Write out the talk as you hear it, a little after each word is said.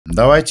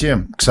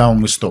давайте к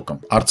самым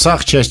истокам.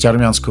 Арцах – часть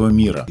армянского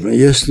мира.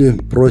 Если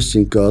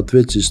простенько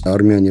ответить,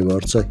 армяне в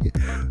Арцахе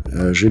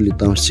жили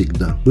там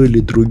всегда. Были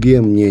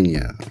другие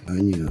мнения,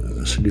 они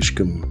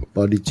слишком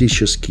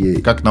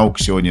политические. Как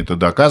наука сегодня это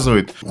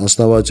доказывает?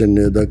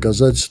 Основательные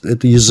доказательства –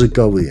 это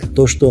языковые.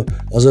 То, что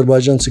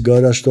азербайджанцы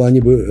говорят, что они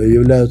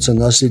являются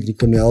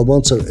наследниками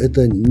албанцев,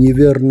 это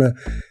неверно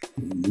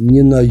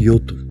ни на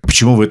йоту.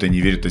 Почему в это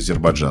не верят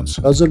азербайджанцы?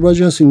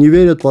 Азербайджанцы не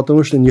верят,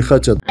 потому что не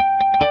хотят.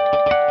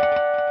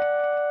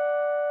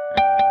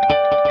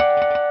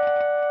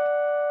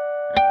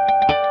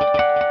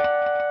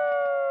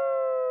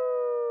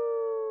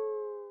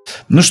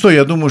 Ну что,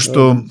 я думаю,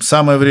 что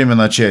самое время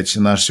начать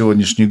наш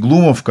сегодняшний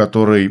Глумов,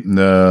 который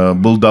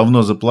был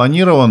давно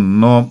запланирован,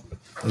 но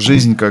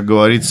жизнь, как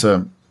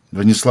говорится,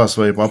 внесла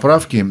свои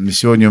поправки.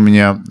 Сегодня у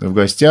меня в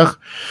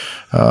гостях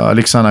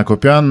Алексан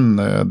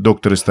Акопян,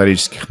 доктор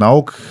исторических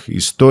наук,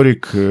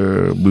 историк,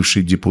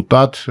 бывший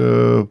депутат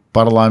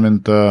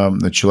парламента,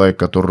 человек,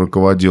 который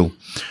руководил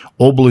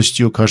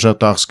областью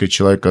Кожатахской,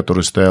 человек,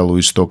 который стоял у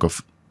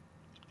истоков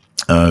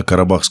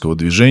карабахского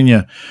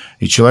движения,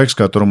 и человек, с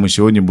которым мы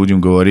сегодня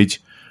будем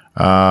говорить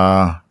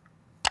об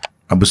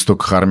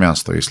истоках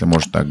армянства, если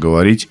можно так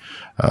говорить,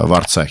 в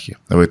Арцахе,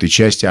 в этой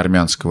части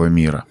армянского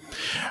мира.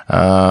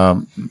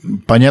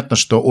 Понятно,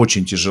 что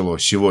очень тяжело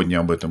сегодня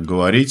об этом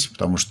говорить,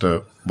 потому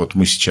что вот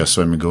мы сейчас с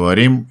вами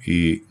говорим,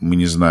 и мы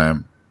не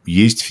знаем,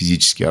 есть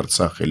физический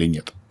Арцах или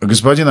нет.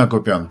 Господин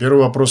Акопян,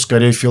 первый вопрос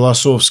скорее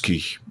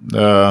философский.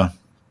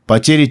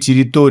 Потери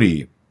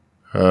территории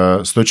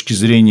с точки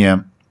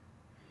зрения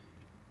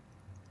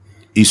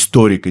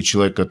историка,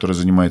 человека, который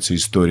занимается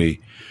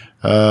историей,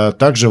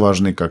 так же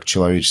важны, как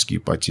человеческие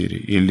потери?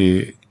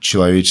 Или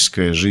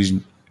человеческая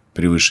жизнь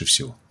превыше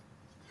всего?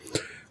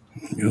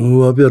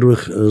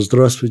 Во-первых,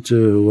 здравствуйте,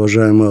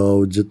 уважаемая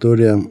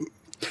аудитория.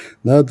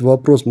 На этот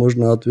вопрос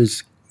можно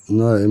ответить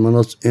на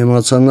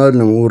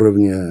эмоциональном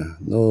уровне,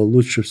 но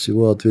лучше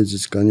всего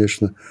ответить,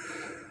 конечно,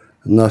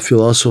 на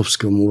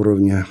философском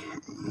уровне.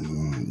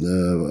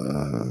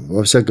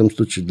 Во всяком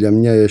случае, для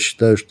меня, я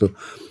считаю, что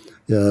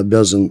я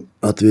обязан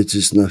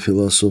ответить на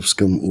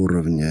философском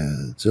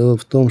уровне. Дело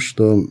в том,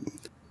 что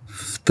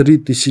в 3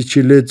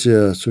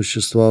 тысячелетия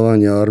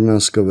существования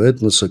армянского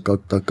этноса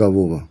как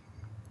такового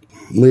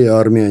мы,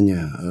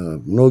 армяне,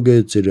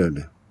 многое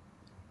теряли.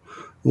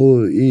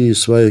 Ну, и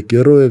своих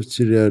героев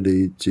теряли,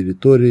 и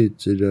территории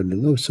теряли,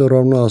 но все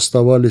равно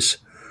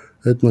оставались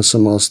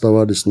этносом,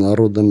 оставались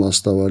народом,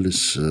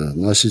 оставались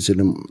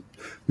носителем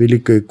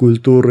великой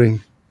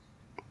культуры.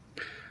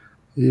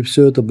 И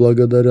все это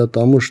благодаря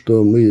тому,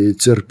 что мы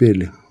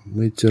терпели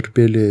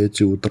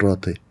эти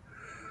утраты.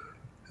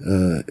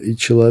 И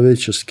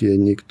человеческие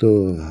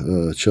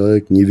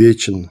человек не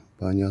вечен,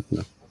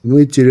 понятно.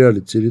 Мы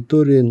теряли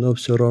территории, но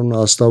все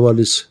равно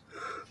оставались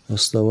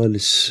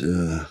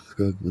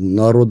как бы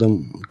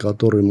народом,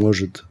 который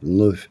может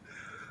вновь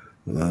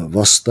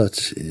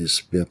восстать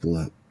из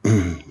пепла.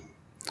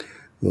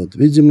 Вот.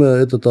 Видимо,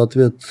 этот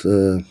ответ,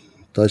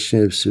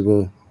 точнее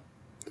всего,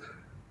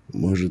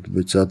 может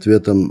быть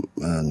ответом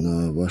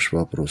на ваш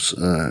вопрос.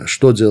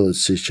 Что делать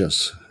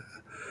сейчас?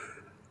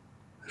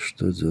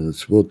 Что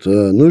делать? Вот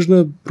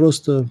нужно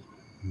просто...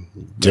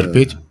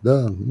 Терпеть?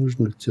 Да,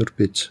 нужно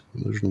терпеть.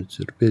 Нужно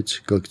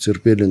терпеть, как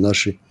терпели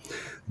наши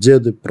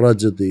деды,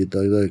 прадеды и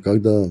так далее,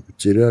 когда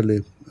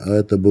теряли. А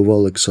это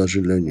бывало, к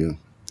сожалению,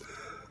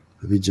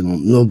 видимо,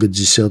 много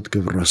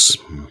десятков раз.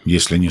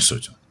 Если не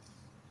сотен.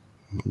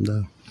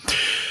 Да.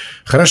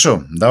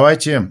 Хорошо,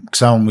 давайте к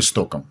самым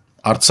истокам.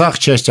 Арцах –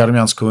 часть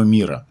армянского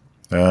мира.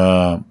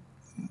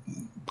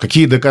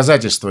 Какие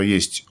доказательства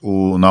есть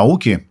у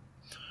науки,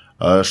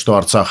 что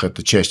Арцах –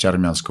 это часть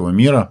армянского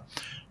мира?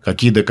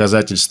 Какие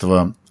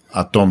доказательства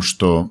о том,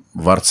 что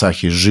в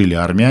Арцахе жили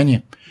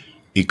армяне,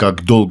 и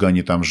как долго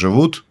они там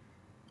живут?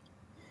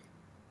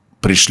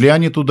 Пришли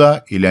они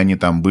туда или они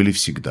там были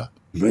всегда?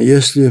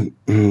 Если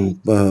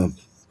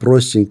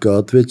простенько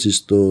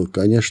ответить, то,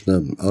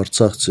 конечно,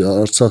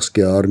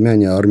 арцахские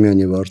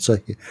армяне в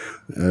Арцахе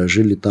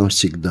жили там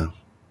всегда.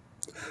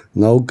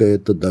 Наука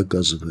это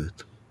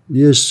доказывает.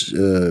 Есть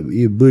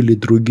и были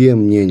другие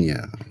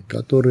мнения,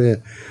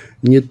 которые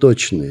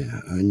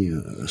неточные, они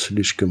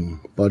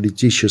слишком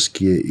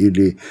политические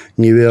или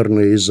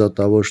неверные из-за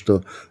того,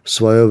 что в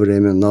свое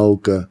время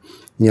наука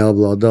не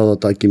обладала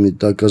такими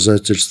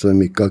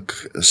доказательствами,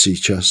 как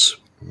сейчас.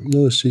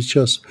 Но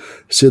сейчас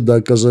все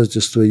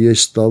доказательства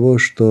есть того,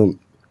 что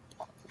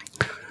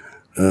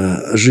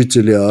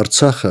жители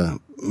Арцаха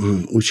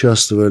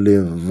участвовали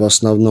в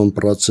основном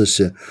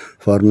процессе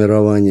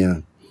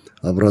формирования,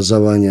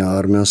 образования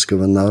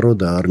армянского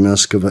народа,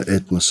 армянского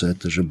этноса.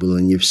 Это же было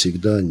не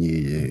всегда,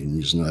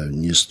 не знаю,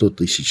 не 100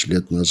 тысяч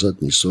лет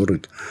назад, не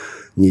 40,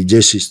 не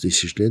 10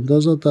 тысяч лет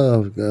назад,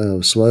 а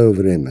в свое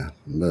время.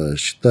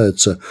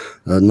 Считается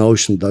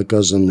научно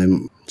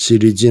доказанным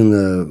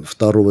середина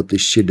 2-го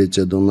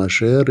тысячелетия до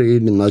нашей эры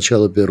или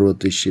начало 1-го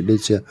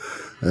тысячелетия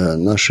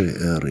нашей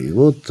эры. И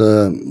вот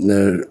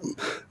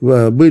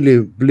были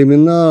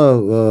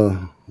племена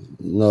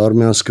на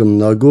армянском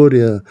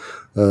Нагорье,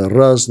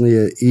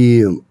 разные,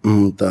 и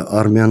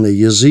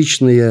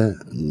армяноязычные,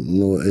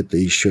 но это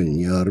еще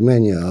не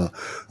армяне, а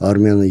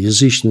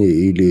армяноязычные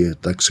или,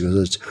 так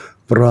сказать,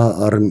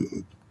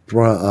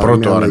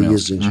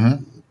 проармяноязычные.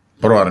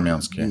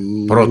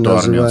 Проармянские.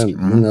 Протоармянские.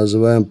 Мы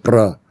называем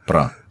про.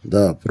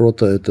 Да,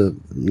 прото – это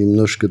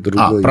немножко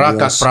другой про нюанс.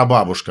 как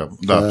прабабушка.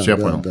 Да, все я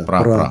понял.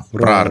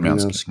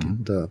 Проармянские.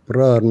 Да,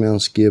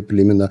 проармянские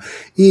племена.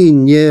 И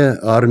не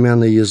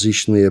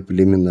армяноязычные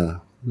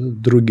племена.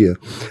 Другие.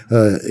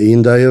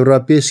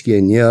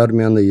 Индоевропейские, не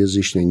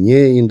армяноязычные,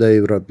 не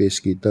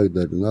индоевропейские и так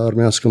далее. На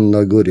Армянском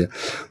Нагорье.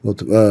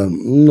 Вот,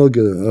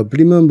 много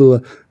племен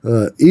было.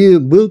 И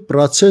был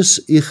процесс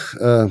их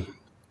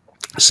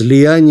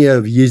слияния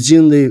в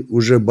единый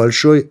уже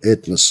большой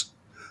этнос,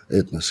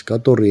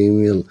 который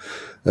имел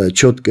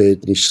четкое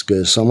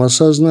этническое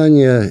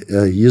самосознание,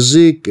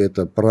 язык,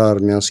 это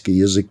проармянский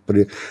язык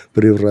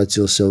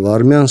превратился в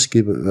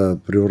армянский,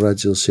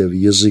 превратился в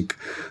язык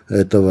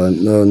этого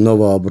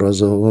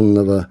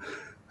новообразованного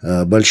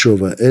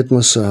большого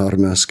этноса,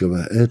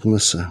 армянского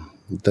этноса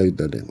и так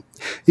далее.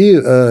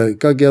 И,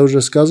 как я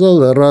уже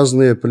сказал,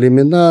 разные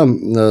племена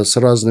с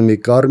разными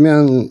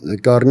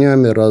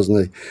корнями,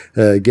 разной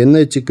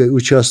генетикой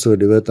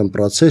участвовали в этом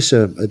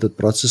процессе. Этот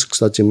процесс,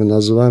 кстати, мы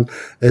называем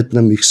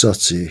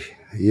этномиксацией.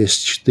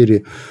 Есть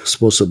 4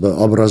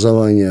 способа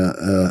образования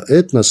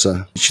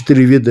этноса,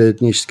 4 вида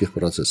этнических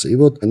процессов. И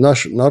вот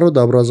наш народ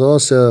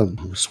образовался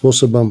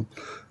способом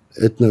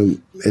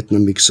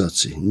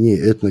этномиксации, не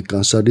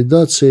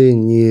этноконсолидации,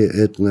 не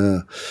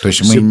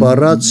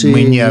этносепарации.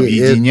 Мы не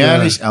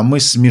объединялись, а мы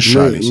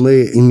смешались.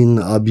 Мы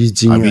именно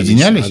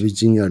объединялись?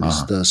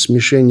 Объединялись, да.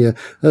 Смешение,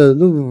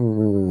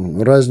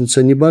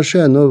 разница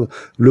небольшая, но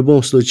в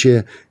любом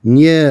случае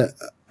не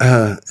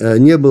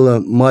было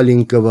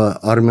маленького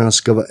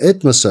армянского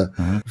этноса,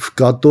 в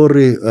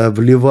который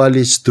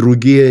вливались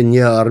другие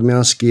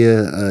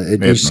неармянские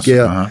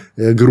этнические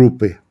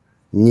группы.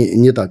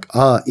 Не так,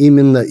 а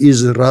именно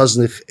из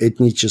разных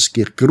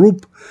этнических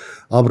групп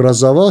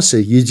образовался,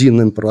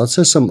 единым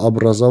процессом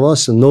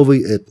образовался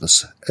новый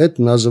этнос.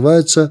 Это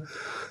называется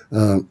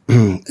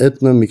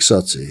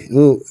этномиксацией.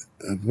 Ну,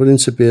 в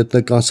принципе,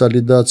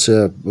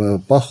 этноконсолидация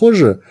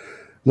похожа,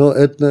 но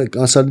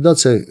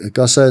этноконсолидация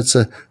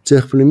касается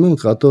тех племен,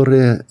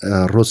 которые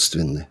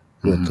родственны.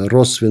 Вот,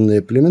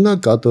 родственные племена,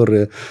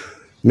 которые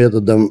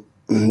методом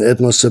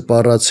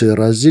этносепарации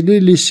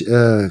разделились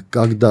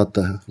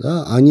когда-то,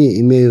 да, они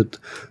имеют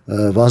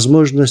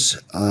возможность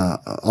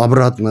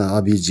обратно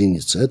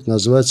объединиться. Это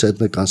называется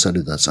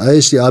этноконсолидация. А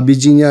если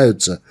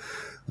объединяются,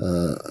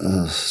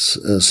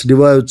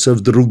 сливаются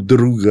в друг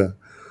друга,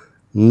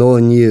 но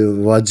не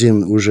в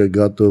один уже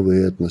готовый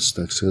этнос,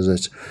 так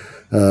сказать,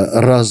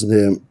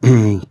 разные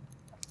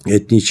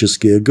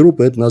этнические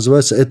группы, это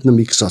называется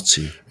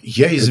этномиксацией.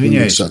 Я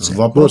извиняюсь,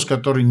 вопрос,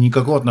 который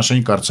никакого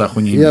отношения к Арцаху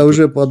не имеет. Я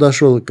уже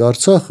подошел к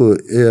Арцаху.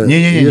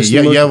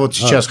 Я вот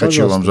сейчас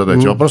хочу вам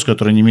задать вопрос,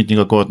 который не имеет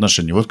никакого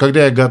отношения. Вот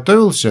когда я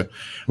готовился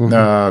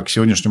к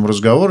сегодняшнему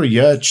разговору,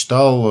 я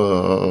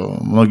читал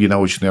многие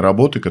научные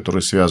работы,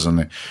 которые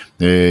связаны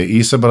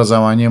и с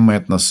образованием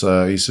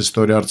этноса, и с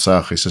историей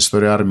Арцаха, и с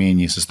историей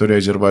Армении, и с историей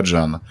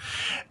Азербайджана.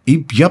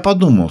 И я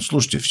подумал,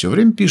 слушайте, все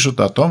время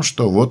пишут о том,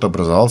 что вот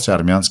образовался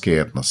армянский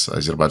этнос.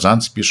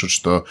 Азербайджанцы пишут,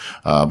 что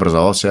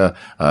образовался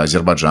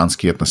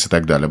азербайджанский этнос и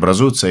так далее.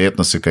 Образуются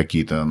этносы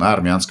какие-то на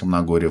Армянском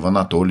Нагорье, в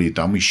Анатолии,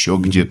 там еще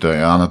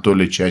где-то.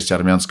 Анатолия – часть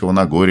Армянского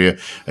Нагорья.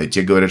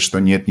 Те говорят, что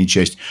нет, не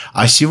часть.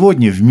 А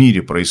сегодня в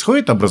мире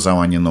происходит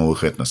образование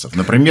новых этносов.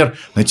 Например,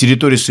 на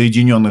территории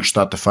Соединенных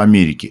Штатов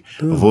Америки.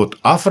 Вот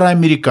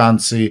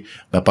афроамериканцы,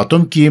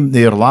 потомки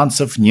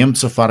ирландцев,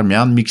 немцев,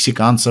 армян,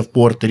 мексиканцев,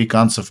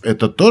 пуэрториканцев –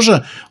 это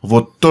тоже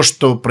вот то,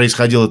 что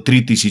происходило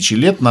 3000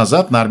 лет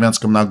назад на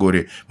Армянском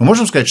Нагорье. Мы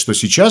можем сказать, что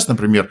сейчас,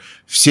 например,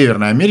 в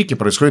Северной Америке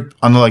происходят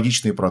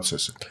аналогичные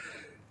процессы?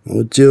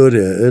 Вот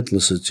теория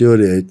этноса,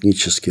 теория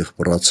этнических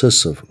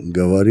процессов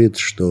говорит,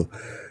 что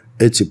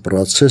эти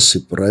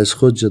процессы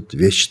происходят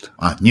вечно.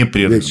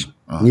 Непрерывно.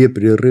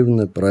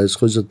 Непрерывно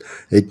происходят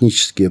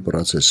этнические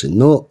процессы.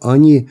 Но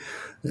они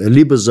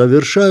либо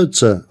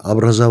завершаются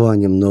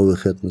образованием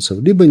новых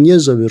этносов, либо не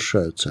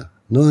завершаются.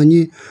 Но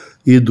они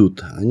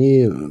идут,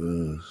 они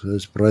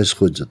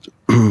происходят.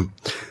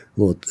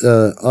 Вот.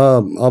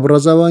 А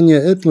образование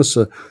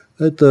этноса –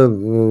 это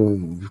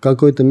в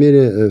какой-то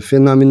мере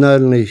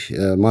феноменальный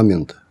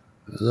момент.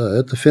 Да,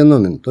 это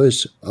феномен. То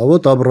есть, а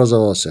вот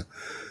образовался.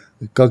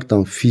 Как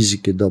там в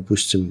физике,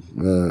 допустим,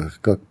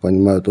 как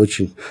понимают,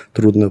 очень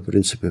трудно, в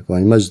принципе,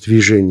 понимать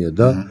движение.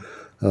 Да?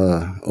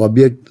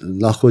 Объект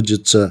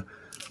находится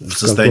в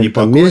состоянии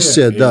покоя,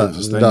 месте,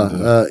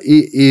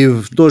 и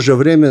в то же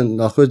время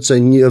находится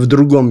не в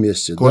другом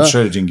месте. Код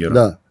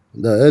Шрёдингера.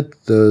 Да,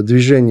 это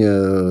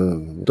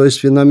движение, то есть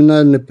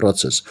феноменальный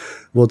процесс.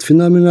 Вот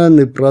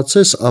феноменальный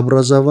процесс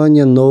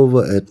образования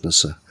нового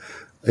этноса.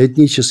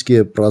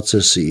 Этнические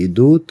процессы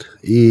идут,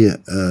 и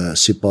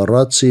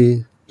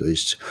сепарации, То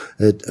есть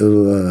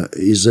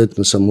из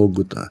этноса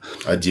могут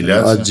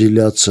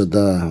отделяться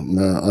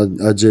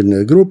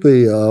отдельные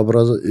группы и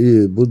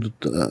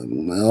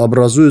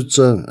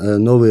образуются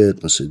новые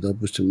этносы.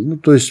 Допустим,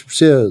 то есть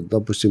все,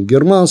 допустим,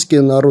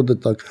 германские народы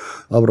так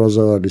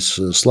образовались,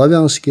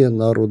 славянские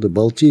народы,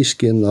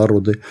 балтийские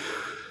народы.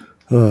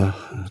 То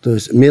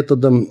есть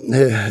методом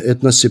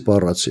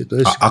этносепарации. То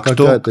есть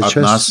кто от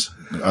нас,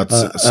 от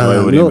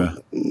свое время?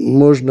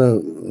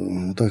 Можно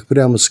так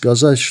прямо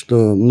сказать,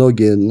 что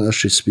многие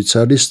наши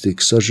специалисты,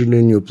 к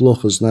сожалению,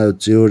 плохо знают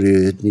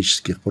теорию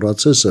этнических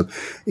процессов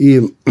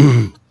и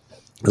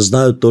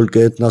знают только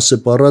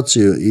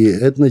этносепарацию и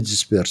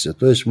этнодисперсию.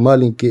 То есть в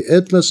маленький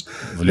этнос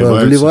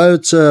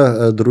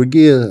вливаются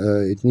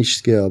другие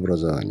этнические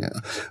образования.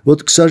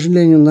 Вот, к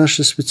сожалению,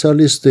 наши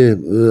специалисты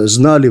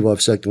знали, во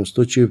всяком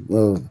случае,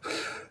 в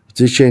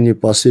течение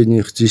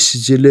последних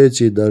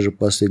десятилетий, даже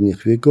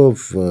последних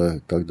веков,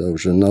 когда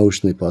уже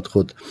научный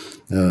подход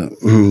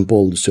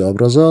полностью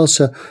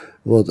образовался,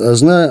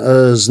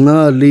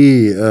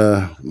 знали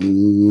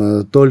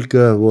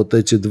только вот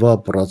эти два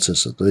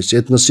процесса. То есть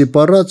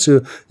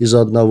этносепарацию, из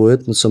одного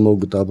этноса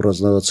могут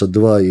образоваться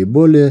два и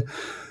более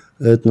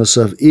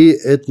этносов, и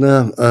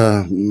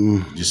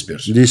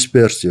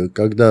этнодисперсию,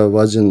 когда в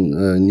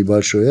один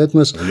небольшой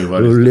этнос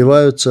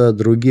вливаются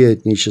другие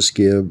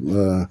этнические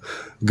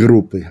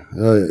группы.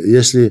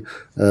 Если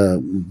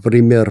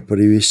пример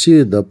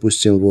привести,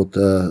 допустим, вот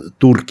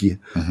турки,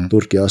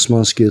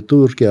 османские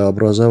турки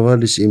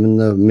образовались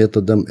именно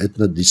методом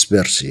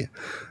этнодисперсии.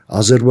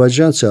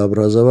 Азербайджанцы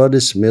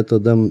образовались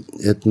методом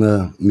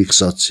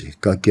этномиксации,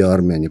 как и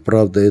армяне.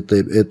 Правда, эта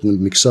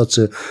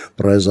этномиксация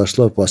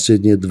произошла в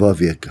последние 2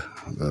 века.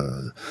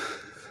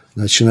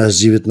 Начиная с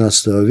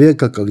 19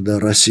 века, когда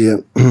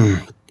Россия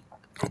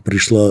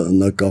пришла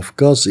на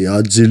Кавказ и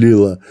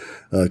отделила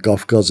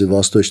Кавказ и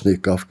Восточный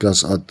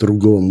Кавказ от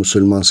другого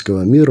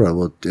мусульманского мира.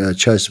 Вот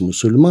часть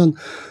мусульман,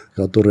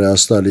 которые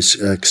остались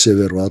к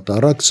северу от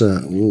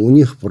Аракса, у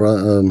них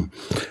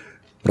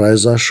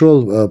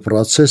произошел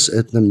процесс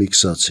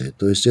этномиксации.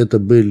 То есть это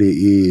были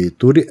и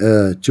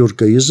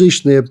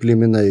тюркоязычные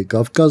племена, и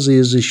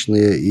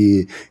кавказоязычные,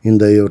 и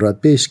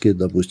индоевропейские,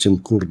 допустим,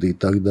 курды и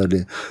так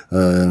далее,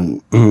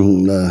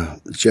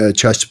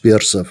 часть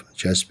персов.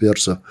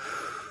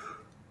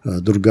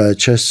 Другая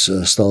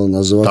часть стала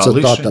называться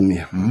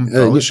татами.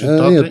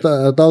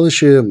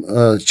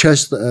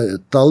 Часть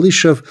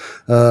талышев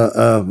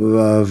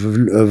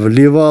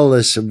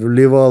вливалась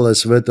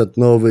в этот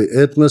новый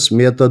этнос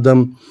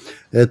методом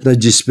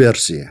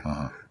этнодисперсии.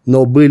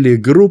 Но были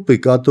группы,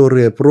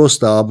 которые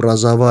просто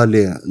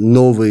образовали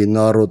новый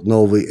народ,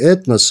 новый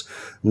этнос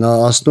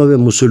на основе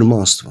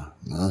мусульманства,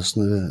 на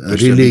основе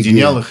религии.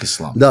 Объединял их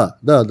ислам. Да,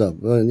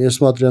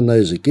 несмотря на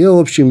язык. И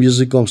общим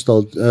языком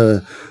стал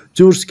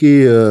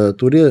тюркский,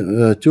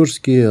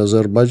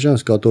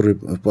 азербайджанский, который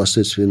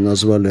впоследствии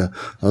назвали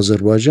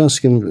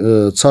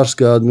азербайджанским.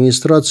 Царская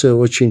администрация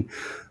очень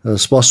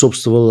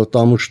способствовала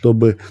тому,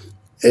 чтобы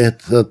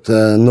этот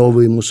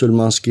новый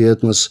мусульманский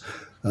этнос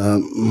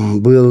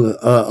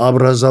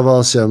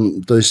образовался,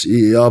 то есть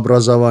и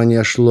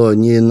образование шло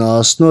не на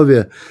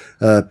основе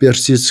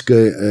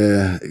персидской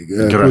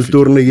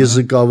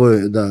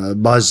культурно-языковой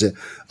базе,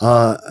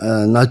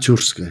 а на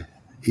тюркской.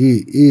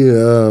 И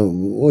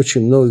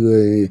очень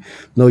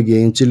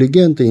многие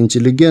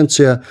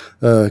интеллигенция,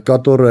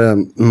 которая,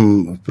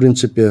 в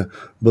принципе,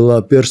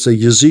 была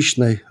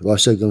персоязычной, во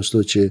всяком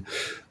случае,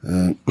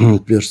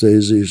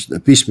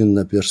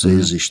 письменно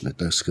персоязычной,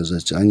 так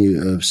сказать, они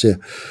все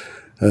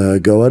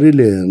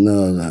говорили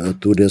на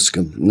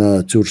турецком,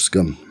 на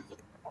тюркском.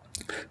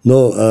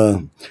 Но,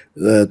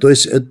 то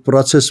есть, этот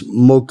процесс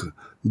мог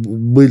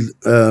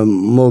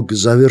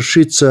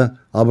завершиться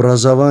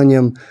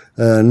образованием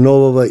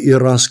нового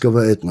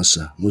иранского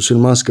этноса,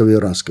 мусульманского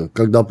иранского,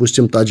 как,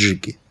 допустим,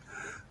 таджики.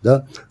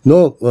 Да?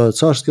 Но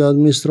царская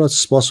администрация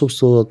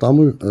способствовала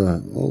тому,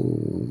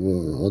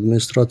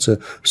 администрация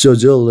все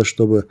делала,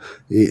 чтобы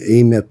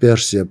имя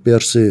Персии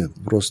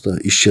просто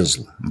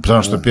исчезло.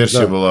 Потому что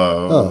Персия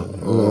была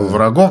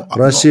врагом.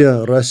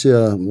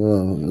 Россия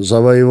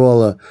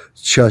завоевала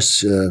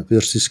часть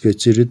персидской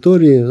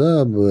территории,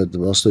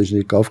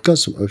 Восточный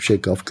Кавказ, вообще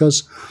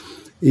Кавказ.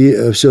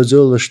 И все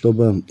делалось,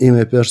 чтобы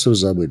имя персов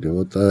забыли.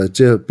 Вот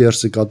те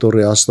персы,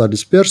 которые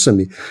остались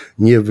персами,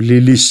 не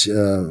влились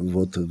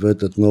вот в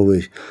этот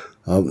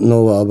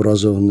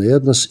новообразованный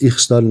этнос, их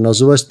стали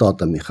называть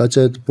татами,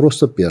 хотя это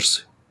просто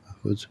персы.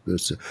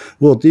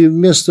 Вот, и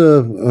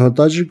вместо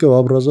таджиков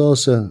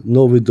образовался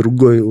новый,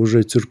 другой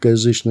уже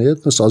тюркоязычный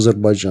этнос,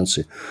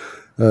 азербайджанцы.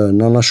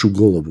 На нашу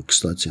голову,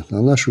 кстати.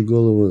 На нашу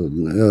голову,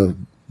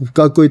 в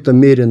какой-то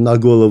мере на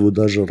голову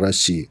даже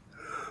России.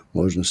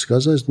 Можно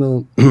сказать,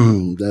 но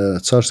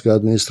царская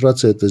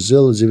администрация это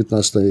сделала в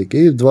 19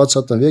 веке. И в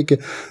 20 веке,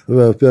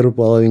 в первой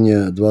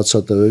половине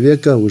 20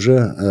 века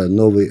уже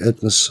новый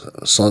этнос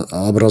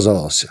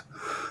образовался.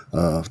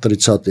 в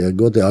 30-е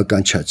годы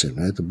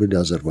окончательно. Это были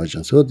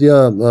азербайджанцы. Вот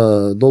я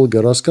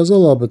долго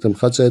рассказал об этом,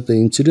 хотя это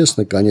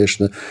интересно,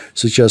 конечно.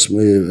 Сейчас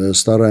мы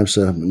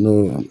стараемся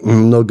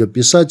много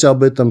писать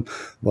об этом,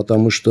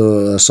 потому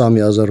что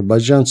сами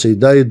азербайджанцы,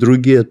 да и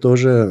другие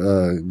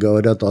тоже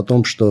говорят о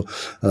том, что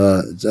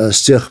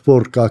с тех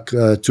пор, как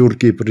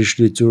тюрки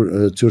пришли,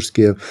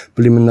 тюркские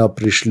племена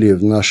пришли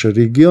в наш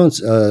регион,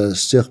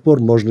 с тех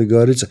пор можно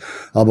говорить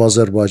об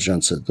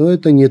азербайджанцах. Но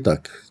это не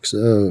так.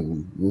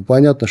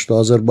 Понятно, что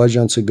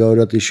азербайджанцы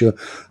говорят еще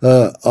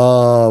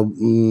о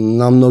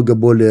намного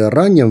более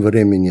раннем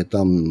времени,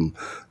 там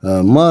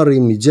мары,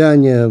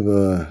 медяне,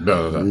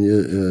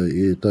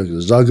 и так,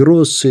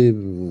 загрозцы,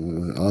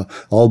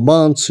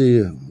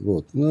 албанцы,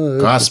 вот.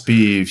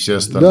 Каспий и все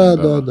остальные.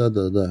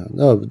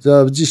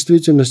 Да. В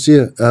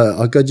действительности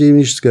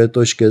академическая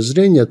точка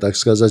зрения, так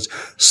сказать,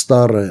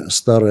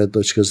 старая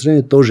точка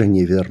зрения тоже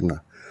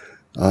неверна.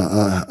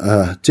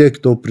 Те,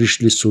 кто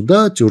пришли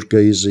сюда,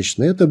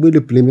 тюркоязычные, это были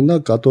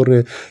племена,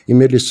 которые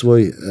имели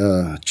свой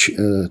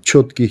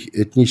четкий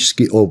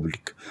этнический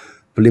облик.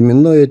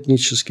 Племенной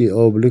этнический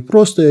облик,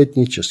 просто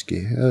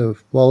этнический.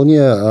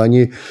 Вполне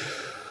они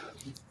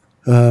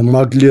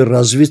могли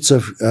развиться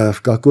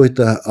в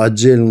какой-то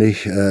отдельный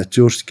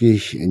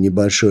тюркский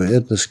небольшой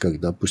этнос, как,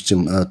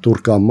 допустим,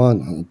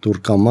 туркоманы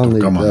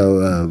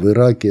в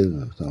Ираке,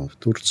 там, в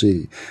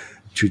Турции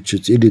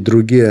чуть-чуть, или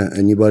другие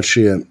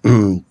небольшие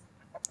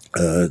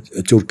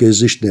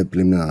тюркоязычные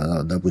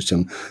племена,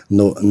 допустим,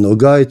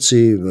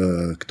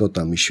 ногайцы, кто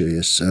там еще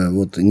есть,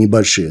 вот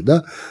небольшие,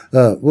 да,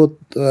 вот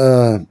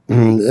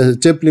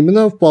те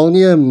племена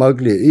вполне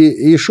могли,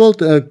 и шел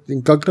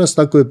как раз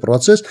такой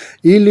процесс,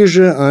 или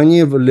же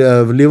они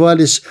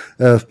вливались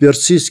в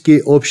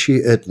персидский общий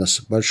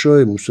этнос,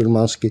 большой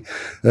мусульманский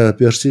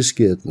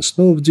персидский этнос.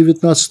 Но в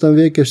XIX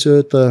веке все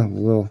это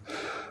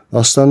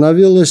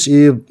остановилось,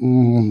 и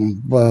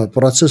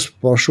процесс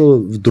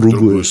пошел в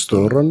другую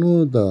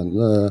сторону. Да.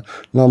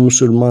 На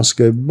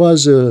мусульманской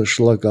базе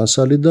шла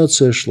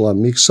консолидация, шла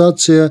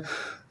миксация,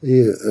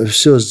 и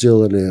все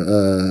сделали,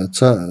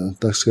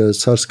 так сказать,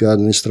 царская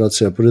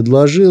администрация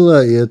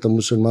предложила, и эта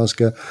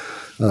мусульманская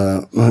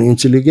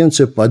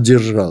интеллигенция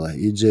поддержала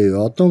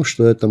идею о том,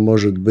 что это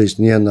может быть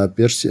не на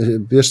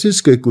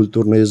персидской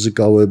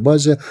культурно-языковой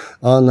базе,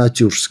 а на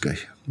тюркской.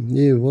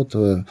 И вот,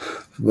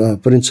 в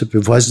принципе,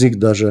 возник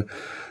даже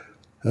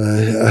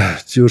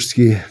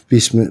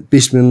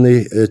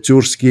письменный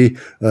тюркский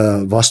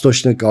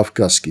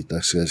восточно-кавказский,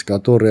 так сказать,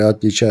 который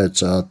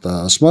отличается от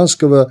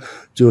османского,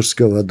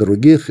 тюркского,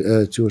 других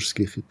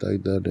тюркских и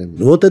так далее.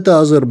 Вот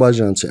это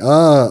азербайджанцы.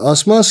 А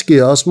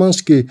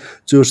османский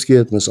тюркский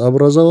этнос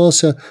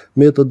образовался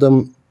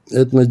методом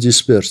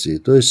этнодисперсии.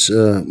 То есть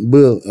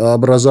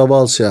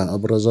образовался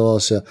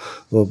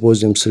в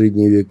позднем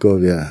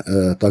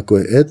Средневековье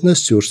такой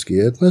этнос, тюркский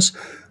этнос,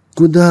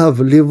 куда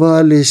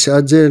вливались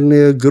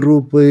отдельные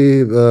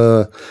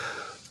группы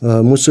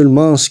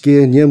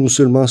мусульманские, не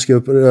мусульманские,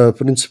 в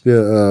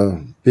принципе,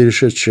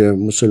 перешедшие в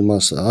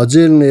мусульманство,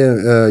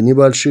 отдельные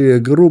небольшие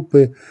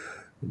группы.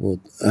 Вот.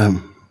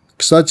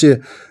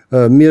 Кстати,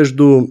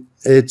 между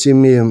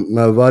этими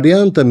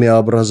вариантами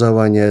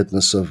образования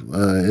этносов,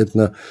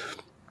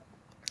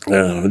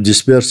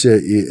 дисперсия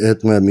и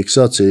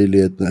этномиксация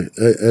или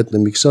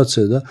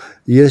этномиксация, да,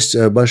 есть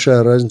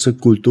большая разница в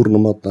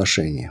культурном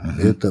отношении.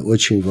 Это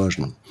очень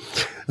важно.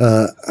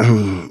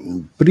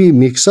 При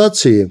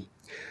миксации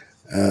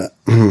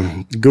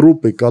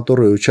группы,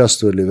 которые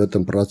участвовали в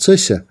этом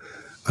процессе,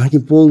 они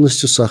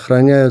полностью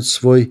сохраняют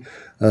свой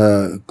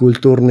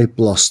культурный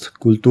пласт,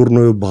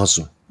 культурную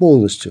базу.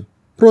 Полностью.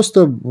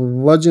 Просто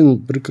в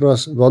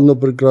одно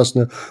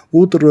прекрасное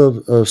утро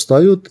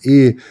встают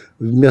и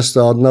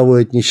вместо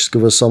одного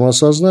этнического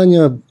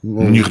самосознания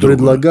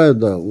предлагают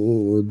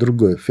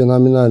другой.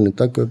 Феноменальный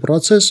такой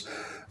процесс.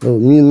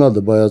 Не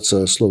надо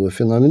бояться слова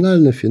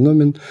феноменальный,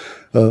 феномен.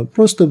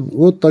 Просто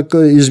вот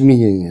такое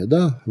изменение,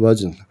 да, в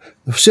один.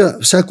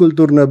 Вся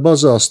культурная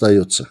база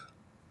остается.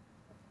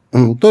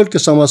 Только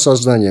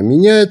самосознание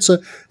меняется,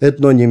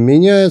 этноним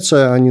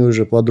меняется, они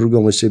уже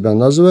по-другому себя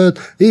называют,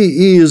 и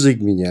язык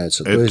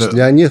меняется. То есть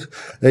для них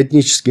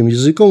этническим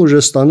языком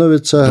уже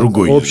становится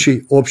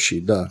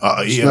общий, да.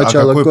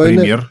 Сначала какой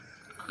пример?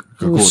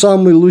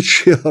 Самый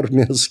лучший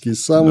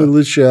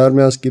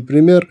армянский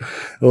пример.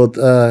 Вот,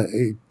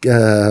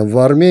 в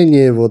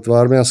Армении, вот в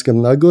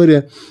Армянском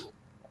Нагорье,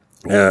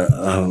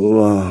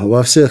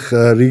 во всех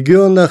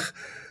регионах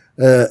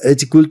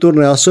эти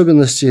культурные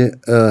особенности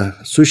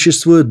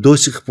существуют до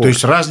сих пор. То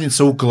есть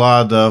разница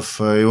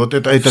укладов, и вот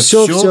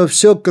это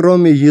все,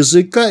 кроме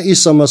языка и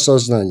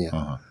самосознания.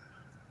 Ага.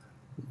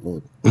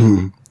 Вот.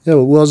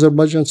 У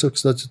азербайджанцев,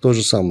 кстати, то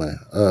же самое.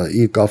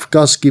 И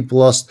кавказский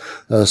пласт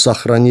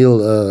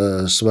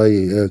сохранил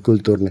свои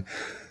культурные.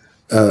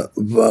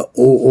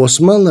 У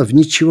османов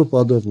ничего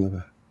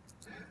подобного.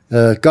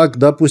 как,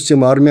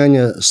 допустим,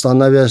 армяне,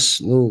 становясь,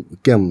 ну,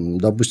 кем,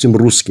 допустим,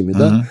 русскими,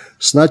 да,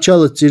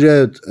 сначала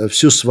теряют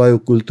всю свою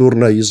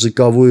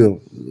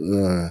культурно-языковую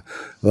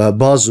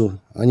базу,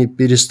 они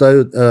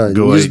перестают,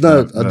 говорить, не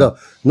знают, да,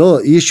 но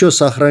еще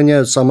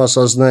сохраняют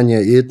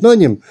самосознание и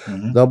этноним.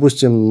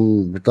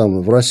 Допустим,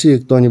 там в России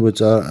кто-нибудь,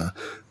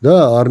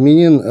 да,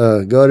 армянин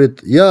говорит,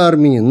 я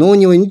армянин, но у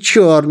него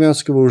ничего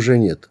армянского уже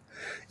нет.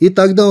 И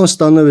тогда он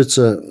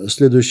становится,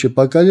 следующее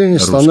поколение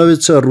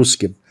становится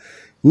русским.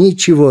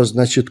 Ничего,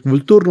 значит,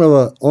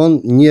 культурного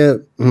он не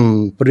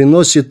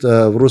приносит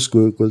в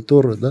русскую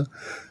культуру. Да?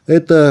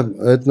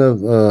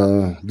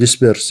 Это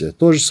дисперсия.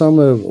 То же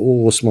самое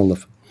у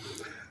османов.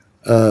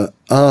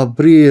 А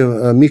при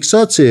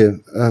миксации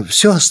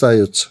все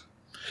остается.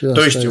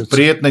 То есть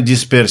при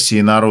этнодисперсии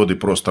народы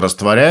просто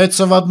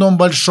растворяются в одном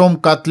большом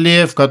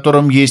котле, в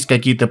котором есть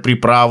какие-то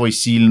приправы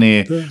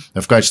сильные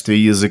в качестве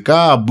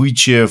языка,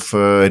 обычаев,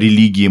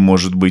 религии,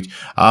 может быть.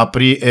 А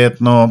при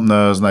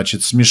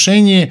значит,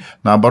 смешении,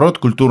 наоборот,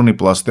 культурные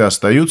пласты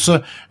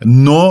остаются,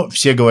 но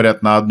все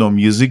говорят на одном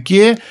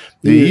языке.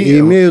 И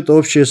имеют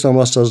общее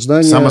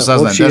самосознание,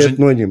 общий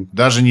этноним.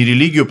 Даже не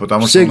религию,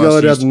 потому все что у нас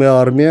говорят, есть мы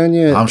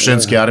армяне.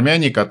 амшенские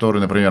армяне,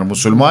 которые, например,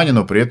 мусульмане,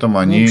 но при этом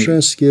они...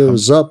 Амшенские,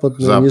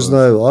 западные, не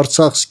знаю,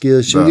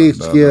 арцахские,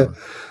 сирийские.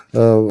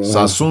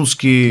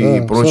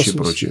 Сасунские и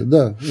прочие.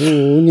 Да,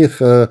 у них...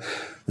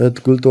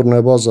 Это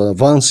культурная база,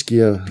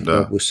 ванские,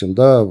 допустим,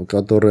 да, у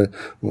которых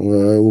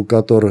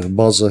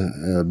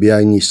база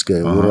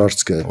бионийская,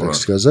 уральская, так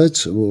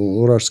сказать.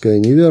 Уральская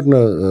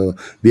неверно,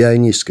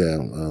 бионийская,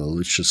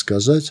 лучше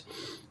сказать.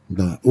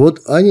 Да.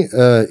 Вот они,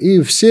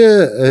 и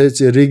все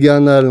эти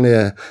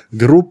региональные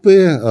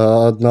группы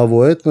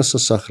одного этноса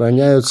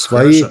сохраняют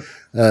свои...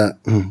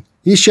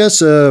 И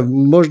сейчас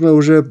можно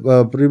уже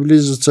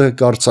приблизиться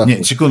к Арцаху.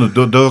 Нет, секунду,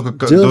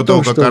 Дело в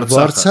том, что в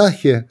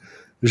Арцахе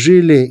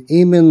жили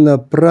именно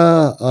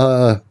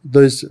то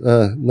есть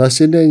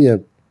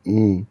население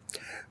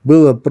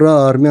было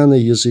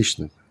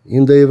проармяноязычным,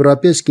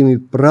 индоевропейскими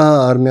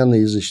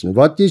проармяноязычным.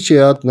 В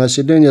отличие от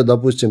населения,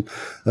 допустим,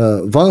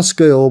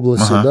 Ванской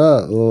области,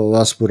 да,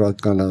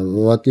 Аспуракана,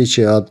 в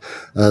отличие от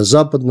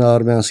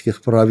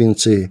западноармянских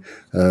провинций,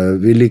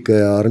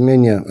 Великая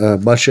Армения,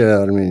 Большая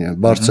Армения,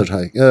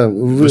 Барцерхай,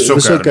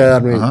 Высокая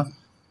Армения.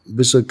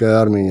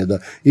 Высокая Армения, да,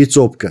 и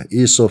Цопка,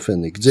 и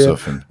Софены, где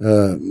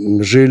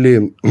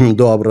жили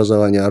до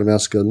образования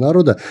армянского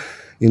народа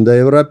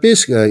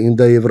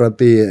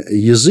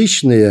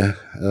индоевропеязычные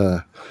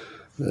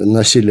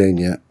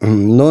население,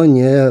 но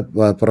не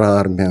про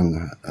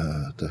армян,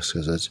 так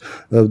сказать.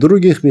 В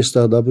других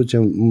местах,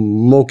 допустим, в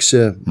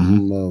Моксе,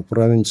 в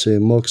провинции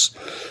Мокс,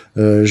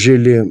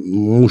 жили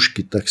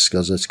мушки, так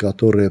сказать,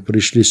 которые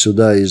пришли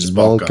сюда из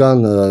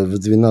Балкан в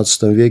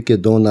XII веке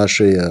до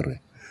нашей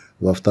эры.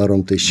 Во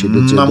втором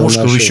тысячелетии. На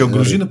мушков еще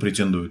грузины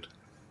претендуют?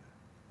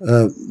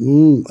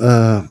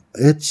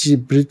 Эти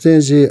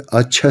претензии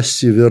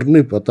отчасти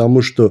верны,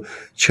 потому что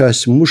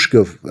часть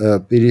мушков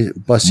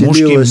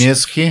поселилась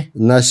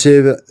на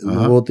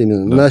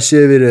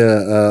севере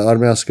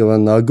армянского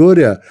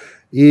Нагорья.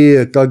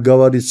 И, как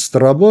говорит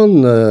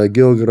Страбон,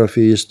 географ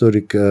и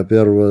историк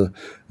первого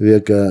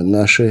века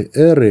нашей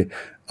эры,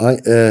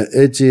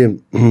 эти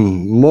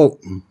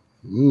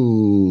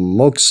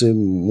моксы,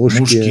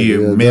 мушки,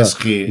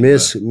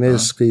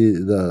 месхи,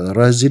 да,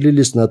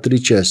 разделились на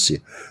три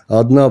части.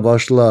 Одна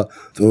вошла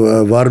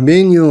в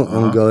Армению,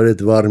 он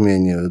говорит в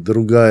Армению,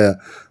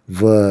 другая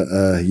в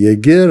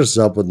Егер,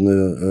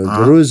 западную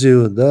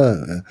Грузию,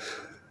 да,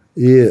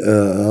 и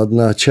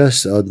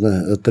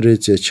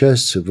третья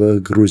часть в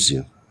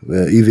Грузию.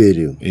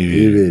 Иверию.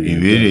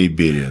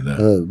 Иберия,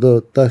 да.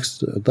 Да,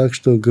 так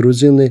что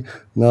грузины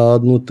на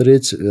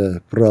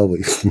 1/3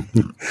 правы.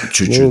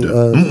 Чуть-чуть,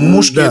 да.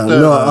 Мушки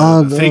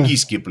это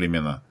фригийские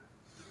племена.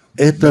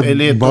 Это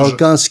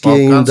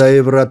балканские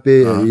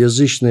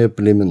индоевропеязычные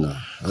племена.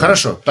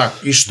 Хорошо. Так,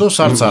 и что с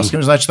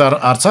арцахским? Значит,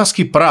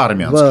 арцахский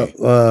проармянский.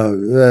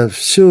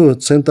 Всю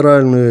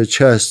центральную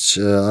часть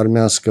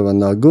армянского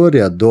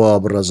Нагорья до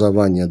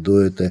образования,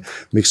 до этого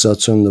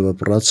миксационного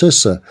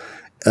процесса,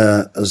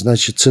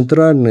 значит,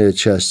 центральные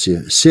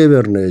части,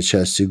 северные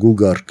части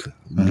Гугарк,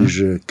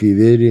 ближе к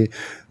Иверии,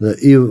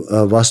 и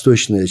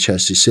восточные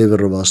части,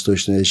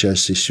 северо-восточные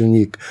части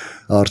Сюник,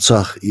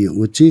 Арцах и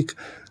Утик,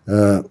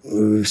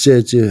 все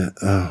эти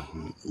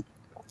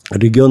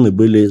регионы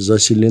были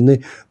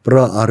заселены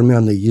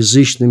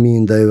проармяноязычными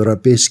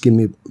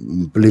индоевропейскими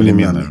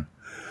племенами,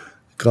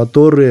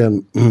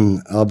 которые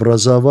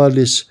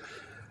образовались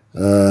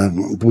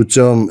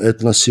путем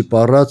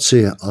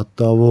этносепарации от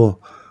того,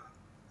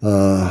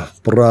 как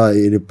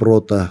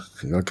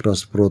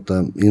раз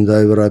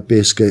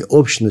индоевропейской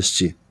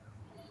общности,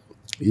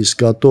 из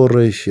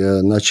которой,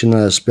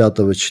 начиная с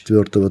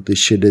 5-4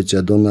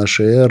 тысячелетия до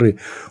нашей эры,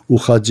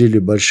 уходили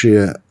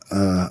большие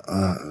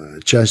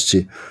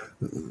части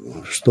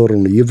в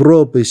сторону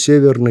Европы,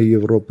 Северной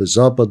Европы,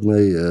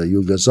 Западной,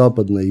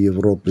 Юго-Западной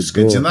Европы.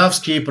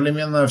 Скандинавские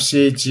племена,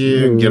 все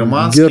эти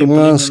германские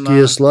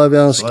племена,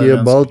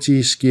 славянские,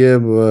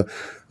 балтийские,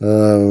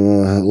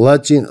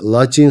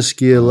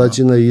 латинские,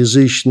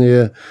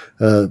 латиноязычные,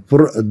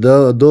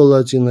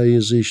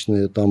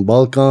 долатиноязычные, там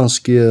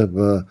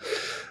балканские,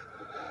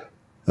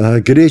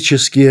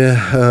 греческие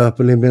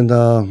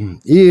племена,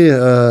 и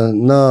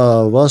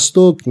на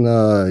восток,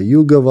 на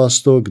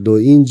юго-восток до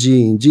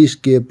Индии,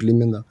 индийские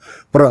племена,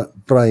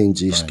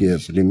 проиндийские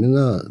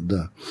племена,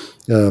 да,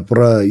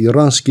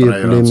 проиранские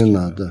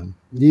племена, да.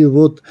 И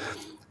вот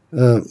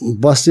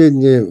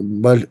последний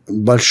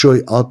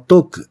большой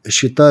отток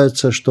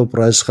считается, что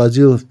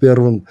происходил в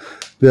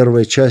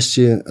первой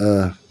части,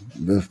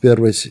 в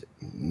первой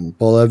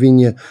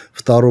половине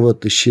второго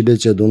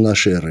тысячелетия до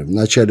нашей эры, в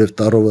начале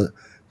второго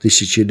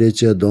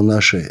тысячелетия до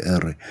нашей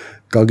эры,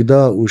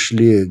 когда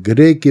ушли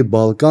греки,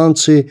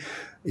 балканцы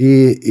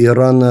и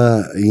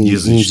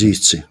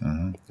ирано-индийцы.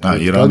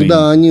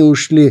 Когда они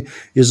ушли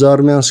из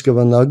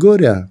Армянского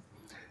Нагорья,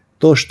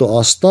 то, что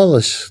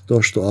осталось,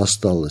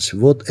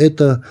 вот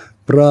это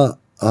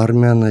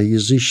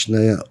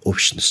проармяноязычная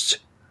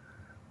общность.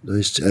 То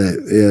есть,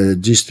 в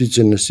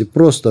действительности,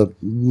 просто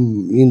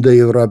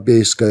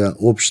индоевропейская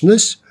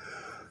общность,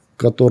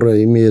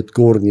 которая имеет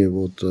корни,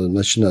 вот,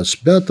 начиная с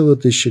 5-го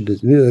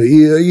тысячелетия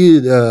и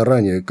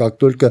ранее, как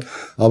только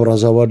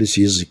образовались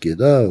языки,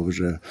 да,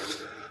 уже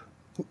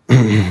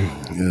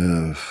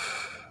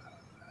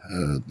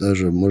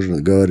даже можно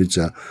говорить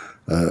о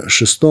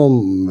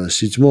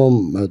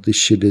 6-7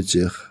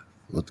 тысячелетиях,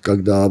 вот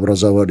когда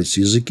образовались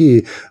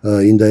языки,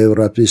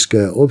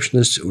 индоевропейская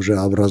общность уже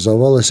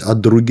образовалась от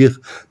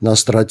других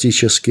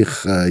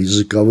настратических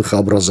языковых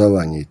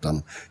образований,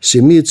 там,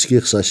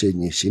 семитских,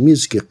 соседних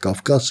семитских,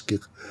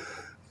 кавказских,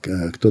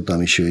 кто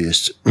там еще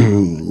есть,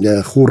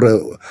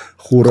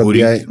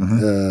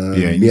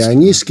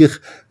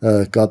 хуро-бионийских,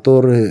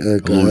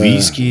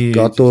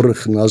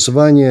 которых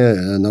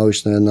название,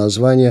 научное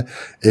название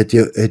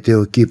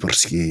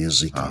этиокипрские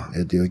языки.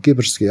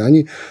 Этиокипрские,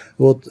 они,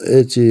 вот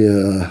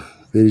эти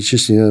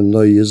перечисленные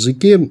мной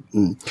языки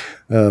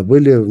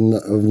были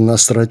в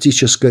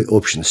настратической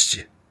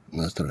общности.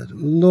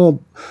 Но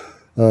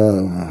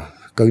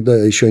когда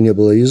еще не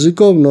было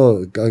языков,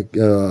 но как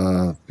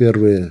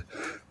первые,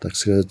 так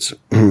сказать,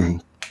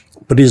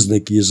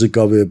 признаки,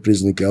 языковые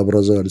признаки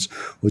образовались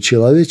у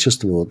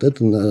человечества, вот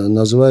это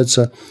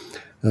называется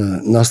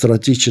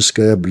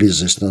настратическая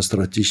близость,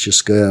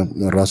 настратическое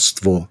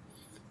родство.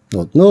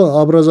 Вот. Но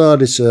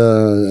образовались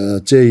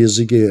те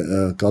языки,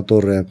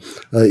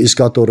 из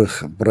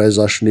которых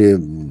произошли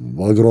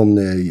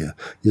огромные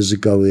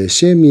языковые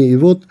семьи. И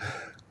вот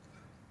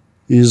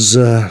из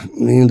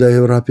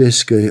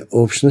индоевропейской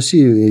общности,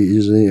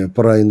 из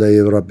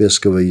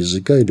проиндоевропейского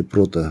языка, или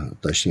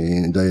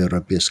точнее,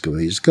 индоевропейского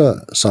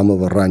языка,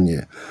 самого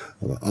раннего,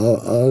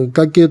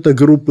 какие-то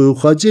группы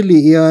уходили,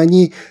 и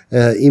они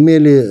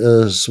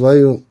имели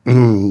свое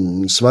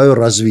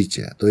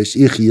развитие. То есть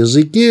их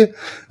языки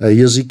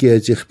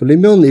этих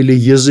племен, или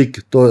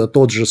язык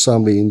тот же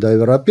самый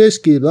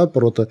индоевропейский, да,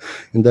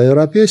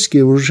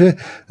 протоиндоевропейский, уже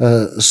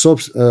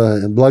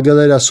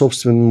благодаря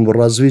собственному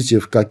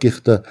развитию в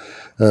каких-то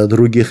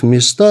других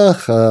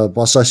местах,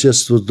 по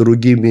соседству с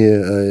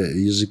другими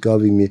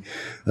языковыми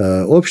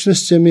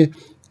общностями,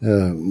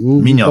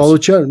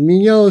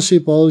 менялось, и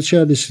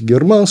получались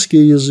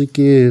германские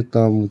языки,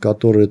 там,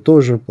 которые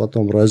тоже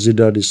потом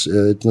разделялись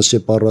на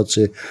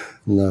сепарации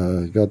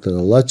на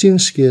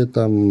латинские,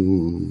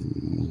 там,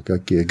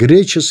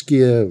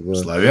 греческие,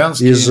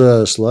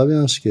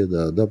 славянские,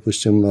 да,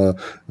 допустим,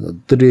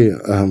 3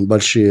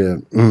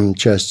 большие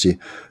части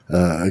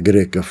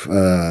греков,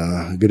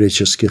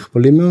 греческих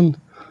племен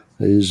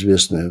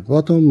известные.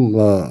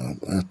 Потом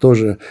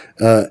тоже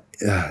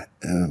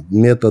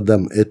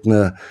методом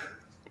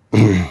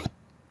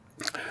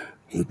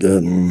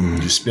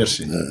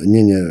дисперсии.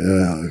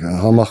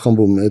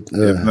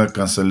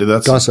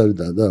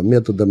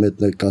 Методом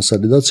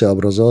этноконсолидации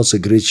образовался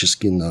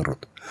греческий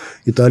народ.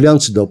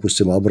 Итальянцы,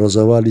 допустим,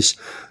 образовались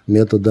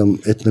методом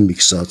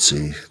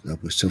этномиксации.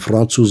 Допустим,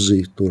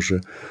 французы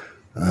тоже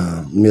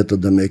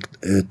методом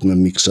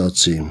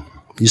этномиксации.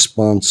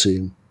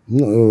 Испанцы.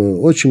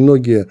 Очень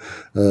многие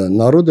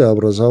народы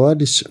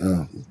образовались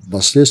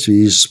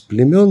впоследствии из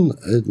племен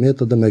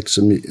методом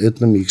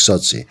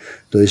этномиксации.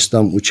 То есть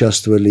там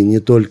участвовали не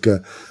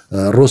только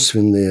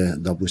родственные,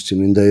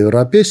 допустим,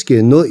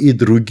 индоевропейские, но и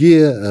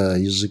другие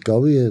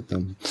языковые,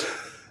 там,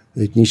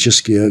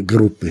 этнические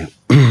группы.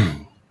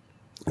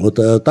 Вот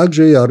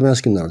также и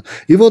армянский народ.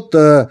 И вот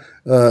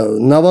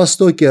на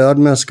востоке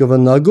Армянского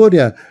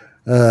Нагорья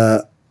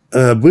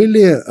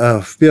были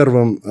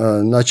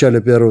в начале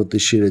первого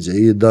тысячелетия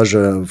и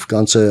даже в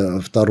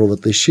конце второго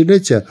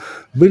тысячелетия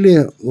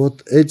были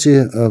вот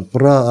эти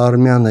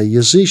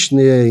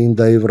проармяноязычные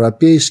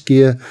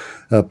индоевропейские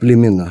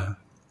племена,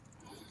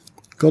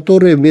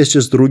 которые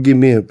вместе с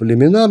другими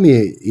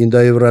племенами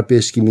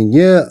индоевропейскими,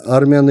 не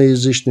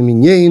армяноязычными,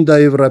 не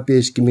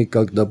индоевропейскими,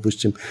 как,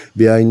 допустим,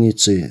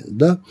 биайницы,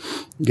 да,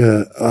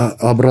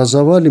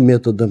 образовали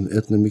методом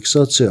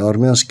этномиксации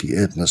армянский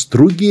этнос.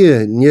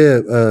 Другие,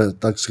 не,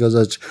 так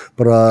сказать,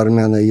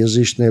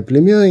 проармяноязычные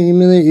племена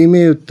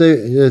имеют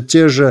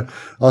те же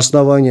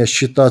основания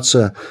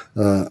считаться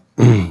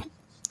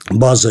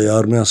базой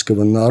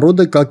армянского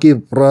народа, как и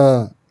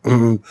про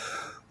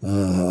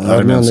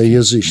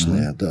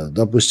армяноязычные. Да.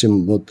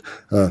 Допустим, вот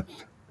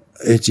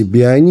эти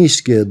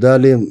биайнийские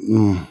дали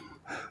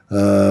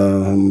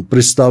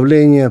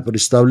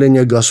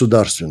представление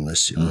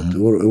государственности. Вот,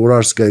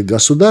 уральская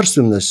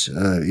государственность,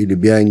 или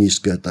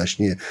биайнийская,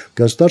 точнее,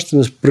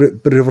 государственность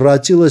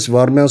превратилась в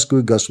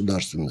армянскую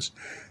государственность.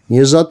 Не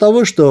из-за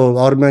того, что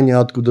армяне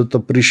откуда-то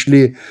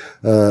пришли,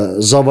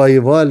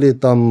 завоевали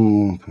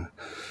там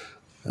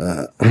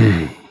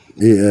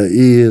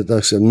и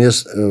так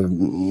сказать,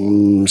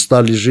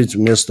 стали жить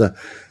вместо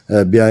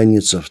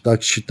биайницев.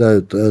 Так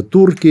считают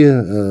турки,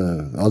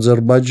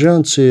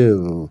 азербайджанцы.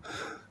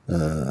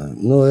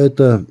 Но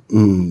это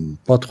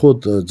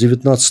подход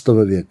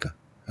XIX века.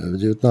 В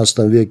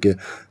XIX веке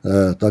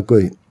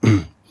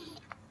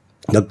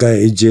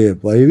такая идея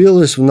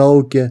появилась в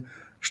науке,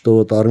 что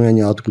вот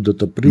армяне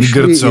откуда-то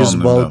пришли из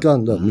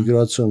Балкан, да,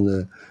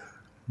 миграционная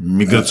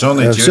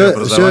теория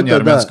образования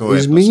армянского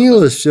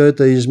этноса. Все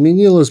это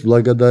изменилось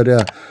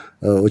благодаря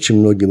очень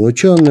многим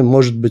ученым.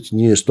 Может быть,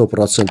 не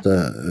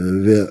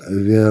 100%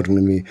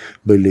 верными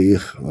были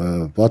их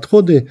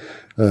подходы,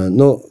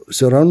 но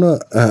все равно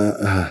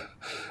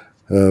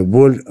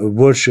в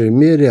большей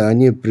мере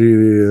они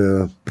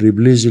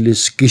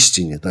приблизились к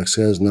истине, так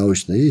сказать,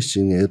 научной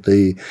истине. Это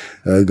и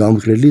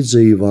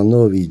Гамкрелидзе, и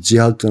Иванов, и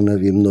Дьяконов,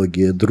 и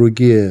многие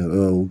другие,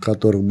 у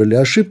которых были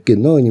ошибки,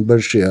 но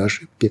небольшие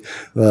ошибки.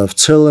 В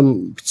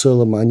целом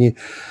они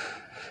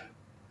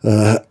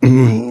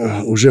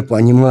уже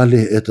понимали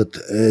этот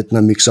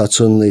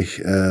этномиксационный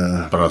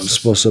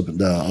способ,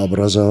 да,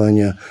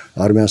 образования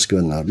армянского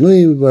народа. Ну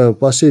и в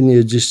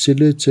последние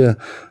десятилетия,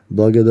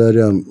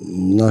 благодаря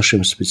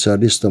нашим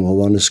специалистам,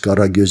 Ованес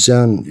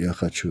Карагюзян, я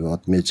хочу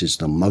отметить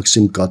там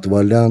Максим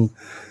Катвалян,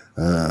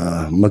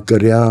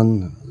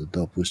 Макарян,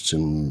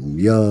 допустим,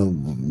 я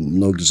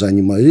много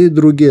занимаюсь, и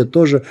другие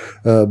тоже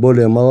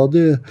более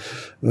молодые.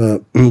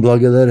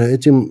 Благодаря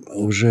этим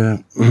уже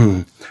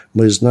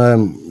мы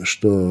знаем,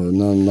 что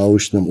на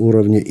научном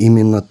уровне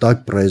именно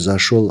так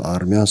произошло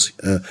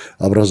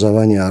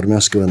образование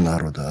армянского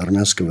народа,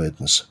 армянского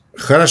этноса.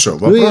 Хорошо,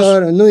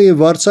 вопрос. Ну и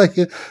в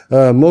Арцахе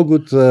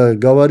могут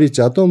говорить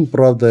о том,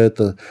 правда,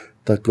 это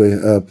такой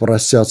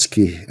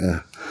простяцкий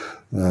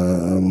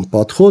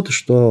подход,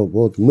 что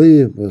вот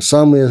мы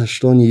самые,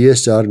 что они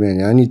есть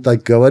армяне. Они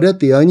так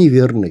говорят, и они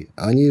верны,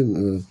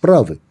 они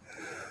правы.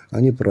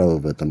 Они правы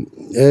в этом.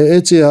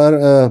 Эти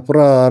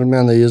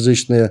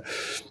проармяноязычные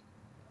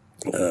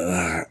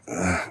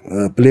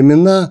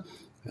племена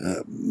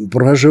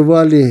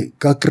проживали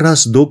как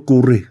раз до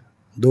Куры.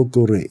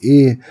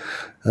 И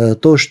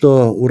то,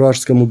 что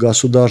уральскому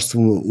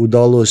государству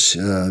удалось,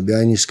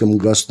 биайнийскому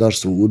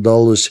государству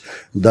удалось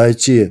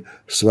дойти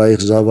в своих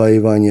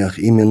завоеваниях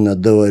именно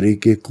до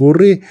реки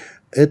Куры,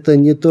 это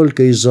не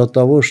только из-за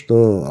того,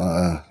 что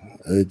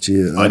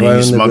эти районы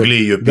не смогли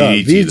ее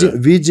перейти. Да,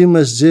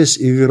 видимо, здесь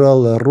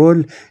играла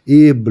роль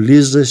и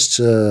близость,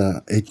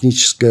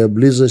 этническая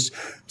близость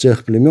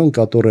тех племен,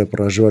 которые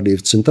проживали и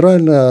в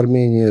Центральной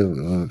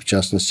Армении, в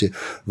частности,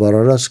 в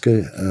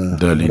Араратской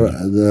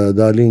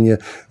долине,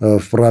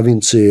 в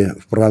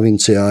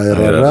провинции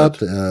Айрарат,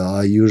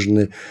 а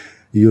южные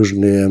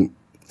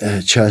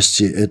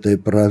части этой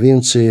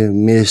провинции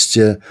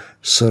вместе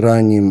с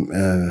ранним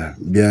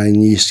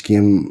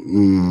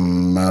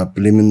биайнийским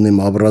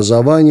племенным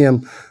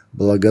образованием,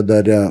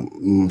 благодаря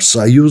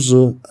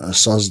союзу,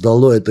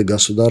 создало это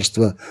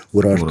государство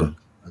Урарту.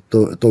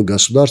 То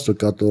государство,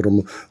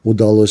 которому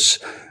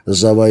удалось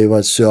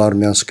завоевать все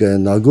армянское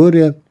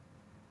Нагорье,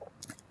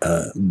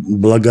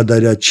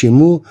 благодаря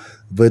чему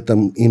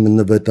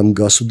именно в этом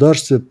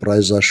государстве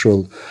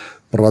произошел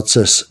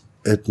процесс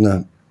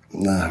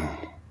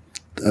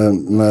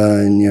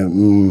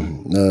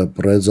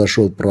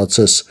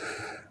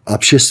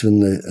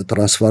общественной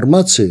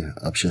трансформации,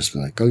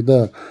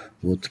 когда,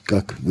 вот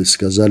как вы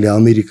сказали,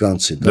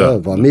 американцы, да,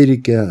 в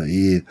Америке,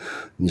 и,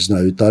 не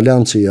знаю,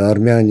 итальянцы, и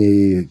армяне,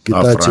 и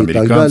китайцы, и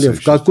так далее,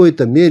 в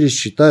какой-то мере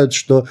считают,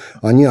 что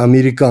они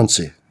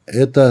американцы.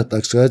 Это,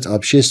 так сказать,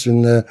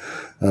 общественная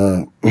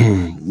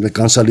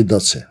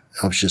консолидация.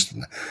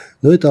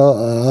 Но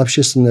эта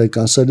общественная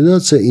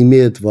консолидация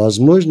имеет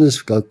возможность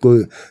в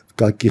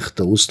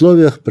каких-то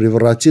условиях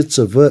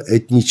превратиться в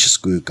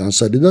этническую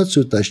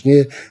консолидацию,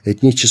 точнее,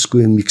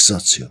 этническую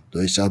миксацию.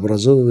 То есть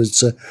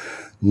образовывается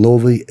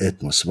новый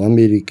этнос. В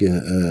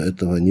Америке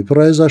этого не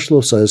произошло,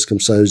 в Советском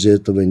Союзе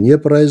этого не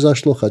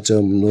произошло,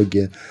 хотя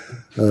многие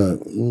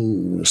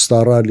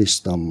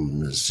старались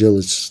там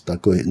сделать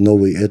такой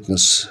новый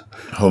этнос.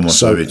 Homo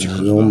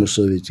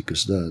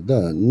Советикус,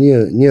 да.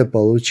 Не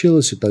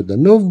получилось и так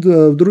далее. Но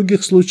в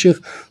других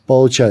случаях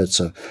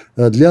получается.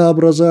 Для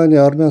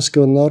образования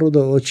армянского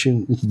народа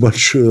очень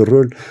большую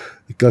роль,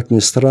 как ни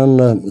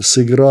странно,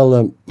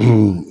 сыграло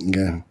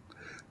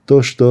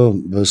то, что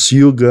с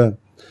юга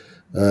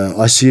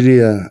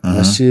Ассирия,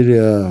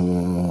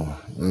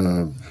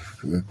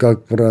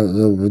 как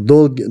в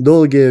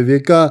долгие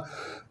века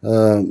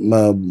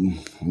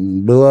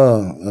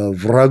была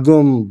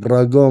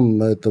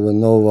врагом этого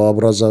нового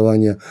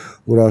образования,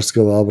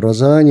 уральского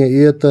образования, и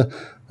это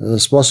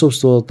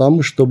способствовало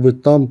тому, чтобы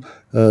там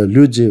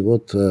люди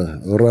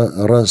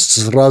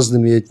с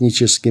разными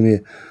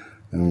этническими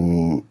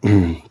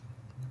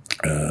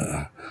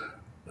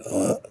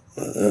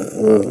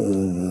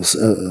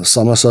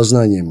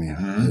самосознаниями.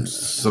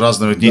 С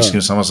разным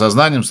этническим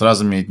самосознанием, с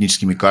разными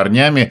этническими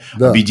корнями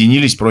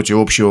объединились против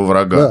общего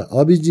врага. Да,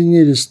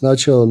 объединились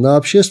сначала на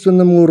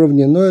общественном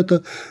уровне, но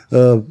это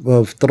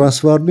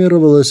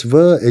трансформировалось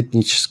в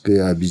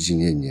этническое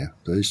объединение.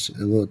 То есть,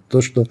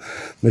 то, что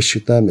мы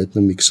считаем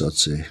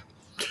этномиксацией.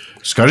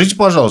 Скажите,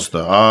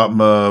 пожалуйста, а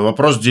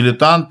вопрос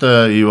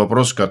дилетанта и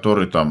вопрос,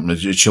 который там,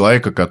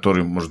 человека,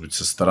 который, может быть,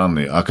 со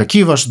стороны. А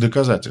какие ваши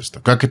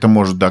доказательства? Как это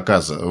может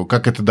доказывать?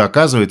 Как это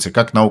доказывается?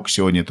 Как наука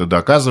сегодня это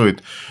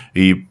доказывает?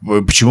 И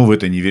почему в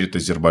это не верят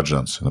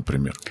азербайджанцы,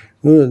 например?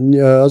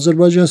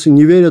 Азербайджанцы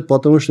не верят,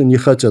 потому что не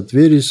хотят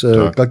верить,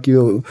 как и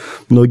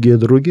многие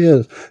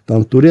другие.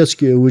 Там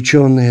турецкие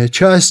ученые,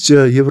 часть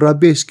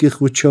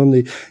европейских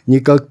ученых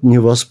никак не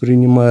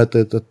воспринимает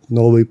этот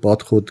новый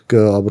подход к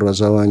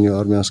образованию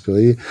армянского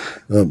и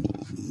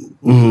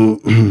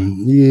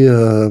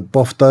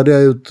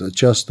повторяют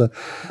часто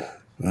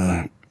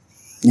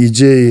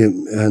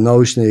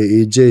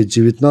научные идеи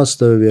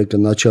XIX века,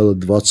 начала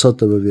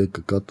XX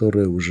века,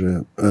 которые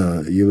уже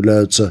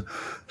являются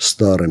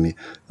старыми.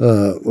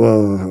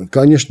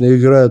 Конечно,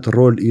 играет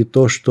роль и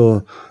то,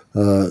 что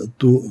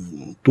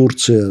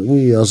Турция,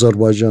 и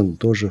Азербайджан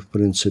тоже, в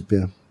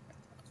принципе,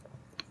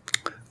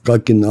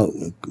 как и на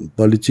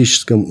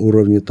политическом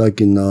уровне,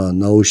 так и на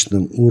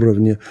научном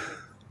уровне,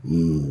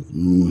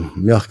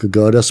 мягко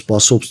говоря,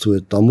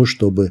 способствует тому,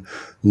 чтобы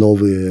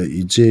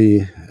новые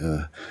идеи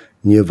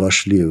не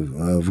вошли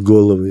в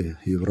головы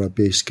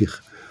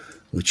европейских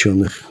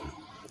ученых.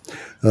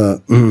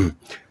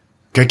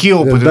 Какие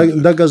опыты?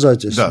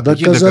 Доказательства. Да,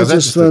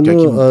 доказательства,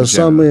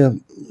 самые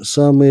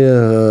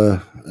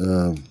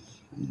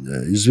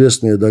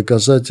известные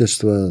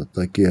доказательства,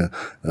 такие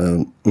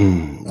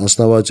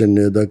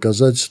основательные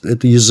доказательства,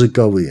 это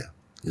языковые.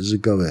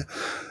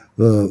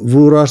 В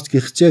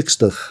уральских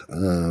текстах,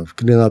 в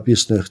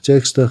клинописных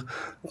текстах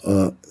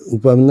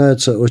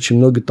упоминается очень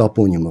много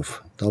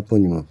топонимов.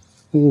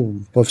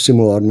 По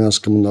всему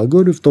армянскому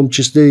Нагорью, в том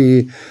числе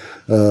и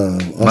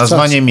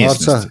название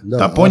местности.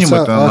 Топоним – это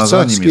название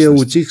арцахские,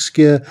 местности.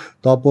 утихские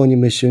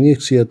топонимы,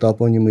 сюникские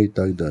топонимы и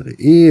так далее.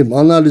 И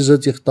анализ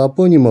этих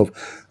топонимов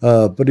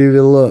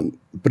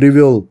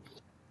привел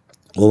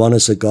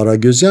Ованеса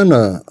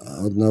Карагюзяна,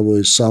 одного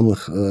из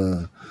самых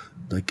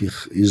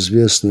таких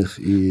известных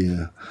и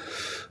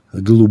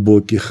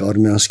глубоких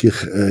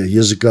армянских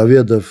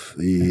языковедов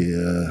и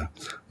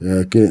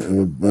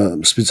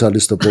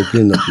специалистов по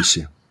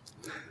клинописи.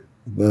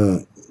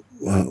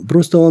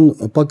 Просто он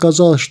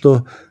показал,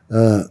 что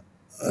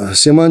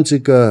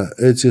семантика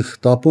этих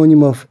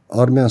топонимов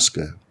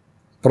армянская,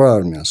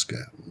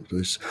 проармянская. То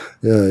есть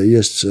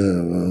есть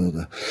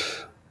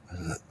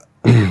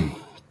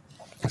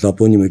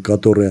топонимы,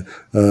 которые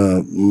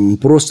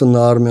просто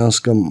на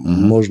армянском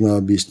можно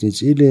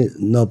объяснить, или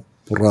на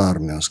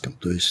проармянском.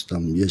 То есть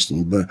там есть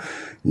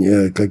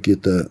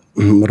какие-то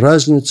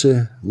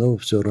разницы, но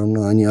все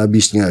равно они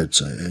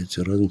объясняются. Эти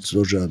разницы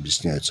тоже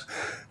объясняются.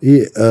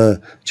 И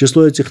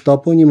число этих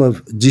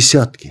топонимов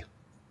десятки.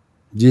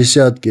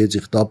 Десятки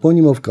этих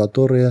топонимов,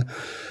 которые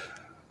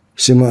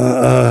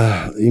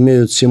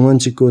имеют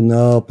семантику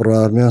на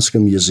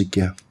проармянском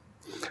языке.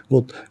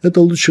 Вот.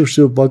 Это лучше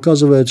всего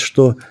показывает,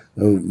 что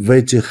в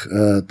этих,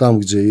 там,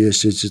 где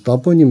есть эти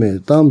топонимы,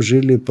 там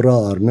жили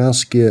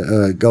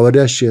проармянские,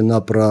 говорящие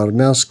на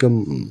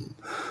проармянском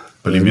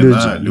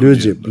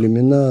люди,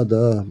 племена,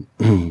 да.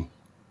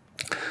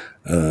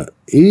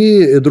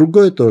 И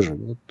другое тоже.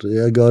 Вот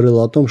я говорил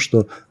о том,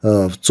 что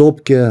в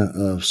Цопке,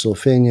 в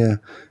Софене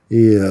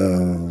и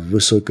в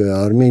Высокой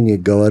Армении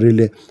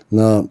говорили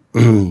на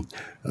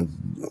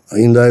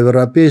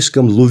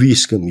индоевропейском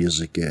лувийском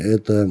языке.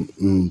 Это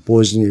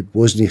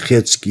поздний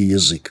хетский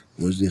язык.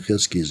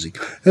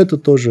 Это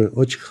тоже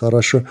очень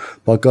хорошо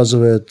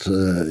показывает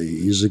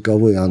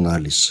языковой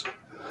анализ.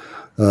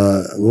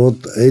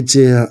 Вот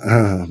эти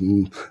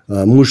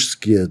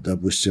мужские,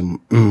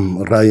 допустим,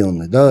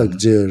 районы, да,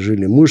 где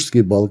жили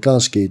мужские,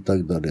 балканские и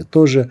так далее,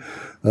 тоже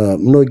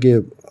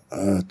многие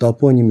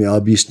топонимы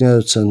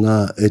объясняются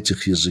на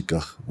этих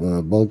языках.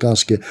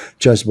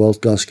 Часть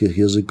балканских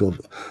языков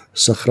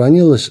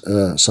сохранилась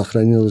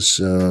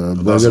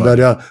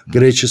благодаря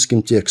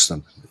греческим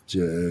текстам.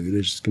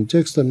 греческим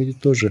текстам, и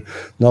тоже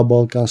на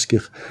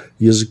балканских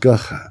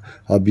языках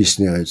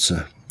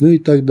объясняются, ну и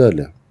так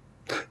далее.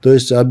 То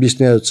есть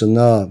объясняются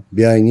на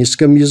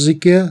бионистском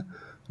языке,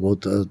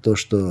 вот то,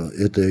 что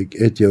это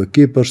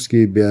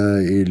этиокипрский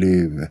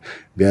или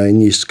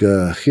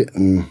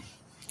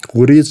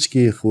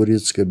бионистско-хуритский,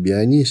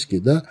 хуритско-бионистский,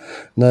 да,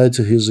 на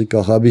этих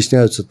языках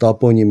объясняются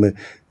топонимы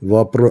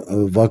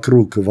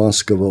вокруг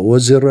Ванского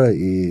озера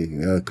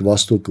и к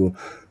востоку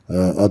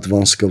от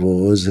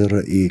Ванского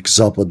озера и к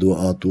западу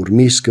от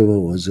Урмийского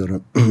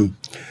озера.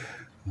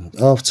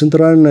 А в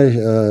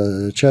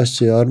центральной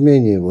части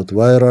Армении, вот в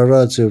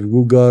Айрарате, в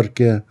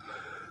Гугарке,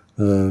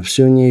 в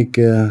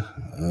Сюнике,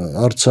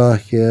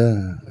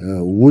 Арцахе,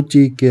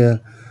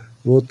 Утике,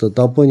 вот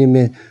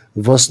топонимы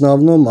в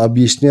основном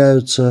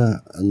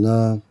объясняются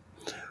на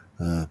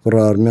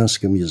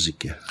проармянском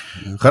языке.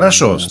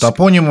 Хорошо, с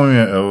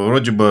топонимами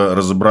вроде бы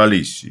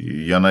разобрались.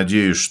 Я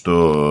надеюсь,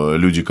 что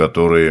люди,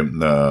 которые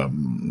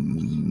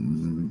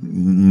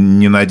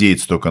не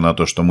надеются только на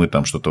то, что мы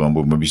там что-то вам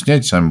будем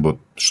объяснять, сами будут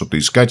что-то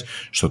искать,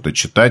 что-то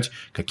читать,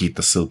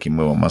 какие-то ссылки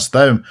мы вам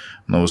оставим,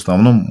 но в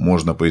основном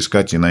можно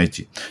поискать и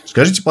найти.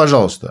 Скажите,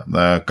 пожалуйста,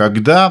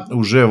 когда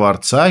уже в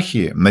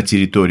Арцахе, на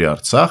территории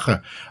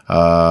Арцаха,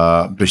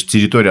 то есть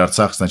территория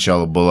Арцаха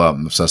сначала была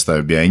в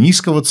составе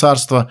Бионийского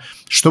царства,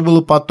 что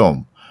было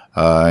потом?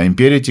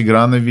 Империя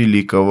Тиграна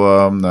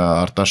Великого,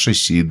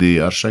 Арташесиды,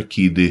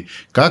 Аршакиды.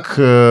 Как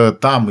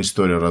там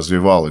история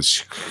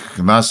развивалась?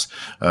 Нас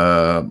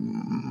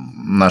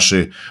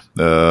наши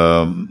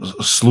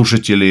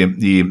слушатели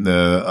и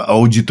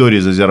аудитория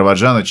из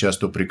Азербайджана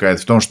часто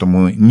упрекают в том, что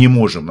мы не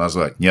можем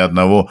назвать ни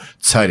одного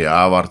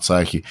царя в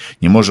Арцахе,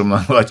 не можем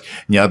назвать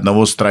ни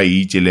одного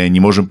строителя, не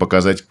можем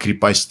показать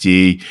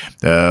крепостей,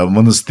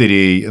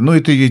 монастырей. Ну,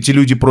 эти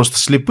люди просто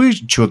слепы,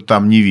 чего-то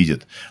там не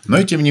видят. Но,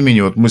 и тем не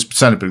менее, вот мы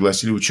специально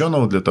пригласили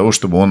ученого для того,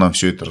 чтобы он нам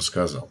все это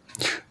рассказал.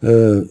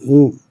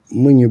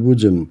 Мы не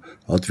будем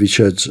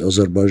отвечать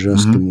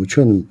азербайджанским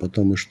ученым,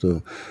 потому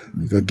что,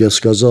 как я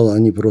сказал,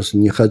 они просто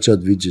не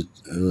хотят видеть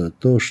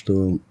то,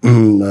 что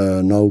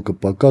наука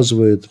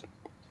показывает.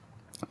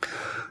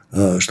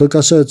 Что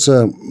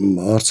касается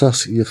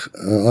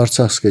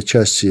арцахской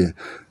части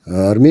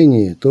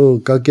Армении, то,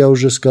 как я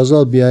уже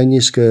сказал,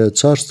 Бионийское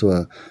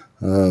царство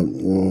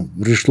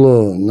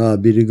пришло на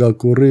берега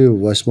Куры в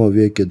 8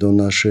 веке до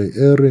нашей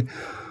эры.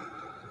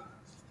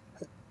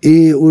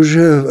 И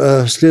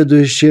уже в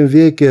следующем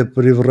веке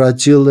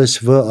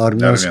превратилось в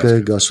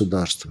армянское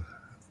государство.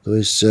 То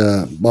есть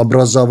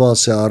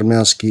образовался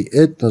армянский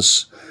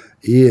этнос,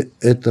 и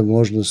это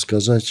можно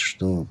сказать,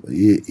 что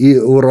и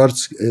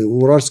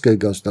уральское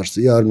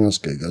государство, и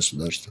армянское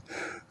государство.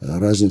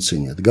 Разницы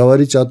нет.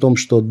 Говорить о том,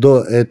 что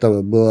до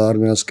этого было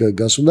армянское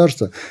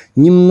государство,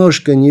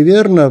 немножко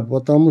неверно,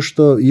 потому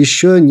что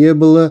еще не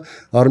было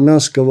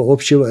армянского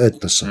общего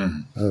этноса.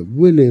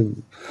 Были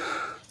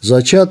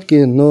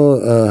зачатки, но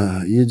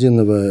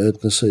единого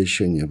этноса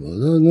еще не было.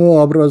 Да?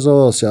 Но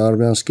образовался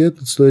армянский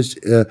этнос, то есть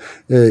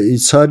и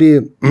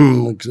цари,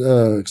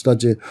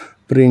 кстати,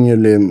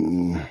 приняли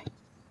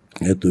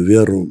эту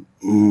веру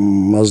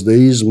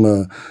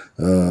маздаизма,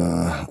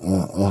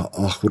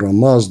 Ахура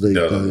Мазда и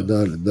так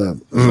далее. Да.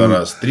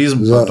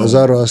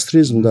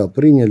 Зороастризм, да,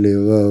 приняли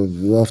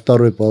во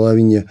второй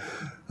половине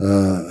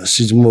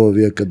VII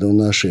века до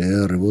нашей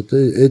эры. Вот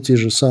эти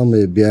же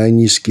самые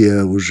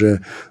бионийские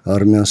уже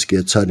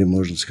армянские цари,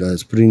 можно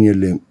сказать,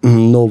 приняли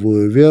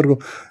новую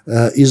веру.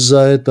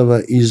 Из-за этого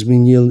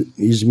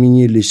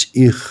изменились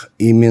их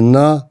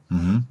имена,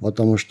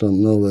 потому что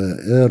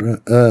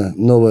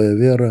новая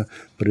вера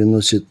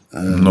приносит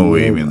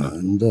новые имена.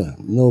 Да,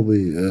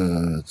 новый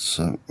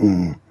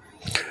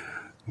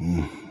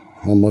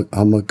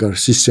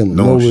систему,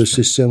 новую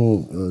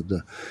систему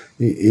да,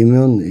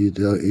 имен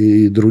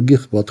и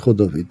других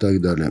подходов и так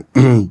далее.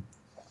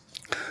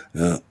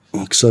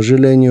 К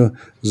сожалению,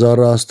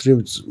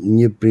 зороастризм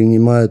не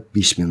принимает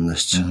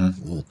письменность.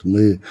 Вот.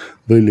 Мы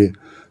были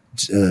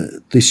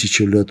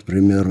 1000 лет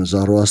примерно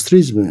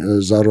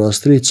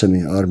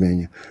зороастрийцами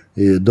Армении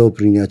и до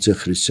принятия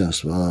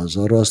христианства. А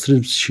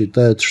зороастризм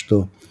считает,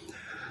 что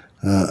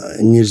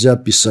нельзя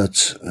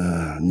писать.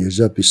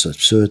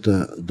 Все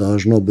это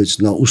должно быть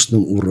на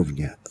устном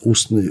уровне.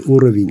 Устный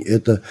уровень –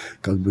 это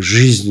как бы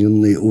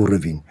жизненный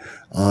уровень.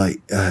 А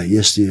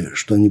если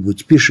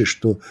что-нибудь пишешь,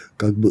 то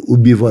как бы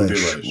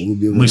убиваешь.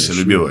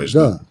 Мысль убиваешь.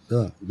 Да.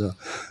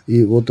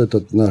 И вот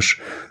этот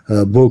наш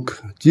бог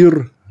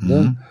Тир,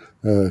 да,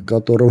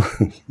 которого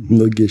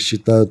многие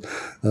считают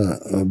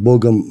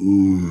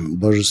богом,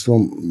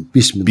 божеством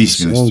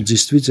письменности. Он в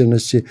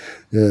действительности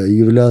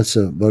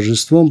являлся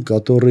божеством,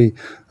 который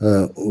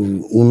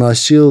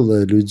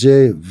уносил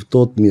людей в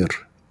тот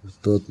мир.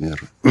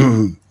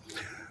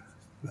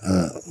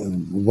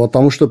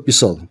 Потому что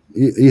писал.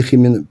 Их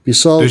именно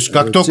писал. То есть,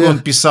 как только он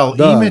писал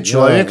имя,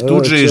 человек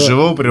тут же из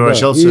живого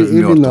превращался в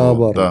мертвого. Или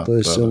наоборот. То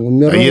есть, он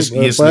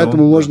умирал,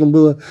 поэтому можно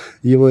было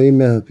его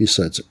имя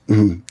писать.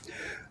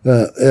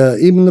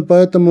 Именно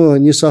поэтому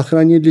не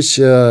сохранились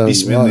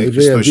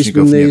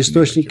письменные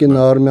источники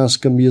на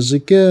армянском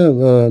языке,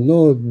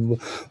 но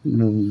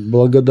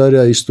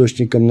благодаря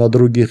источникам на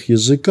других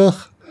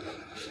языках,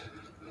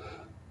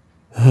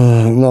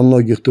 на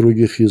многих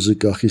других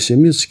языках, и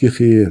семитских,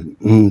 и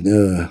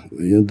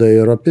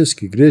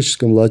индоевропейских,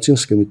 греческом,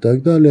 латинском и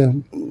так далее,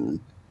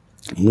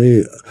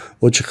 мы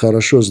очень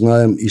хорошо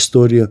знаем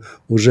историю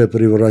уже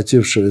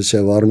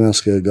превратившегося в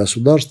армянское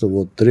государство,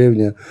 вот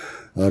древняя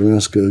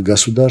армянская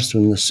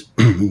государственность.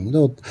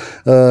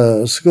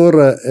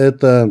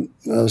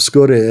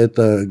 Вскоре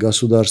эта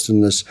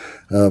государственность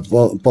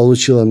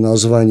получила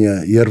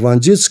название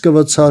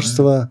Ервандитского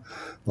царства.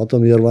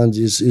 Потом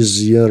из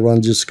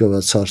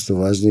Ервандитского царства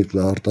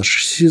возникло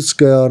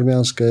Арташидское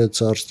армянское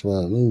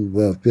царство.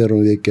 В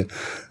первом веке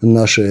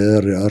нашей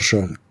эры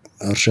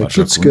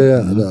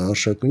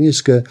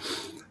Аршакунийское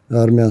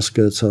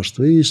армянское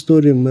царство. И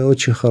историю мы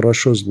очень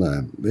хорошо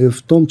знаем. И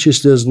в том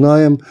числе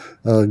знаем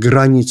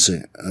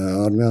границы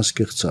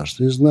армянских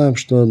царств. И знаем,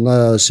 что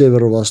на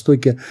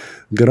северо-востоке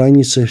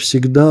границей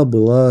всегда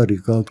была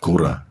река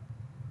Кура.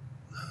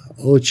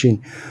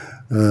 Очень,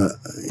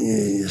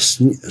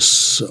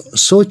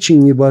 с очень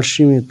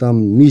небольшими,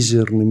 там,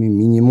 мизерными,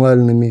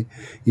 минимальными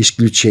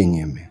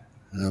исключениями.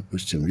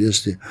 Допустим,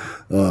 если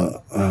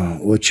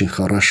очень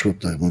хорошо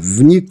так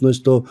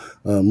вникнуть, то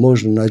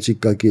можно найти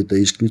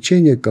какие-то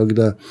исключения,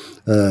 когда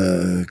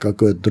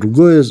какое-то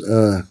другое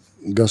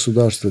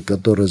государство,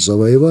 которое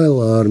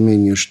завоевало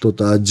Армению,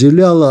 что-то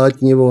отделяло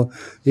от него,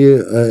 и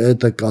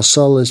это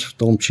касалось в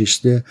том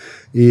числе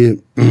и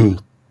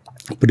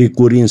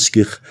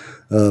прикуринских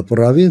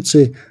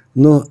провинций.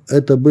 Но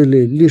это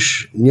были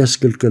лишь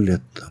несколько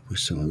лет,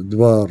 допустим,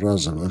 2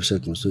 раза, во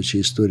всяком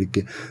случае,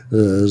 историки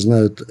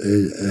знают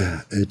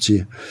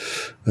эти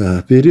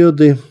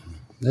периоды.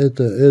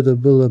 Это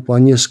было по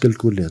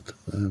нескольку лет.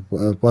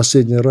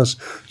 Последний раз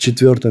в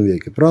IV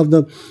веке.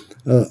 Правда,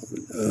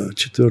 в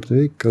IV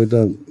веке,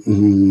 когда...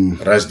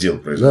 Раздел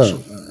произошел.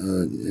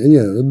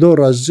 Да, до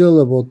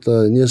раздела вот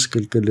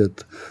несколько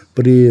лет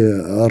при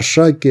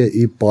Аршаке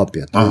и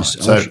Папе.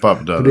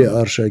 Царь-пап, да. При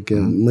Аршаке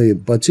мы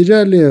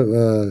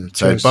потеряли...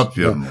 Царь-пап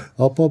вернул.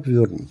 А пап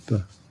вернул,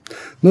 да.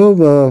 Но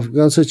в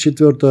конце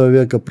IV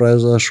века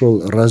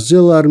произошел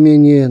раздел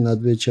Армении на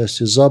 2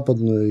 части,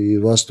 западную и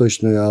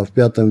восточную, а в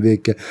V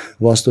веке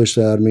в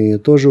Восточной Армении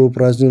тоже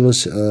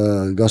упразднилось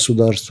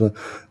государство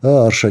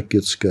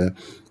Аршакидское.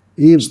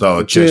 И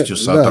стало частью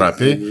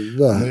сатрапии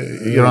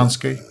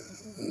иранской.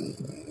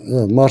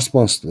 Да,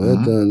 марсманство.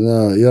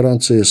 Это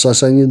иранцы,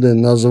 сасаниды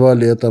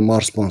назвали это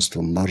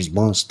марсманством.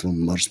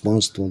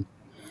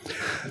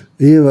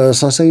 И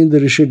сасаниды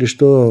решили,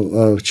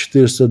 что в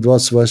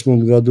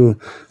 428 году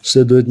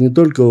следует не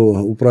только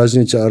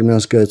упразднить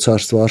армянское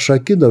царство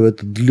Аршакидов,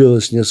 это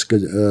длилось несколько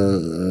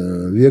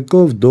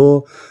веков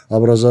до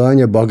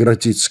образования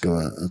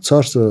Багратитского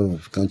царства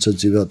в конце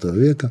IX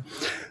века.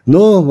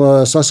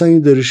 Но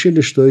сасаниды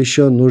решили, что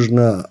еще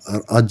нужно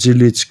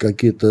отделить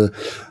какие-то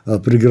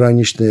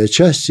приграничные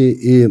части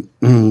и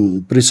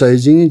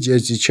присоединить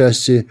эти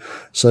части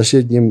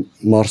соседним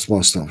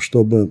марсманствам,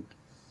 чтобы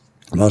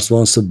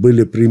марсманства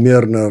были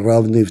примерно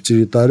равны в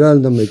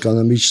территориальном и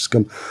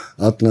экономическом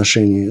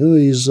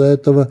отношении. Из-за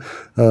этого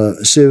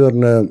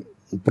северная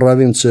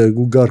провинция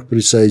Гугарк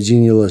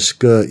присоединилась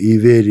к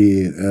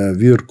Иверии,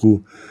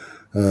 Вирку,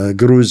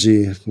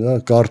 Грузии,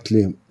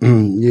 Картли,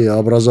 и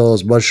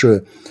образовалось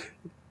большое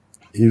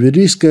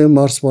иверийское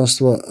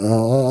марсманство,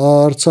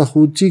 а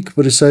Арцах-Утик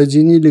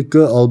присоединили к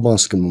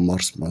албанскому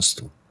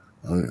марсманству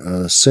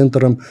с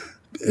центром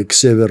к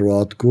северу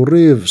от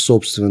Куры, в,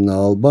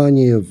 собственно,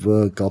 Албании,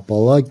 в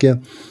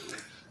Капалаке,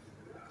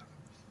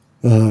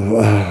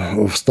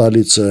 в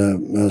столице,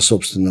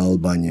 собственно,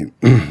 Албании.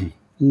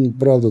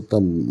 Правда,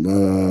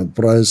 там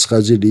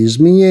происходили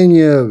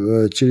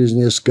изменения через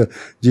несколько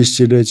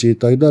десятилетий и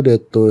так далее.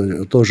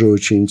 Это тоже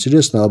очень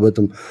интересно, об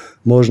этом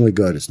можно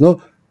говорить.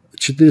 Но в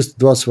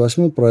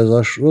 428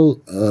 произошло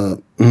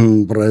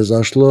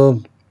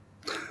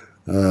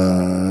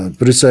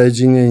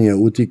присоединение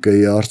Утика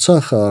и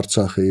Арцаха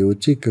и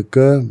Утика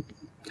к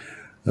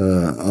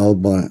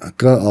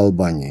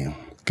Албании,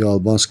 к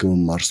албанскому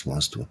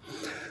марсманству.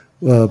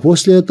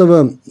 После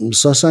этого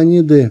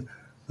сасаниды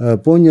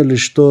поняли,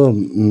 что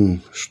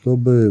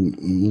чтобы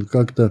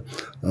как-то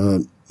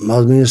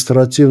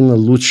административно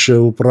лучше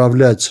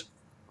управлять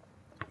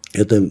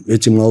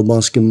этим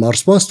албанским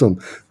марсманством,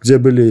 где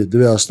были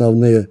 2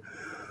 основные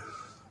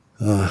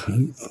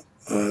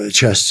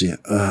части.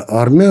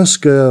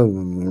 Армянская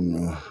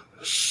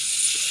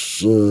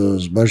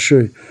с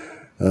большой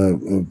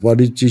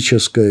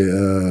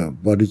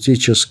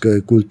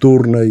политической,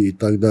 культурной и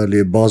так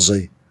далее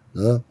базой,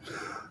 да,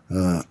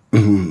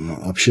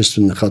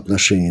 общественных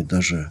отношений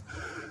даже.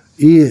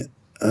 И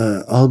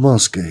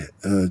албанской,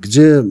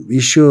 где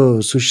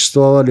еще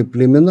существовали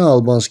племена,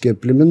 албанские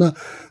племена.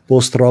 По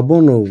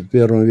Страбону в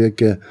I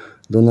веке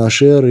до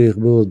нашей эры их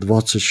было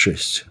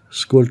 26.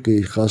 Сколько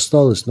их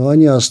осталось? Но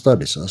они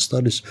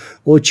остались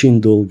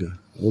очень долго.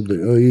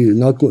 И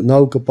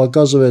наука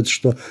показывает,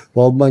 что в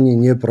Албании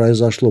не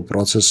произошло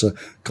процесса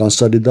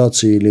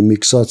консолидации или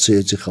миксации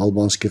этих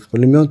албанских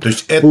племен. То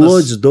есть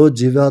вплоть до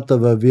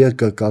IX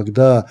века,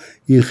 когда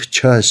их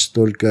часть,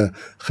 только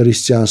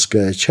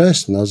христианская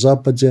часть на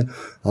Западе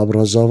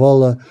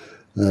образовала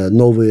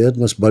новый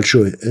этнос,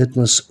 большой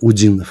этнос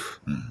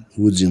удинов.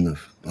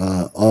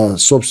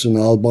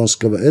 Собственно,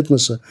 албанского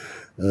этноса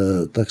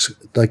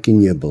так и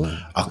не было.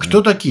 А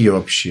кто такие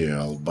вообще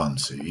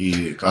албанцы?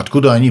 И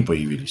откуда они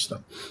появились там?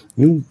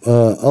 Ну,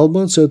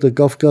 албанцы – это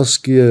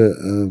кавказская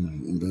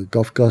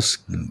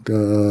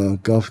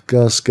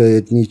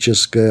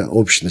этническая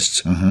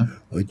общность.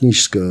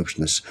 Этническая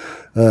общность.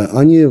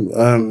 Они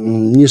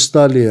не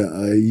стали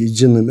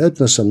единым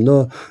этносом,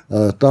 но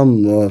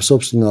там,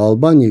 собственно,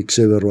 Албании, к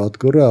северу от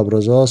Куры,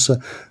 образовалась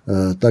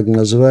так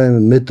называемая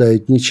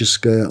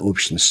метаэтническая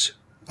общность.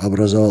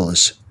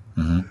 Образовалась.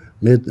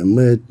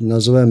 Мы это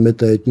называем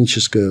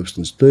метаэтническая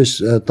общность. То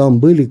есть там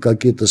были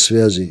какие-то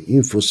связи,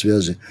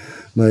 инфосвязи,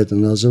 мы это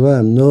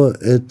называем, но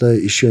это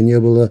еще не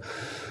было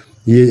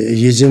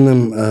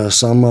единым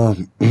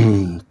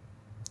самосознанием.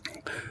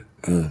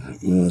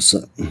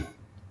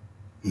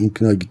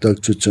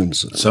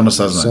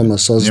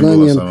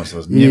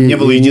 Не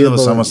было единого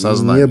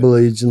самосознания. Не было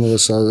единого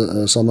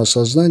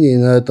самосознания, и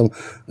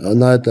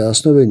на этой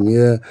основе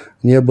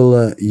не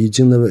было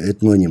единого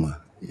этнонима,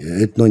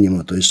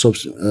 то есть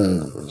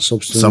собственно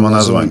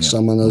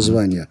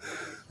самоназвание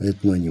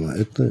этнонима.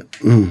 Это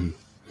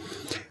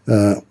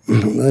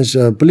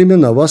значит,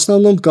 племена, в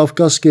основном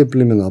кавказские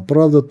племена.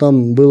 Правда,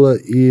 там было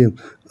и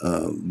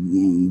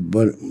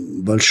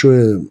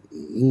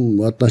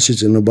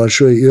относительно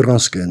большое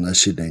иранское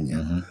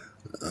население.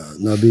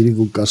 На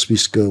берегу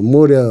Каспийского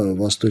моря, в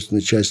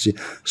восточной части,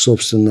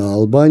 собственно,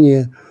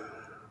 Албании.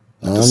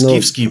 Это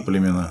скифские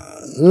племена?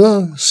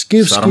 Да,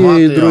 скифские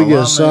сарматы, и другие.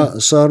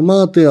 аланы.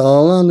 Сарматы,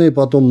 аланы,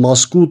 потом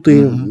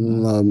маскуты,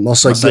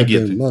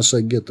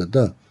 массагеты,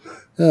 да.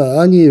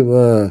 Они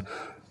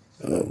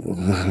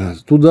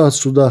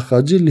туда-сюда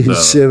ходили,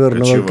 из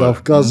Северного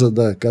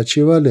Кавказа,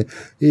 кочевали,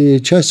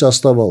 и часть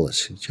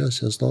оставалась.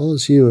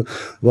 И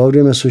во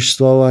время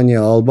существования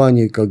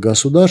Албании как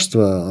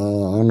государства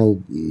оно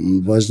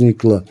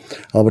возникло,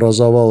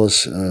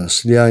 образовалось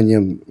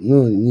слиянием,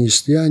 ну, не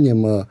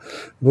слиянием, а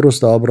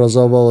просто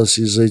образовалось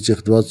из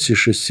этих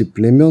 26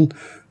 племен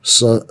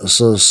со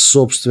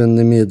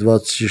собственными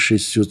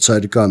 26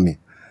 царьками.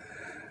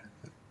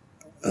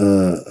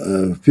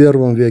 В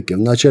первом веке, в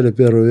начале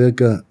первого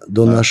века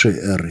до нашей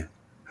эры.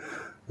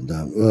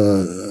 Да.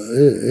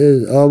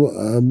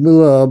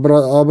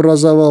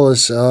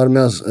 Образовалось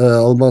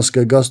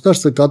албанское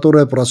государство,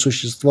 которое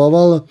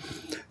просуществовало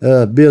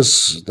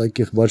без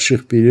таких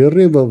больших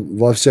перерывов,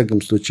 во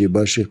всяком случае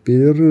больших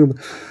перерывов,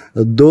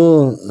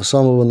 до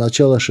самого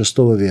начала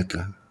VI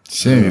века.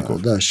 7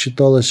 веков. Да,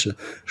 считалось,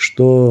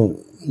 что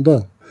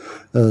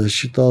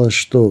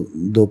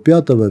до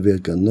V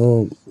века,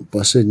 но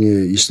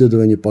последние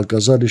исследования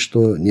показали,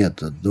 что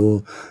нет.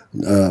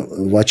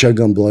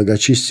 Вачаган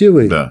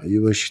Благочестивый,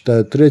 его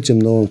считают третьим,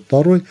 но он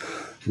второй.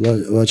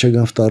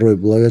 Вачаган II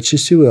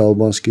Благочестивый,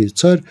 албанский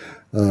царь,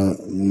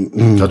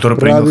 который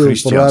принял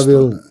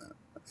христианство.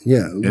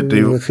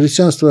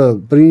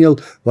 Христианство принял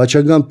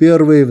Вачаган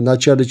I в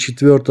начале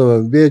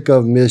IV века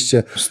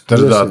вместе с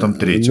Тардатом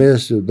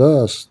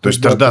III. То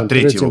есть Тардат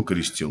III его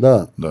крестил.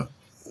 Да.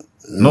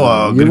 Ну,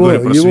 а Григорий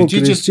Просветитель? Его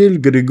крестил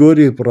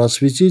Григорий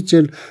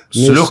Просветитель.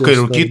 С легкой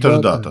руки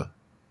Тардата.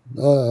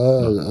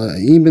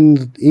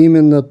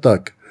 Именно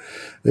так.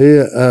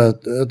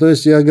 То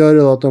есть я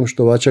говорил о том,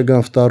 что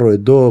Вачаган II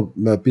до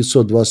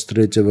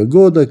 523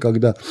 года,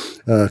 когда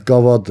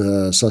Кавад,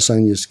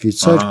 сасанидский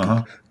царь,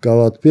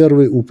 Кавад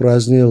I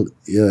упразднил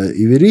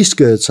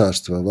Иверийское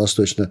царство,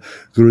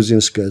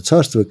 восточно-грузинское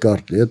царство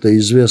Картли. Это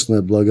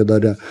известно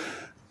благодаря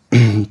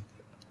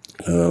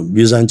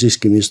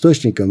византийским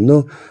источникам,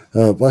 но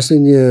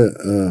последние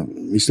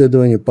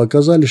исследования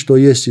показали, что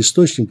есть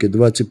источники,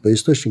 два типа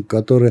источников,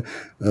 которые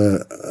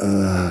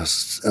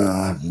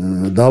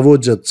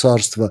доводят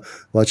царство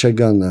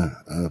Вачагана,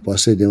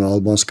 последнего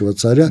албанского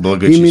царя,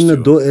 именно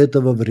до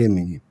этого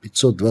времени,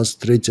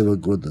 523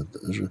 года.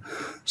 Даже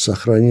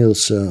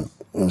сохранилась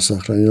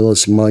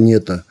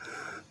монета,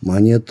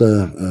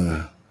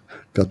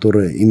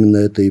 которая именно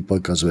это и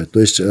показывает. То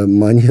есть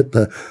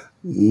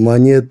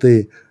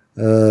монеты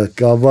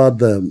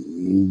Кавада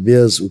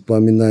без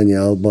упоминания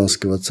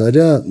албанского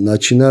царя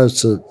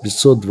начинаются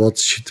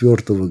 524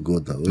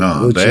 года.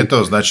 До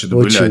этого, значит,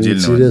 были отдельные.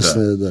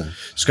 Интересные, да.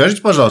 Скажите,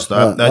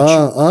 пожалуйста,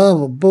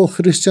 по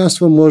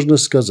христианству можно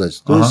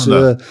сказать. То есть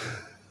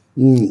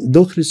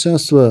до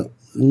христианства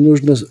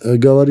нужно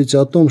говорить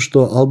о том,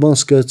 что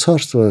албанское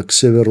царство к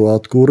северу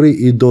от Куры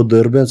и до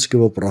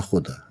Дербентского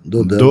прохода.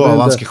 До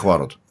Аланских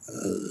ворот.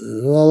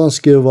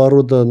 Аланские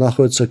ворота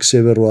находятся к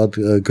северу от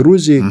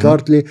Грузии,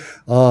 Картли,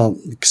 а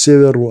к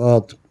северу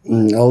от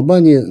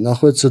Албании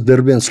находятся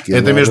Дербентские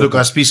ворота. Это между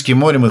Каспийским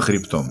морем и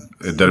хребтом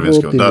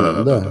Дербентского.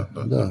 Да.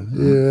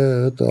 И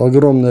это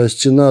огромная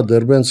стена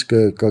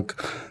Дербентская, как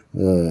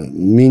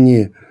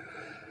мини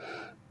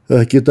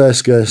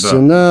китайская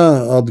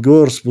стена, от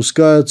гор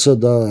спускается,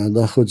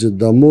 доходит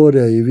до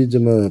моря, и,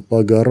 видимо,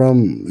 по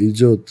горам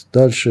идет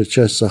дальше.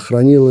 Часть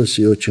сохранилась,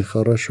 и очень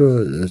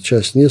хорошо,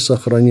 часть не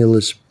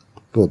сохранилась.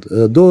 Вот.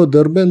 До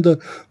Дербенда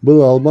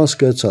было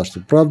Албанское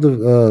царство. Правда,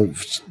 в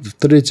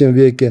III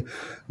веке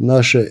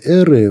нашей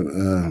эры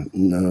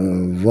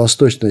в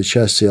восточной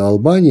части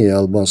Албании,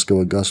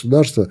 албанского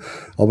государства,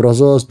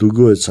 образовалось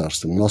другое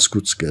царство,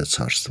 Маскутское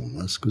царство,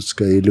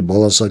 Маскутское или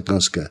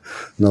Баласаканское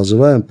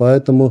называем.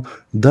 Поэтому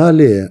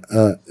далее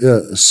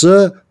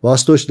с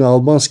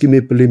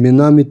восточно-албанскими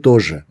племенами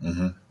тоже.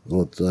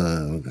 Вот,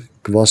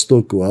 к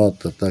востоку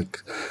от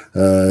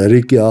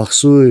реки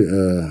Ахсуй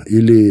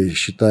или,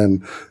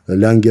 считаем,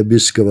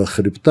 Лянгебисского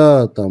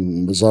хребта,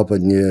 там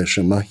западнее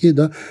Шемахи,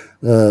 да.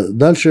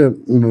 Дальше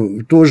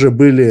тоже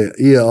были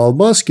и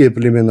албанские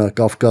племена,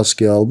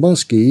 кавказские,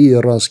 албанские, и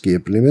иранские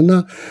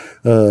племена.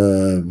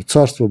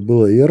 Царство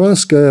было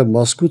иранское,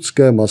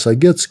 маскутское,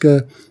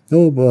 масагетское.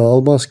 Но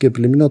албанские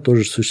племена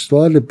тоже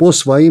существовали по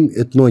своим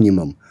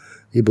этнонимам.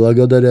 И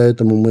благодаря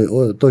этому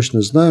мы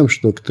точно знаем,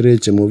 что к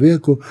III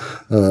веку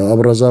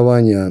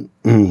образования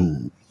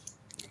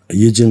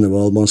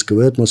единого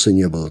албанского этноса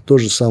не было. То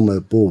же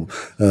самое по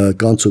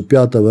концу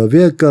V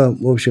века,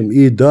 в общем,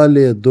 и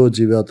далее до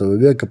IX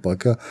века,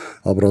 пока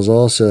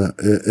образовался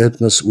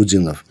этнос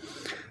удинов.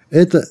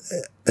 Это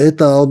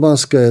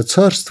албанское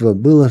царство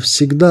было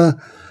всегда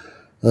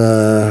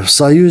в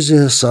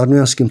союзе с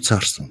армянским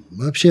царством.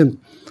 Вообще,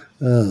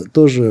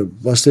 тоже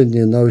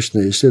последние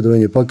научные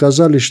исследования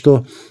показали,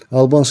 что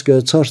албанское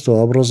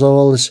царство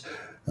образовалось,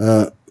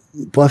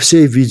 по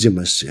всей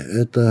видимости,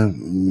 это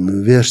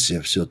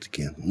версия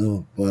все-таки,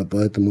 но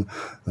поэтому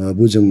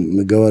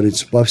будем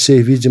говорить, по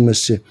всей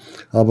видимости,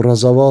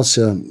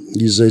 образовался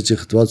из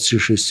этих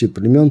 26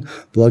 племен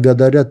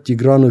благодаря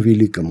Тиграну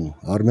Великому,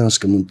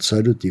 армянскому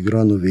царю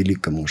Тиграну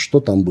Великому. Что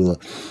там было?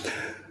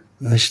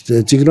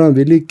 Значит, Тигран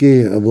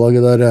Великий,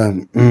 благодаря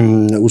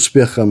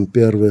успехам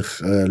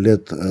первых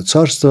лет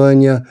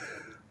царствования,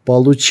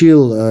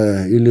 получил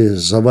или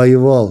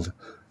завоевал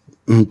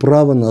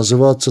право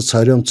называться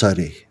царем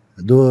царей.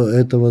 До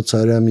этого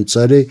царями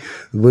царей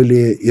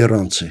были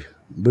иранцы.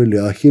 Были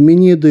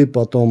ахемениды,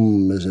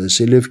 потом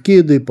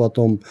селевкиды,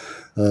 потом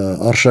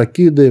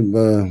аршакиды,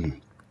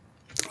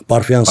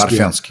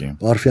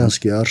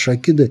 парфянские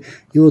аршакиды.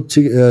 И вот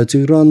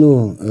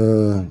Тиграну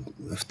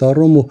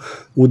II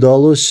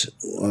удалось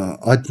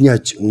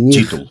отнять у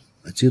них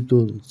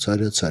титул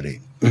царя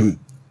царей.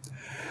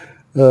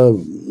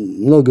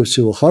 Много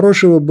всего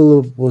хорошего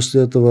было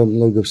после этого,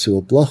 много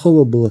всего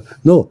плохого было.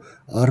 Но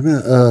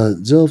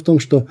дело в том,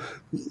 что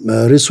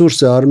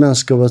ресурсы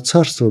армянского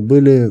царства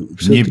были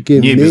все-таки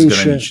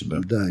меньше,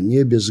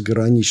 не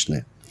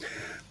безграничны.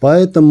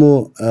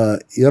 Поэтому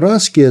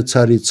иранские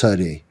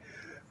цари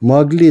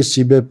могли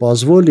себе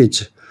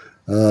позволить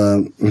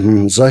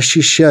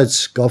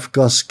защищать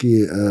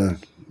кавказскую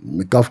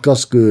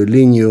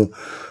линию,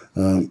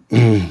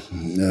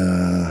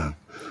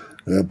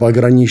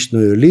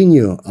 пограничную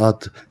линию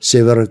от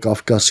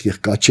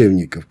северокавказских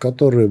кочевников,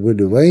 которые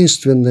были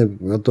воинственны,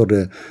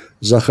 которые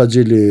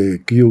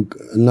заходили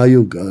на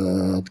юг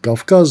от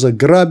Кавказа,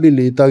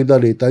 грабили и так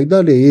далее, и так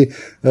далее. И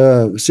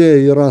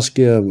все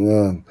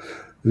иранские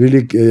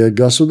великие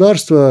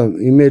государства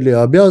имели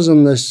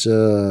обязанность.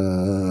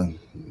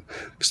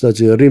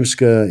 Кстати,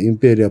 Римская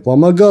империя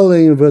помогала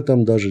им в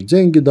этом, даже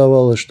деньги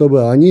давала,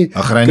 чтобы они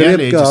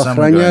крепко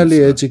охраняли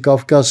эти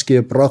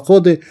кавказские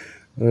проходы,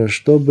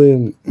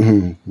 чтобы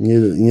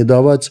не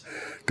давать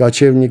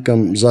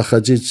кочевникам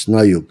заходить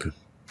на юг.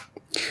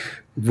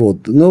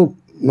 Вот. Ну,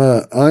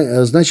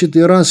 значит,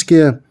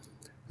 иранские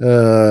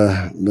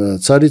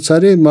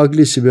цари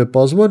могли себе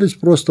позволить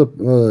просто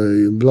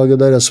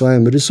благодаря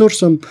своим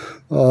ресурсам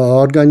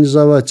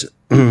организовать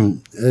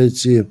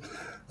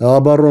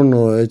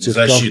оборону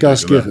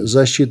этих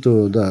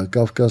защиту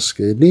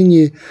кавказской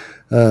линии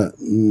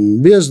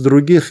без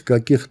других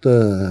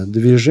каких-то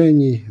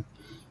движений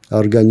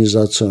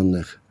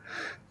организационных.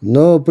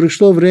 Но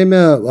пришло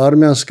время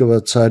армянского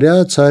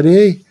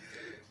царей,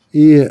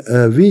 и,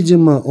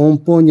 видимо, он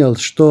понял,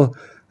 что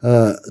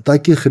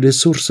таких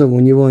ресурсов у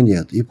него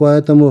нет. И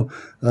поэтому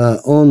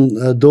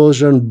он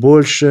должен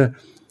больше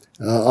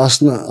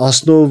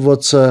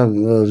основываться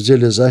в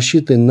деле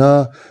защиты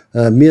на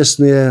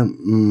местные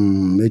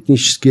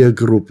этнические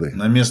группы.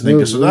 На местные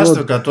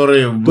государства,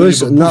 которые были то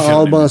есть на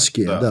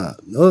албанские, да.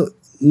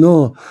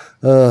 Но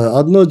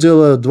одно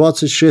дело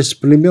 26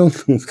 племен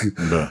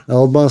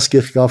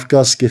албанских,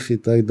 кавказских и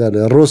так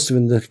далее,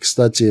 родственных,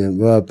 кстати,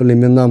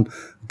 племенам,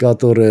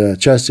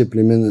 части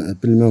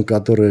племен,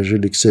 которые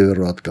жили к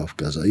северу от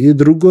Кавказа. И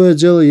другое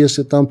дело,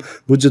 если там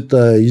будет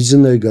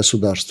единое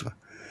государство.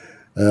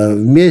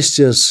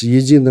 Вместе с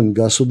единым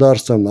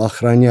государством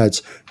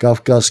охранять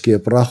кавказские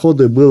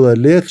проходы было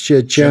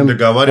легче, чем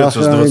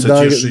договариваться с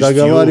 26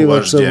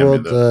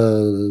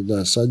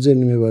 вождями, с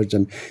отдельными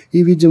вождями.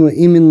 И, видимо,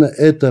 именно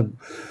это,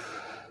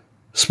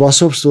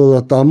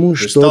 способствовало тому, то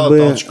чтобы... стало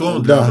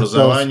толчком для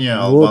образования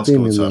албанского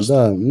вот именно, царства.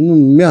 Да, ну,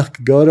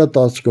 мягко говоря,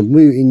 толчком.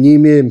 Мы не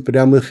имеем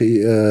прямых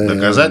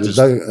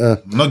доказательств,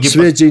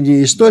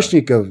 сведений,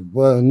 источников,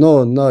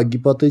 но на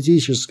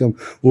гипотетическом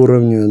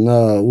уровне,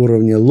 на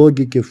уровне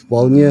логики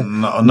вполне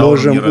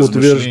можем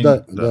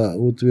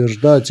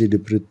утверждать или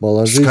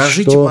предположить,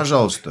 скажите, что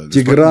пожалуйста,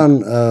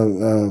 Тигран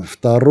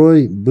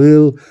II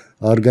был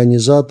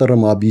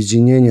организатором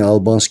объединения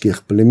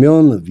албанских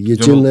племен в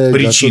единое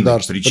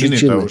государство. Причиной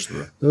того, что...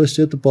 То есть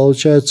это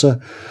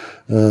получается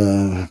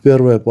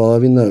первое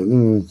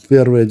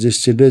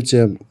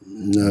десятилетие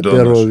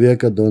первого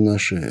века до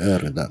нашей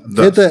эры. Да.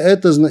 Да.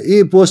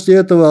 И после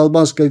этого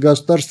албанское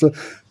государство,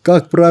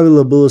 как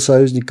правило, было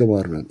союзником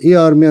армян. И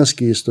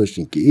армянские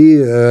источники, и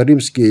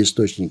римские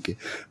источники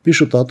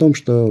пишут о том,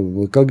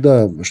 что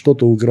когда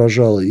что-то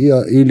угрожало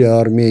или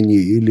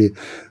Армении, или,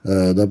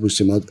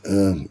 допустим, от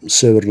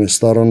северной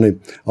стороны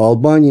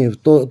Албании,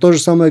 то же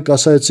самое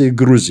касается и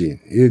Грузии,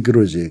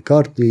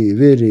 Карты,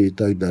 Иверии и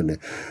так далее,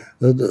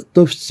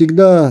 то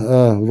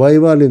всегда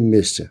воевали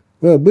вместе.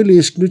 Были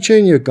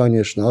исключения,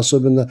 конечно,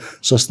 особенно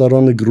со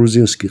стороны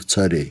грузинских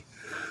царей.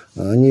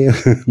 Они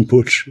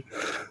больше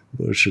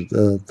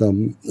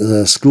там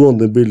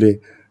склонны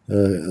были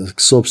к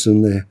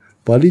собственной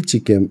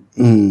политике,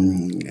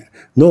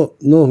 но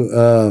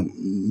в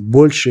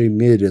большей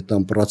мере,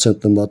 там,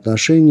 процентном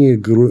отношении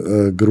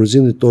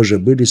грузины тоже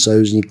были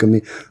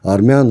союзниками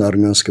армян,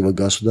 армянского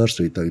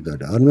государства и так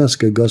далее.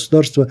 Армянское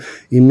государство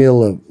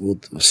имело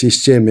вот в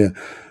системе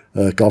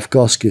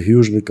кавказских,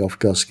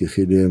 южно-кавказских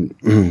или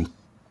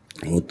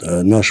вот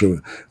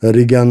нашего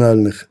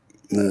региональной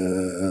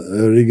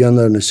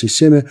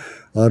системе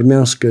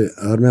армянское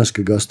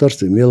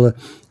государство имело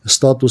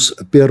статус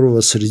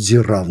первого среди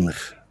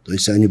равных. То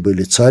есть они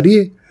были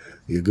цари,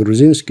 и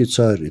грузинский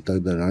царь, и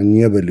так далее. Они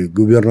не были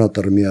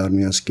губернаторами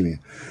армянскими.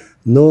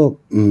 Но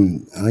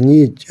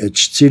они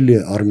чтили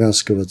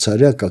армянского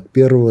царя как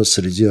первого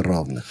среди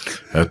равных.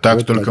 Так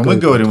вот только мы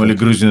говорим, подход. Или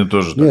грузины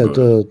тоже так говорят?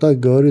 Нет, так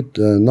говорит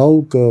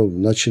наука,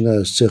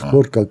 начиная с тех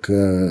пор, как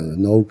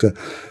наука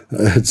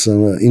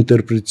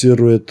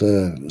интерпретирует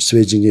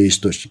сведения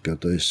источника.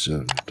 То есть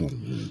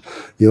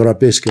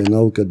европейская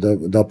наука,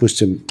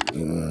 допустим,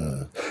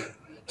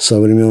 со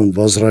времен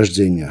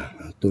Возрождения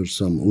то же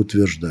самое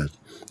утверждает.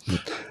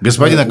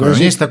 Господин Акопян, у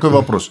меня есть такой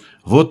вопрос.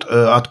 Вот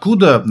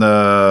откуда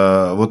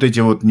вот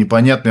эти вот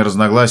непонятные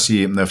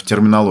разногласия в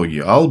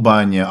терминологии?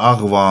 Албания,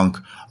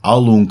 Агванг,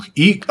 Алунг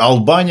и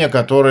Албания,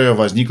 которая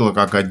возникла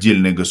как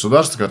отдельное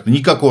государство, которое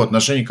никакого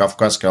отношения к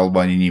Кавказской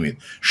Албании не имеет.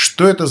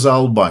 Что это за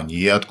Албания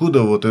и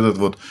откуда вот этот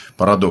вот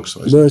парадокс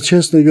возник? Да,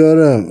 честно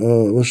говоря,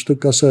 вот что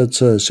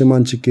касается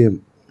семантики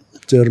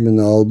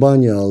термина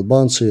Албания,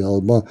 албанцы,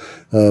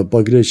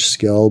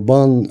 по-гречески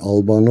албан,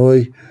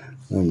 албаной,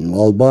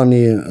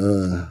 Албании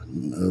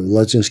в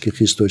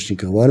латинских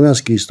источниках, в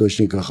армянских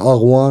источниках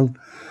агуан,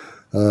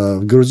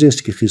 в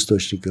грузинских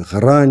источниках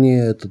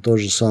ранее, это то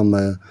же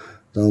самое.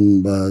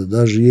 Там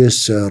даже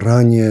есть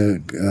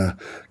ранее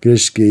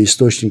греческие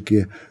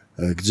источники,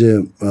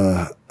 где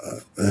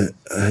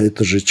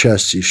это же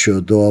часть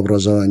еще до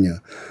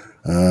образования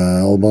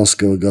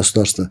албанского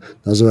государства,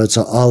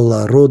 называется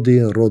Алла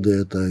Роды. Роды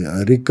 –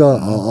 это река,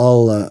 а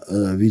Алла,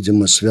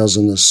 видимо,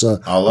 связана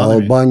с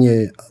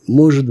Албанией.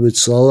 Может быть,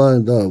 с Аллой,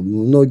 да.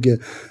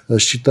 Многие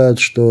считают,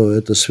 что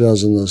это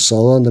связано с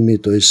аланами,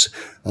 то есть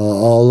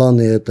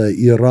аланы – это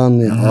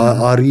ираны,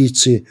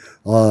 арийцы,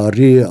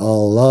 ари,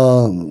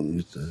 Алла.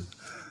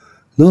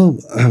 Но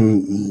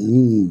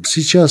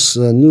сейчас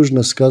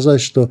нужно сказать,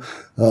 что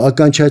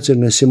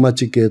окончательной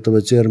семантики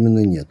этого термина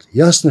нет.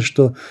 Ясно,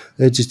 что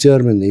эти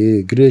термины,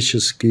 и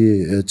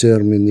греческие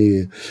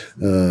термины,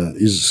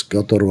 из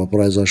которого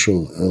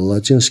произошел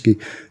латинский,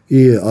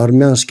 и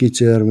армянский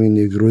термин,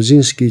 и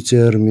грузинский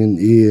термин,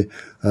 и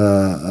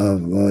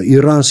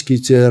иранский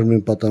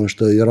термин, потому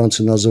что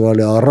иранцы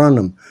называли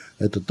араном,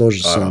 это то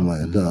же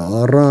самое.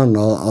 Да. Аран,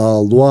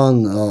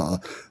 алуан,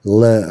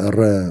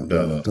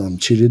 ле, там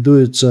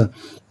чередуются.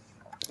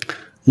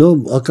 Но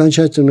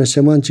окончательной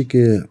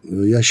семантики,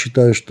 я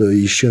считаю, что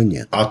еще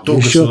нет. А то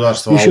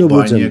государство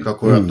Албания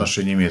какое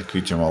отношение имеет к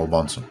этим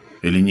албанцам?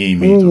 Или не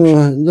имеет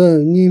вообще? Да,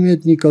 не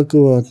имеет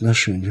никакого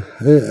отношения.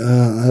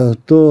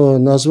 То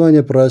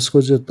название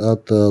происходит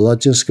от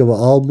латинского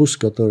albus,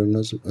 который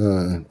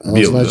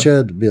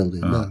означает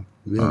белый. Да?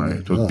 Белый,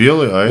 тут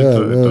белый,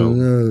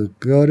 это...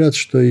 Говорят,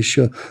 что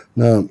еще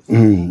на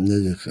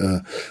этих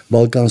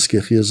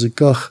балканских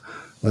языках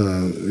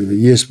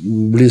есть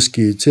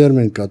близкий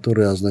термин,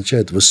 который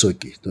означает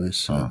высокий, то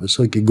есть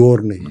высокий,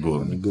 горный,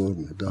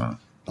 да.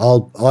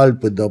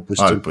 Альпы,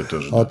 допустим, Альпы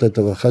тоже, от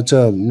этого,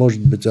 хотя,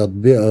 может быть, от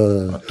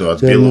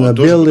термина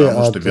белый,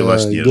 от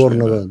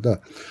горного, да.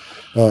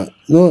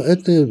 Но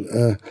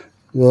это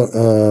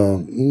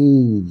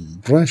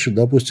раньше,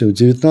 допустим, в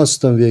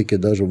 19 веке,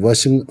 даже в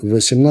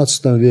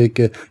 18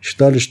 веке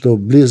считали, что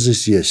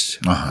близость есть.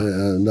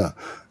 Да.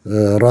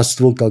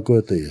 родство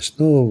какое-то есть.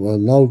 Но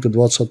наука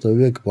 20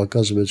 века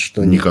показывает,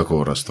 что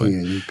никакого родства.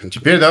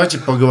 Теперь давайте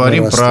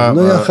поговорим про...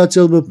 Но я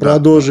хотел бы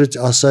продолжить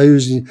о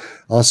союзе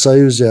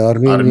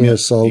Армении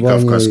с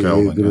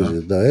Албанией и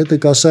Грузией. Да, это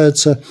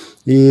касается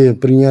и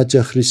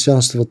принятия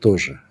христианства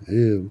тоже.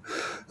 И,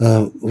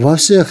 во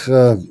всех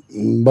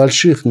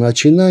больших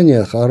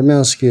начинаниях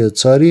армянские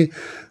цари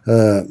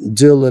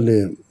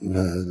делали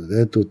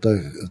эту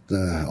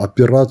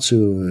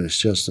операцию,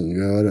 сейчас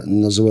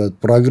называют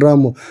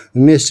программу,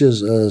 вместе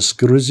с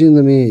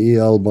грузинами и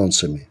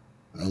албанцами.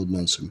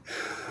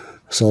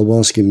 С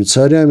албанскими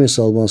царями, с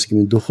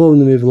албанскими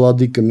духовными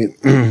владыками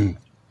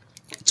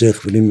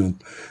тех времен.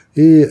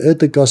 И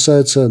это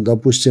касается,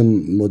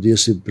 допустим, вот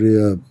если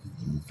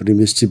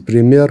привести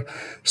пример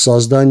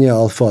создания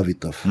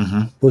алфавитов.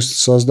 После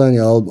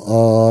создания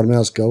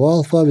армянского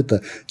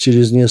алфавита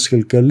через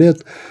несколько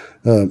лет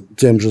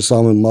тем же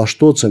самым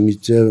маштоцам и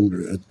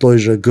той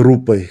же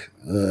группой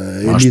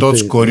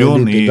Маштоц,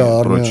 Корюн и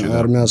прочие,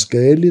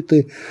 армянской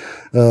элиты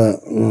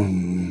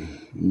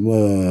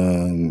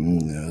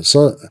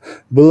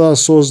была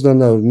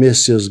создана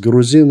вместе с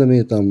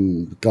грузинами,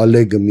 там,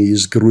 коллегами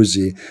из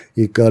Грузии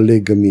и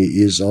коллегами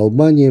из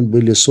Албании,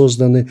 были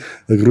созданы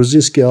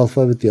грузинский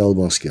алфавит и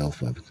албанский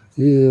алфавит.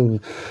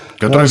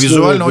 Которые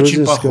визуально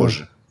очень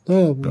похожи.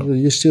 Да,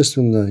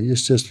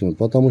 естественно,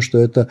 потому что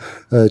это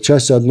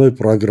часть одной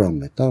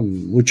программы.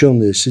 Там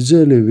ученые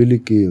сидели,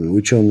 великий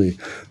ученый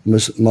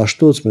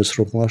Маштоц,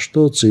 Месроп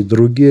Маштоц и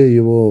другие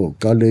его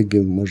коллеги,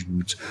 может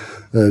быть,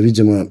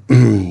 видимо,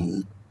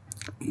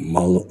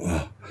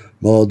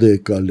 молодые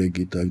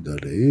коллеги и так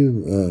далее. И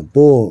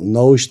по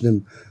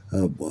научным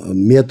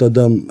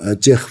методам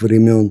тех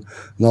времен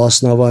на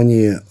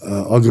основании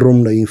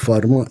огромной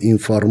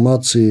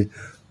информации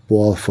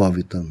по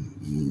алфавитам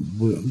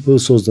был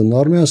создан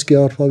армянский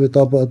алфавит,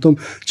 а потом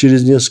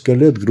через несколько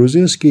лет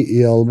грузинский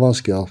и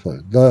албанский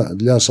алфавит.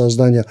 Для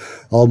создания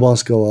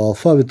албанского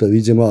алфавита,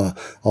 видимо,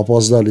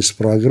 опоздали с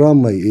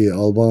программой, и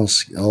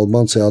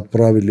албанцы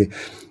отправили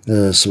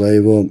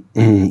своего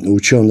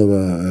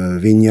ученого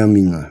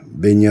Беньямина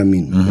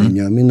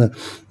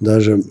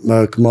даже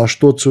к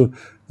Маштоцу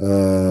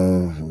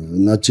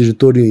на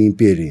территорию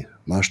империи.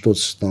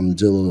 Маштоц там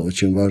делал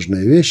очень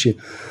важные вещи,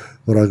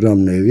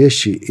 программные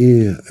вещи,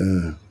 и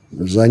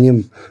за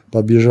ним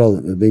побежал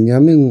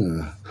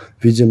Беньямин,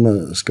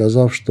 видимо,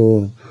 сказав,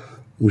 что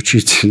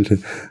учитель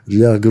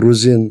для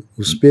грузин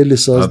успели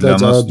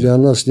создать, а для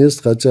нас нет,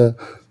 хотя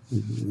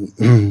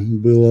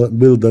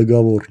был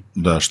договор.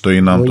 Да, что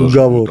и нам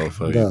тоже будет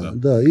алфавит.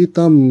 Да. И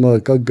там,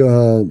 как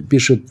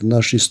пишет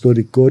наш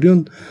историк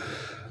Корюн,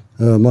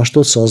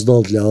 Маштоц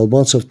создал для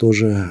албанцев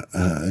тоже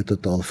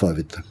этот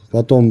алфавит.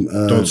 Потом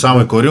тот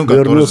самый Корюн,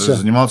 который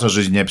занимался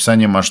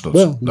жизнеописанием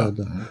Маштоца. Да.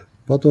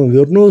 Потом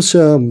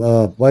вернулся,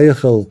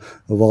 поехал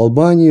в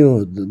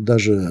Албанию,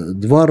 даже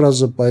 2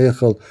 раза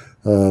поехал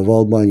в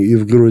Албанию, и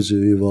в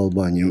Грузию, и в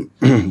Албанию.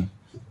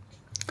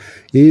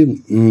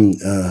 И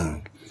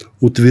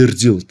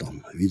утвердил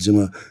там.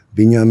 Видимо,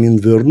 Беньямин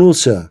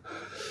вернулся,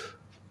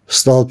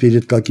 стал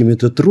перед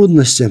какими-то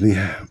трудностями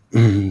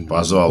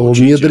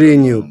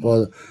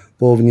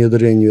по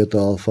внедрению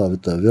этого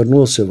алфавита.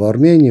 Вернулся в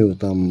Армению,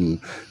 там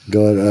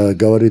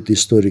говорит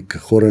историк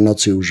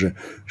Хоренаци уже,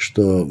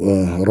 что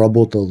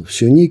работал в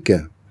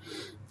Сюнике.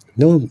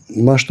 Ну,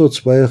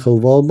 Маштоц поехал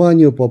в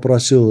Албанию,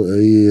 попросил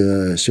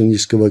и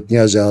сюнникского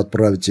князя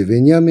отправить и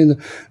Беньямина.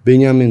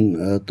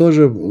 Беньямин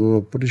тоже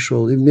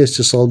пришел, и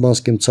вместе с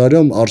албанским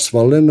царем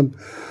Арсваген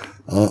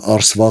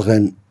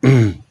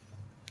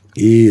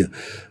и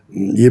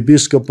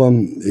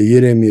епископом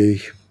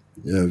Еремией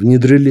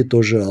внедрили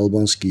тоже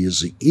албанский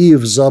язык. И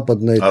в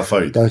западной...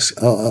 Алфавит.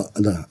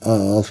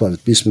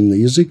 Алфавит,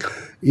 письменный язык.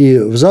 И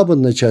в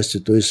западной части,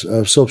 то есть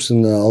в,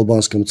 собственно,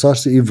 албанском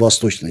царстве, и в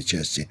восточной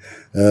части,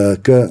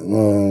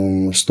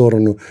 в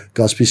сторону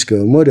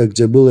Каспийского моря,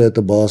 где было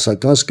это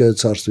Баласаканское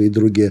царство и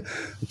другие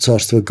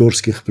царства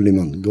горских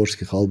племен,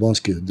 горских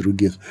албанских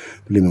других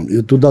племен.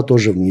 И туда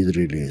тоже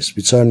внедрили.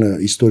 Специально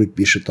историк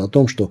пишет о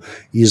том, что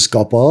из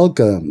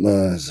Капаалка,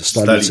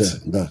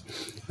 столицы. Да,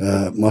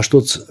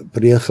 Маштоц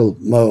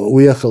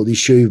уехал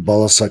еще и в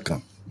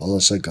Баласакан.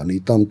 И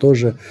там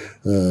тоже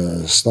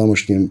с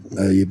тамошним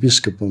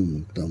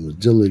епископом там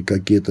делали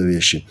какие-то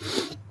вещи.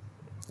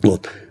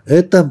 Вот.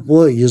 Это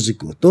по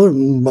языку.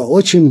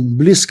 Очень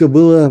близко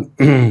было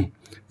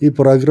и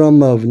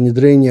программа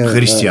внедрения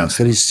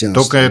христианства.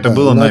 Только это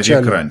было на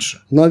век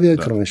раньше. На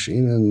век раньше,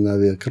 именно на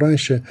век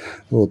раньше.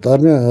 Вот.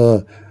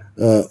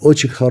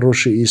 Очень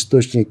хороший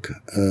источник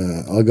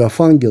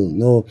Агафангел,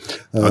 но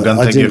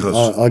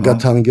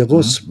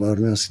Агатангелос,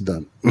 по-армянски,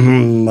 да,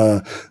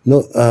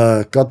 но,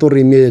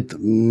 который имеет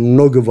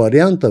много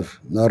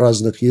вариантов на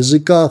разных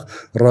языках,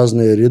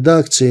 разные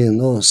редакции,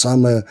 но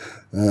самая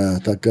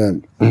такая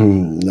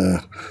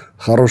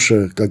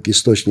хорошая, как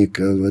источник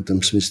в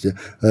этом смысле,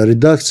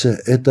 редакция,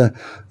 это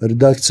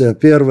редакция,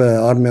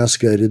 первая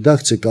армянская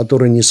редакция,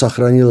 которая не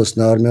сохранилась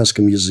на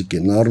армянском языке.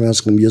 На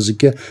армянском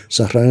языке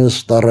сохранилась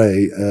вторая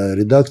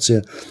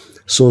редакция,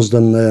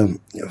 созданная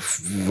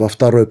во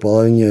второй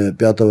половине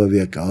V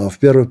века. А в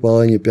первой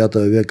половине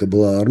V века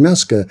была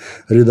армянская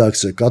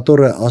редакция,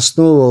 которая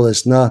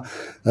основывалась на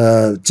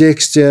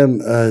тексте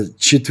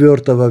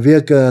IV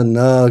века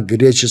на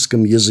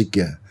греческом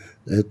языке.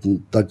 Это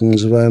так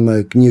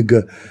называемая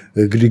книга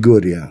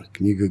Григория.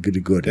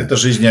 Это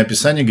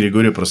жизнеописание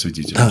Григория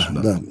Просветителя.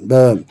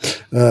 Да.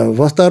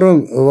 Во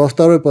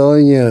второй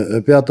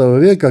половине V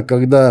века,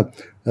 когда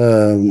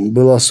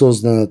была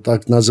создана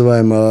так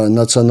называемая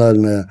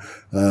национальная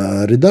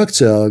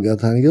редакция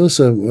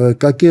Агатангелоса,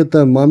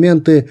 какие-то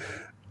моменты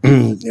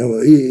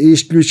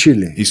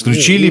исключили.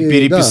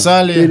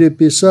 Переписали,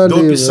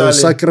 дописали,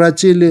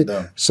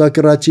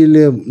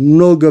 сократили,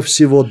 много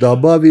всего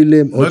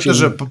добавили. Но это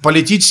же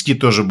политический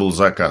тоже был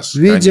заказ.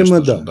 Видимо,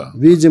 да.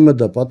 Видимо,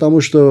 да.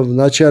 Потому что в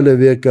начале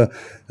века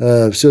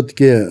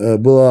все-таки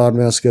была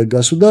армянская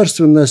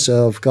государственность,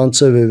 а в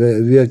конце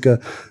века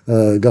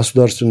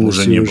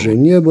государственности уже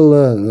не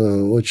было.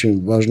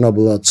 Очень важна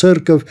была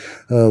церковь.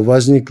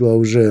 Возникла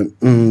уже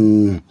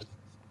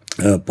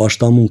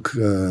паштамук,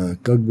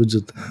 как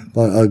будет,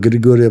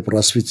 Григория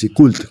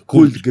Просветителя,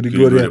 культ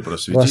Григория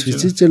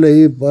Просветителя,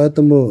 и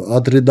поэтому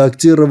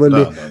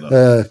отредактировали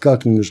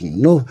как нужно.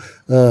 Но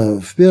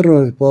в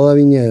первой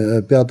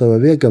половине V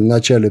века, в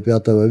начале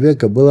V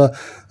века была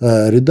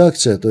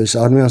редакция, то есть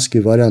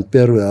армянский вариант,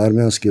 первый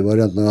армянский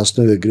вариант на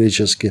основе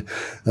греческого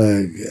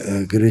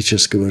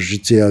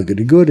жития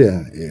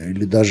Григория,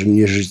 или даже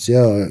не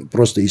жития, а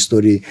просто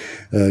истории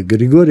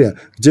Григория,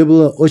 где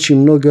было очень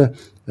много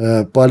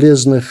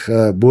полезных,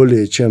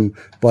 более чем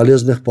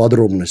полезных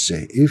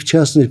подробностей. И в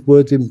частности, по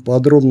этим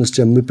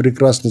подробностям мы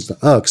прекрасно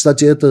знаем.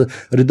 Кстати, эта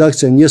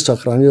редакция не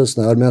сохранилась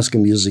на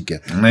армянском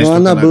языке. Но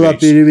она была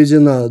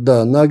переведена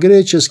на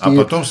греческий,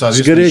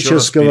 с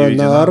греческого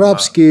на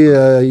арабский,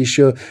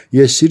 еще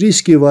есть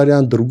сирийский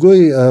вариант,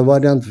 другой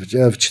вариант,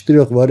 в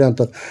 4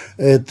 вариантах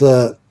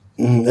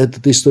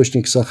этот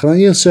источник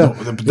сохранился.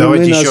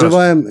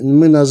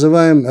 Мы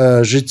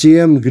называем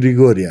житием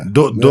Григория.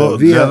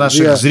 Для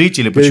наших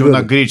зрителей, почему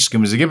на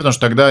греческом языке? Потому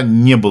что тогда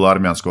не было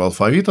армянского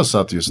алфавита,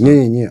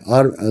 соответственно.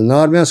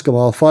 На армянском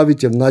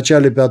алфавите в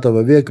начале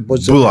V века,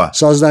 после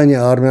создания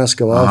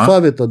армянского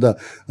алфавита,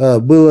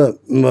 было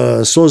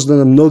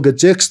создано много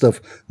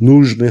текстов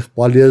нужных,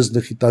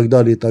 полезных и так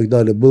далее, и так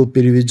далее. Была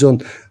переведена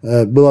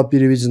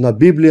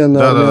Библия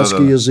на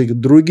армянский язык,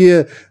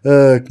 другие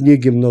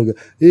книги много.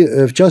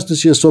 И в частности,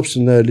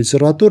 собственная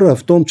литература,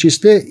 в том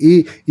числе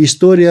и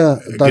история,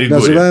 так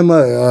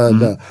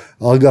называемая,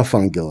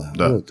 Агатангела.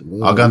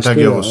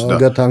 Агатангелоса.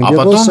 А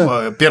потом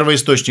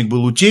первоисточник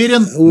был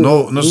утерян,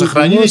 но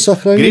сохранились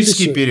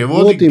греческие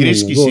переводы,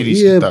 греческий,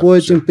 сирийский. И по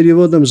этим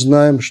переводам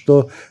знаем,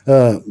 что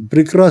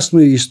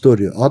прекрасную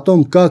историю о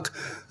том, как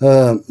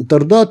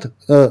Тардат,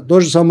 то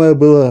же самое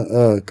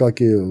было,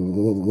 как и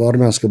в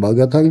армянском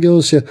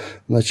Агатангелосе,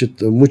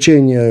 значит,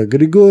 мучение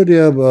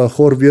Григория,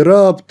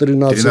 Хорвираб,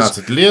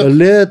 13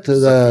 лет,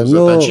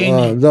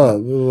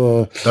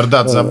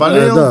 Тардат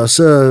заболел.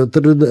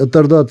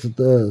 Тардат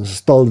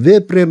стал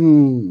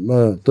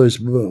вепрем, то есть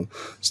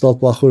стал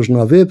похож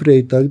на вепря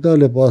и так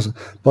далее,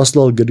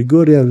 послал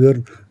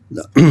Григория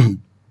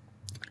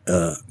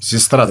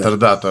Сестра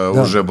Тардата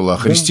уже была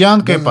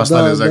христианкой,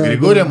 послали за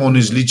Григорием, он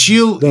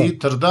излечил, и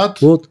Тардат...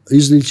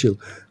 излечил.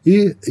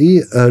 И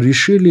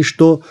решили,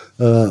 что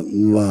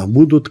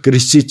будут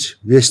крестить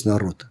весь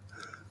народ.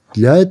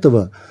 Для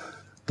этого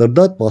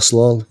Тардат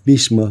послал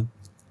письма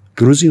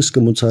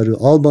грузинскому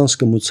царю,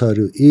 албанскому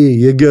царю и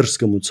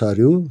егерскому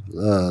царю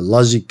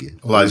Лазики,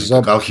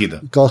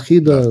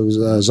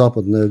 Колхида,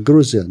 Западная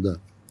Грузия,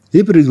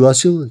 и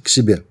пригласил к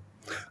себе.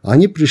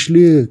 Они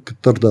пришли к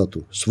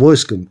Тардату с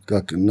войском,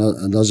 как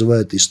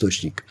называет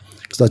источник.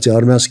 Кстати,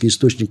 армянский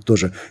источник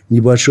тоже,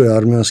 небольшой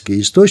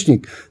армянский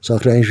источник,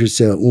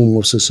 сохранившийся у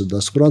Мовсеса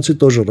Дасфранции,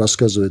 тоже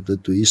рассказывает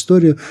эту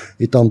историю.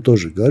 И там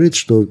тоже говорит,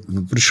 что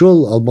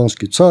пришел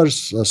албанский царь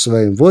со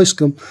своим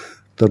войском к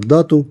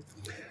Тардату.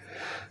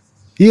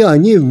 И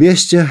они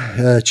вместе,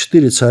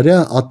 4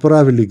 царя,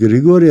 отправили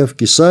Григория в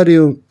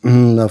Кесарию,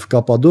 в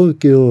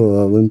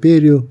Каппадокию, в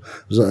империю.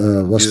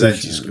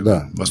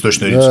 Византийскую,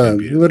 Восточную Римскую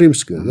империю.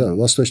 Римскую,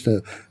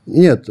 Восточная.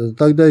 Нет,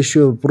 тогда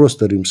еще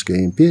просто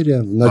Римская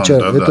империя.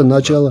 Это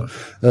начало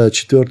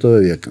IV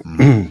века.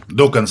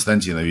 До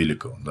Константина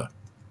Великого,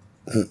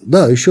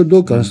 Да, еще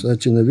до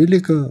Константина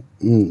Великого.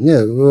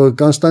 Нет,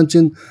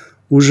 Константин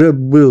уже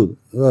был,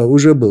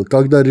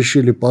 когда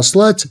решили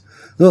послать.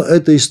 Но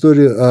эту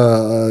историю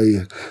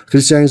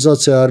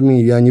христианизации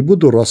Армении я не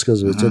буду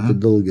рассказывать, это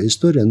долгая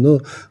история,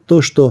 но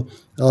то, что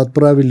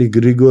отправили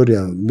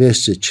Григория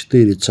вместе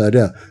 4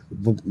 царя,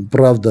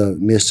 правда,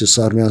 вместе с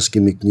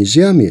армянскими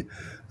князьями,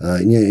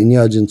 ни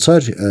один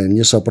царь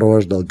не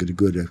сопровождал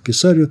Григория в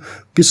Кесарию.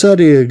 В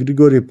Кесарии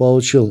Григорий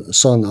получил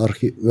сан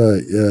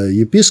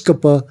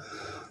епископа,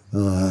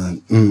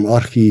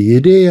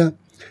 архиерея,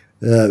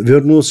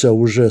 вернулся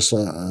уже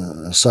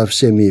со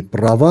всеми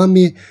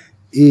правами,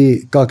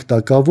 и как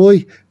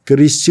таковой к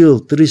крестил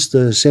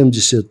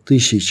 370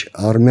 тысяч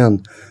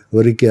армян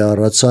в реке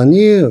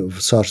Арацани,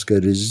 в царской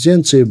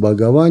резиденции,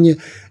 Багаване,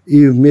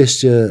 и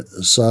вместе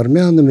с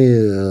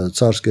армянами,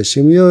 царской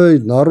семьей,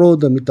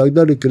 народом и так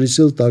далее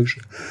крестил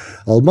также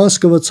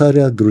албанского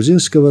царя,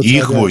 грузинского царя. И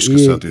их войско,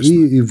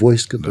 соответственно. И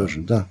войско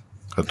тоже, да.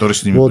 Которые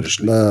с ними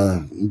пришли.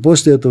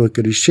 После этого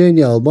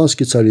крещения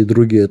албанский царь и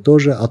другие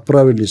тоже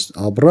отправились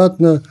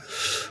обратно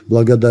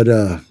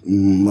благодаря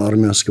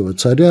армянского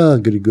царя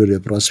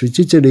Григория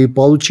Просветителя, и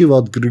получив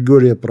от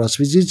Григория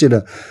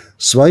Просветителя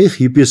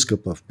своих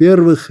епископов,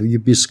 первых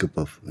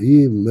епископов.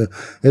 И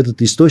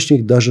этот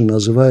источник даже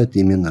называет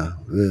имена.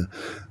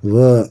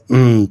 В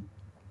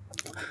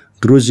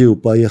Грузию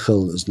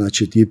поехал,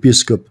 значит,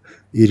 епископ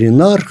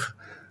Иринарх,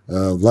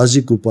 в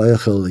Лазику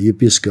поехал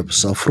епископ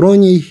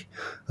Сафроний,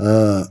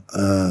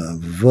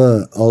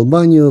 в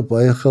Албанию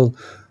поехал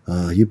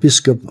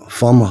епископ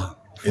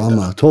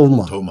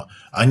Тома.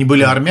 Они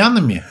были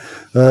армянами?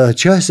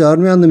 Часть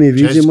армянами,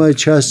 видимо,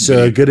 часть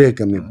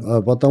греками.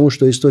 Потому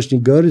что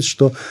источник говорит,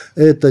 что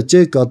это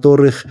те,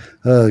 которых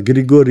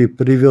Григорий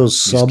привез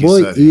с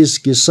собой из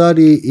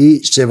Кесарии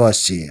и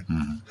Севастии.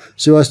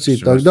 Севастии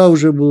тогда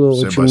уже было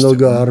очень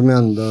много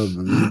армян. Да,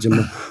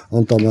 видимо,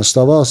 он там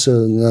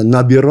оставался,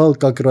 набирал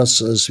как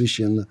раз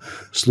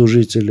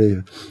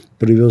священнослужителей,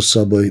 привез с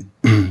собой.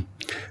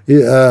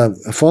 И,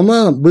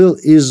 Фома был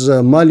из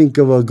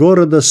маленького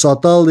города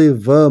Саталы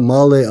в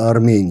Малой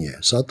Армении.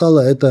 Сатала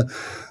 – это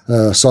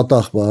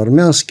Сатах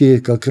по-армянски,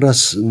 как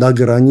раз на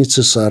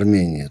границе с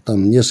Арменией.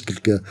 Там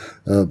несколько,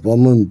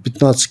 по-моему,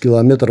 15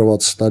 километров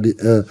от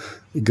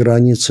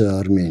границы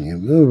Армении.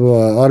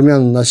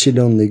 Армян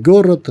населенный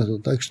город,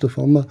 так что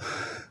Фома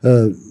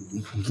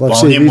во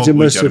всей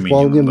видимости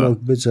вполне мог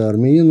быть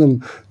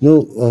армянином.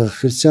 Ну,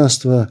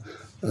 христианство...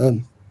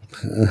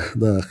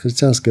 Да,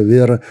 христианская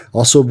вера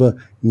особо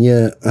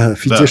не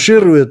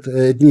фетиширует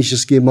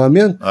этнический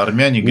момент.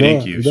 Армяне,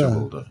 греки и все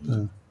было,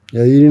 да.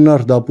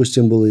 Иринарх,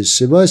 допустим, был из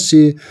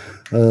Севастии,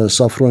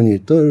 Сафроний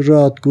тоже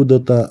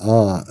откуда-то,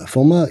 а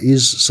Фома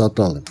из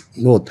Саталы.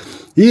 Вот.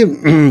 И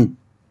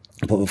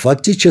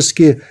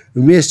фактически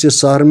вместе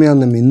с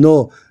армянами,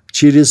 но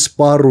через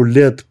пару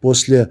лет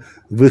после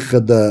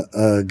выхода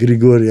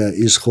Григория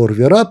из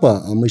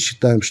Хорвирапа, а мы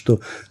считаем, что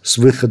с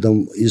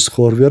выходом из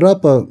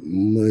Хорвирапа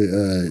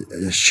мы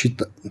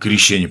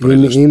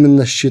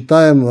именно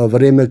считаем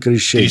время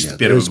крещения.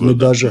 То есть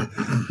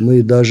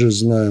мы даже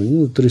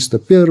знаем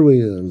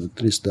 301,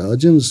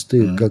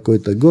 311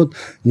 какой-то год,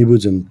 не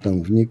будем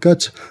там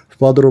вникать в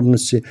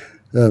подробности.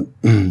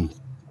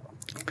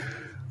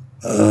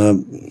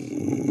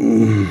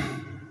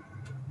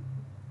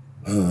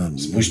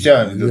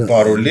 Спустя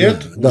пару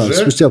лет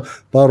спустя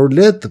пару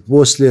лет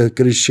после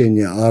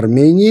крещения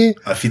Армении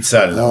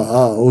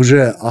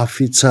уже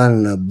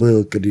официально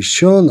был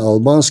крещен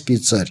албанский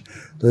царь.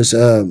 То есть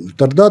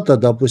тогда-то,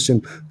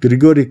 допустим,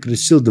 Григорий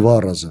крестил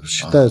 2 раза.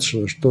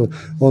 Считается, что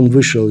он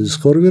вышел из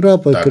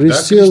Хорвирапа,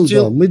 крестил.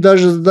 Да. Мы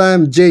даже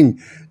знаем день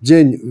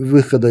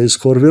выхода из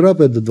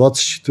Хорвирапа, это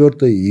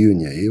 24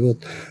 июня. И вот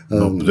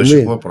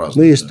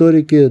мы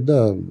историки,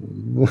 да,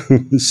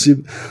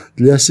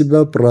 для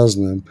себя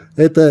празднуем.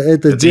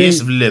 Это день,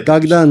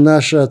 когда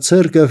наша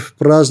церковь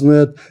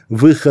празднует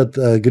выход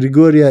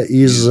Григория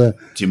из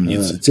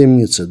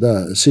темницы.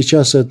 Да.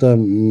 Сейчас это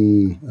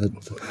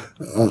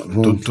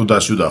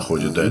туда-сюда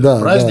ходит, этот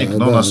праздник,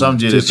 но на самом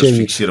деле это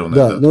фиксированная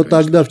дата. Но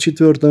тогда в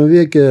IV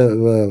веке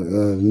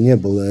не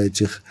было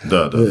этих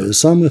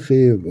самых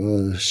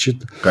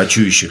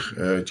кочующих.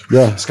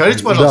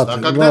 Скажите, пожалуйста, а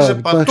когда же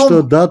потом... Так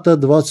что дата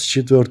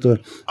 24-го.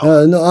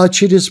 А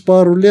через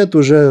пару лет,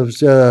 уже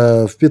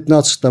в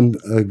 15-м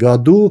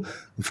году,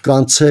 в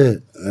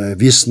конце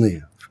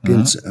весны,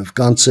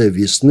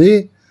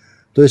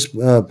 то есть,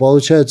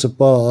 получается,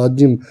 по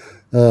одним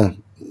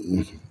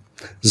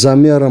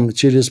замером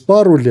через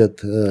пару лет,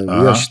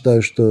 я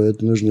считаю, что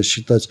это нужно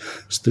считать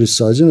с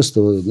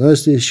 311-го, но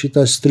если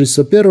считать с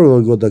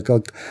 301 года,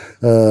 как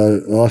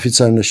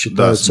официально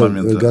считается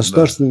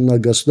на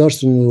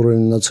государственном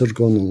уровне, на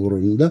церковном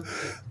уровне, да,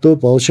 то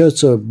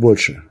получается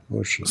больше.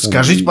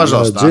 Скажите,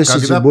 пожалуйста,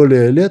 10 и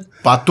более лет.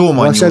 Потом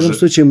во всяком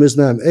случае, мы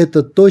знаем,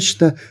 это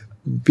точно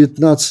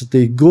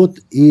 15-й год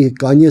и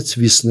конец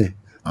весны.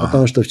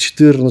 Потому что в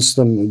 2014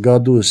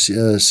 году, в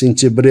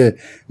сентябре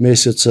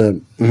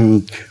месяце,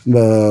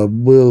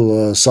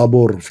 был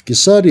собор в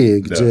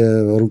Кесарии,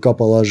 где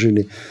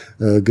рукоположили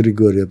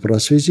Григория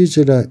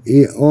Просветителя,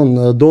 и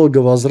он долго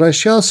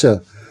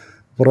возвращался.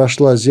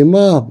 Прошла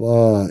зима,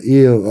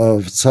 и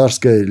в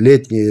царской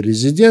летней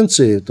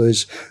резиденции, то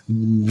есть,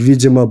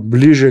 видимо,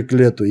 ближе к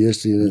лету,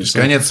 если...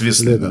 Конец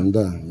весны,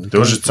 да.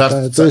 Уже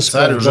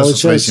царь уже со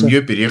своей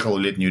семьей переехал в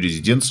летнюю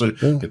резиденцию,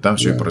 и там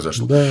все и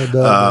произошло.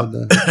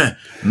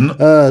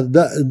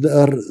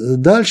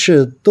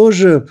 Дальше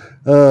тоже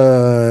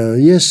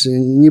есть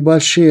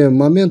небольшие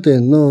моменты,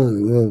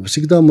 но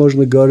всегда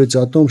можно говорить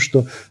о том,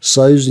 что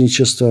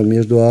союзничество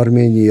между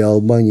Арменией и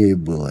Албанией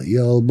было. И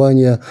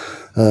Албания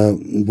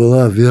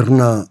была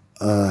верна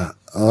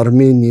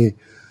Армении,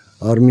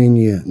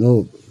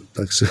 ну,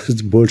 так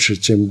сказать, больше,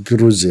 чем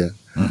Грузия.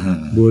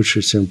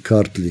 больше, чем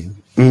Картли.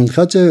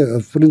 Хотя,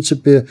 в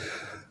принципе,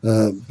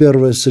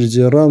 первое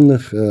среди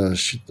равных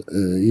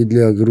и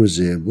для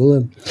Грузии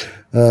было.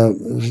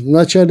 В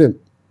начале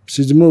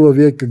VII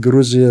века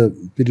Грузия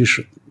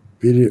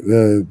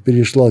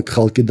перешла к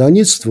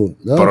халкидонитству,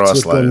 да,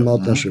 православию.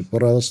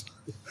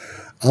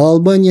 А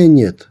Албания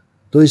нет.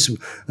 То есть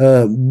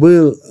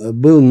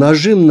был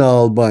нажим на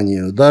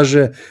Албанию,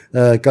 даже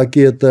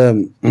какие-то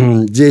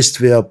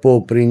действия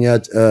по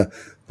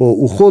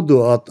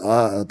уходу от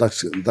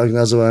так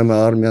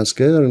называемой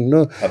армянской эры.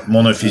 Но, от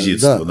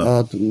монофизитства,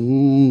 да.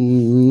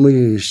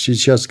 Мы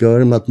сейчас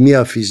говорим от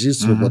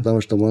миофизитства,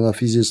 потому что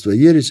монофизитство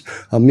ересь,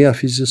 а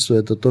миофизитство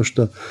это то,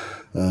 что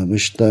мы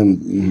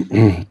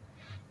считаем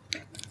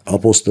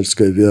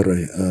апостольской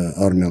верой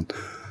армян.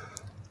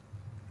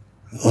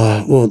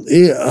 Вот.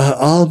 И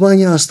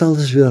Албания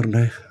осталась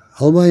верной.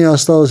 Албания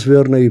осталась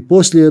верной. И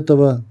после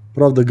этого,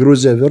 правда,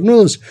 Грузия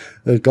вернулась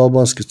к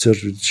албанской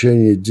церкви в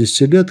течение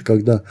 10 лет,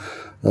 когда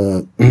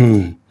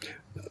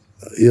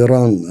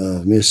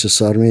Иран вместе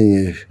с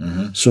Арменией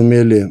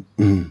сумели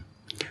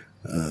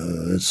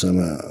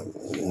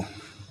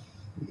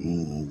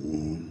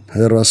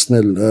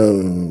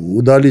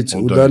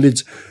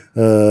удалить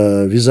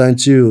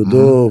Византию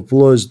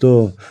вплоть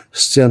до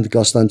стен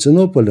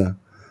Константинополя,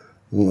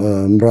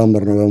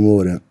 Мраморного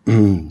моря.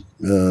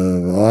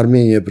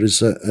 Армения,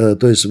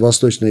 то есть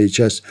восточная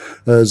часть,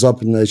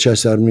 западная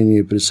часть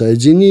Армении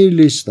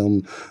присоединились,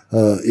 там,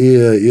 и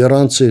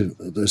иранцы,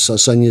 то есть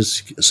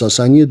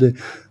сасаниды,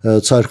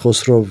 царь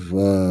Хосров,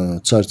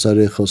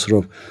 царь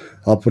Хосров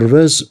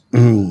Апрвез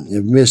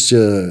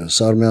вместе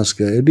с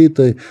армянской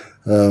элитой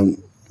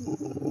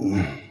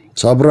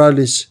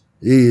собрались,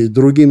 и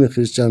другими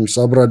христианами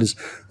собрались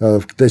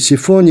в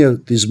Ктесифоне,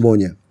 в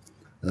Тизбоне.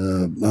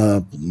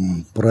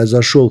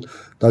 Произошел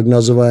так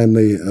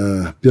называемый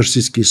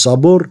Персидский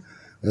собор,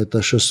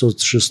 это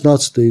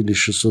 616 или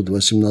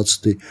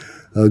 618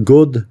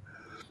 год,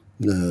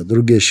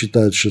 другие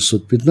считают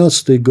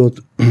 615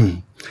 год.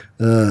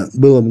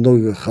 Было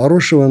много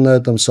хорошего на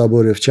этом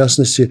соборе, в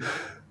частности,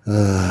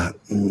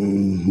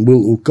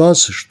 был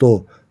указ,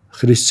 что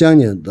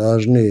христиане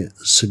должны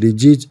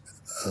следить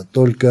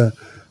только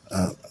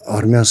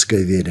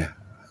армянской вере.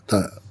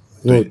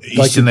 Вот,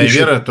 истинная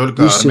вера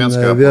только армянская.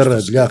 Истинная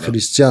вера для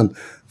христиан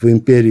в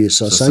империи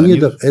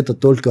сасанидов это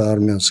только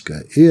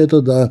армянская. И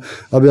это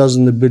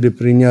обязаны были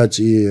принять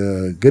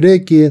и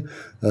греки,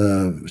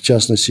 в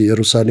частности,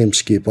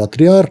 Иерусалимский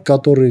патриарх,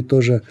 который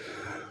тоже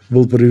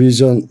был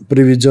приведен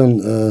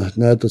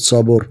на этот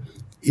собор.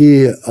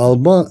 И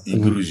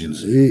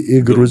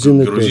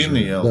грузины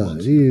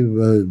тоже. И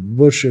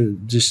больше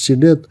 10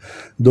 лет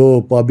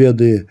до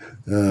победы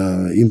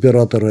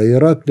императора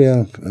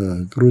Ираклия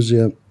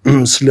Грузия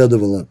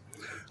следовала,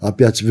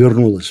 опять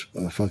вернулась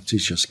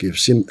фактически. В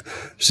 7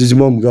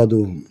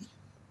 году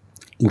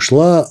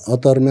ушла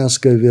от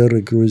армянской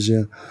веры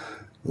Грузия,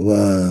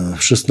 в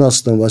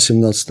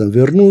 16-18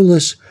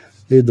 вернулась,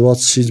 и в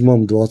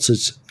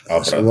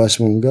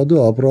 27-28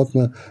 году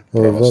обратно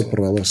в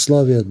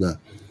православие. Да.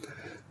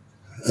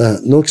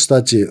 Но,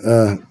 кстати,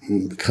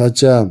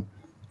 хотя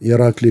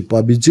Ираклий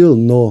победил,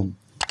 но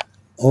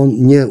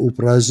он не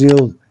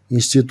упразднил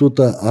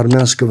института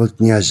армянского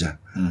князя,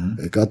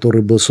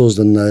 который был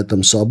создан на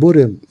этом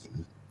соборе.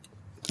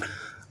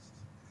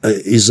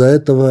 Из-за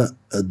этого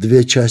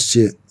две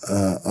части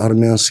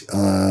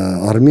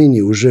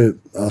Армении уже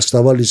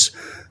оставались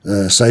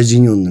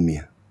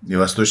соединенными. И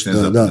восточная, и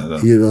западная.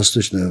 Да, и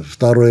восточная.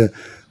 Второй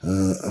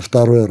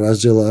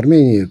раздел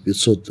Армении в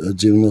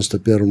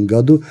 591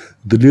 году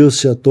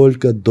длился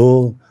только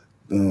до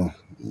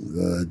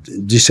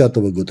 10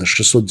 года,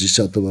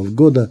 610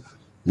 года,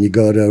 не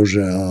говоря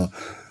уже о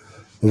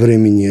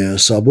времени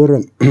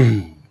собора,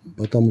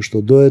 потому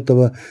что до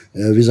этого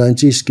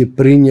византийские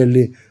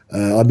приняли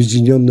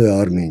объединенную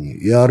Армению.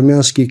 И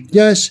армянский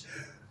князь,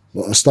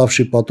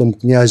 ставший потом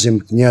князем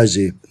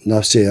князей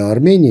на всей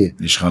Армении,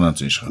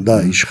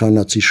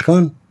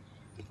 Ишханац-Ишхан,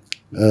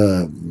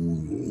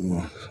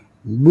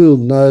 был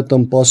на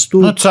этом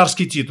посту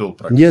царский титул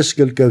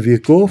несколько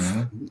веков.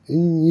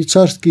 Не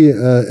царский,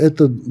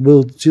 это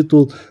был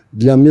титул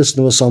для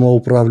местного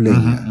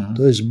самоуправления.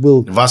 То есть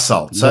был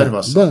вассал,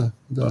 царь-вассал.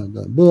 Да.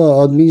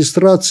 Была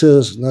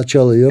администрация,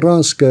 сначала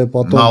иранская,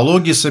 потом...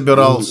 Налоги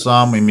собирал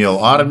сам,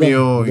 имел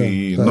армию,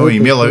 но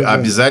имел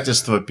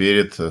обязательства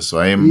перед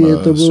своим И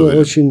это было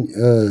очень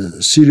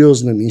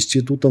серьезным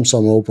институтом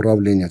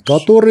самоуправления,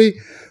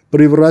 который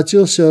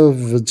превратился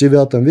в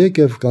IX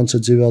веке, в конце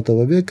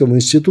IX века, в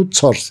институт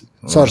царский.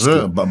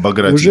 Уже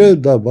багратиды. Уже,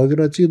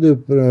 багратиды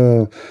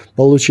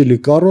получили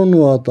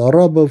корону от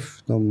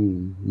арабов,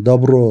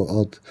 добро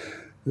от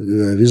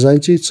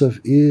византийцев,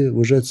 и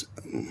уже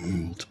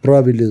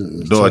правили...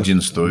 До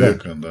XI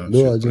века, да.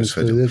 До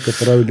XI века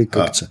правили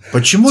как царь.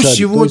 Почему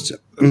сегодня...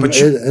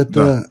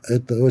 Это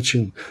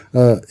очень...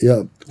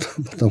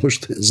 потому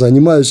что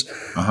занимаюсь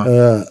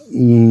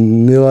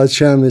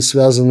мелочами,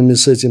 связанными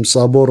с этим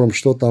собором,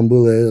 что там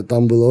было.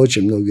 Там было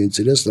очень много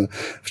интересного.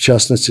 В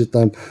частности,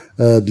 там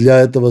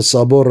для этого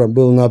собора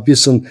был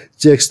написан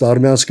текст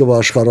армянского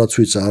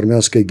ашхарацуйца,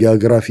 армянской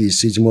географии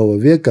VII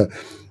века.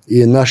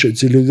 И наша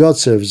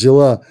делегация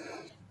взяла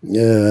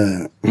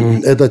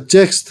этот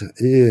текст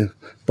и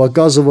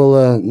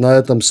показывала на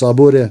этом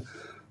соборе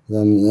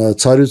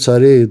царю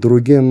царей и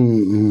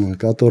другим,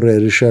 которые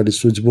решали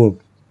судьбу,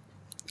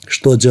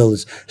 что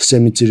делать с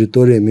теми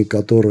территориями,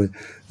 которые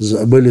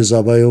были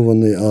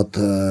завоеваны от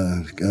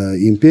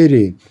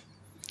империи.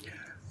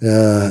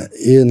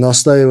 И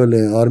настаивали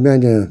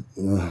армяне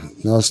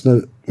на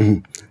основе,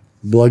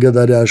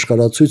 благодаря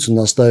ашхарацуйцу,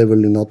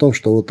 настаивали на том,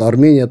 что вот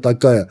Армения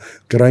такая,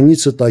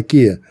 границы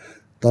такие.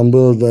 Там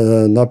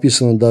было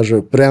написано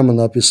даже, прямо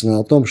написано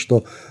о том,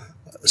 что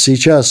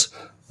сейчас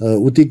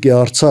Чей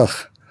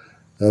Арцах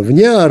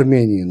вне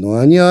Армении, но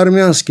они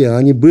армянские,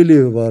 они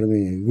были в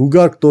Армении.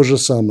 Гугарк то же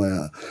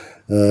самое,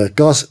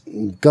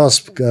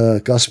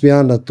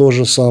 Каспиана то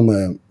же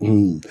самое.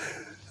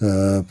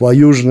 По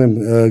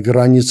южным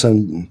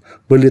границам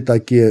были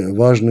такие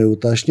важные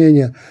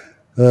уточнения.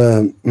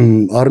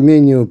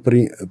 Армению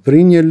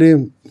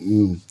приняли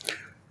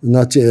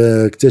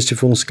к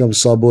Ктесифонском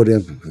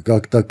соборе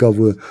как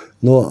таковую,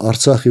 но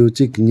Арцах и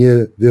Утик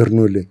не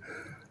вернули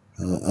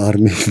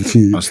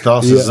Армении.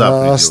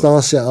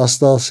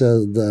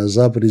 Остался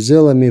за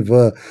пределами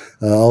в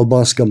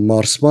албанском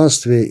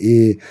марсманстве,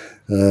 и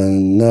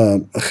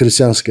на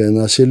христианское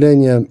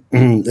население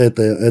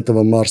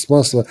этого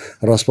марсманства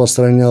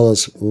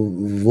распространялась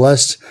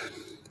власть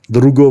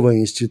другого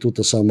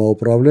института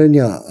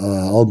самоуправления,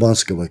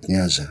 албанского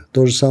князя.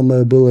 То же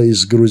самое было и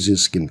с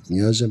грузинским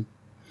князем.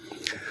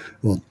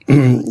 Вот.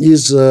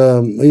 Из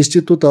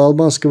института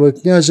албанского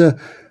князя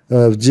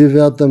в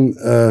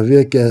IX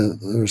веке,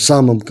 в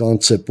самом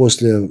конце,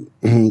 после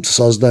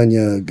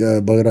создания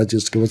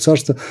Багратинского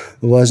царства,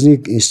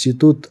 возник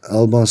институт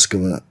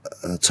албанского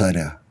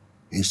царя.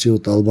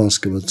 Институт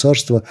албанского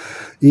царства.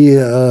 И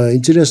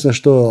интересно,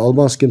 что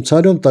албанским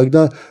царем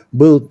тогда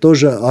был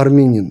тоже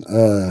армянин,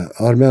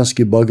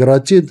 армянский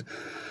Багратид,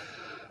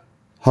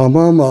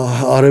 Хамам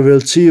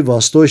Аревельци,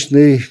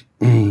 восточный,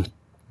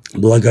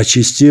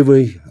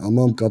 благочестивый,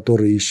 Амам,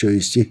 который еще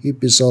и стихи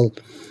писал.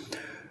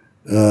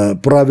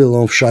 Правил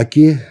он в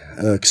Шаки,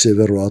 к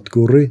северу от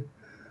Куры.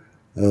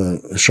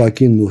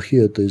 Шаки-Нухи –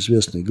 это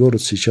известный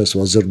город сейчас в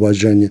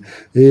Азербайджане.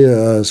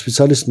 И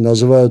специалисты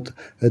называют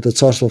это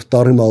царство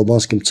вторым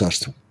албанским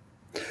царством.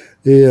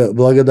 И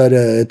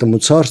благодаря этому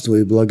царству,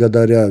 и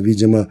благодаря,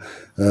 видимо,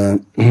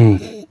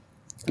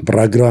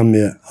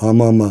 программе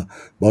Амама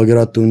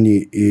Багратуни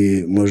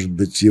и, может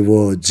быть,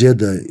 его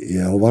деда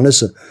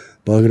Иованеса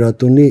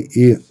Багратуни,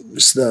 и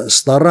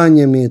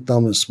стараниями,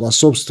 там,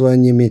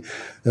 способствованиями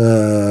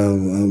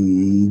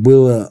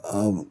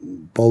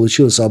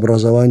получилось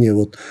образование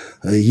вот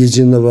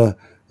единого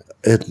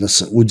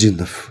этноса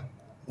удинов.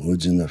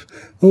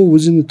 Ну,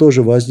 удины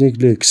тоже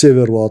возникли к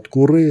северу от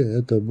Куры,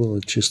 это было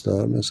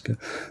чисто армянское.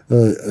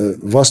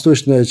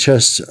 Восточная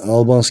часть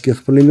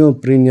албанских племен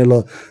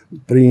приняла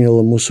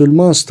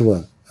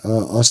мусульманство,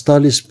 а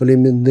остались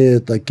племенные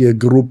такие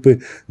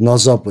группы на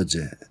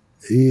западе.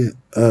 И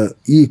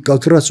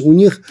как раз у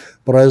них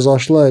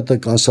произошла эта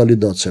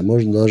консолидация,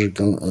 можно даже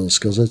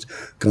сказать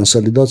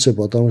консолидация,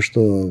 потому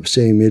что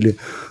все имели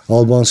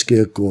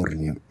албанские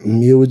корни.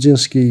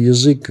 Иудинский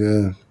язык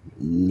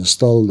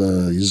стал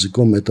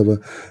языком этого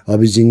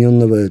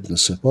объединенного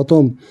этноса.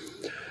 Потом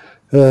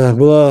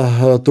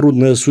была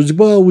трудная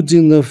судьба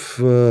удинов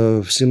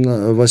в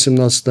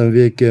XVIII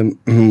веке,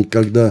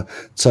 когда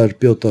царь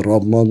Петр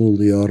обманул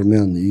и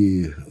армян,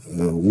 и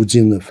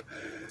удинов,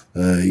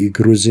 и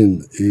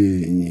грузин,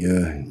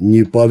 и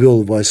не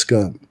повел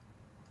войска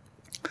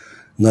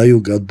на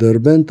юг от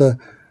Дербента.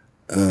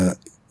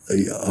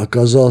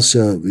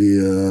 Оказался,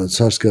 и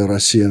царская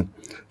Россия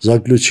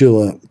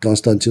заключила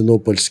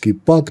Константинопольский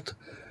пакт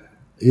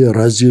и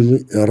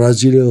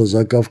разделила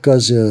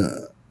Закавказье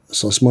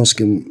с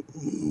Османской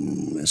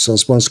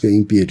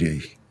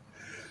империей.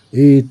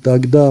 И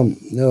тогда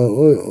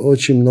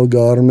очень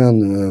много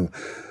армян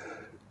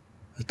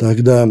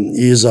тогда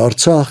из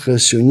Арцаха,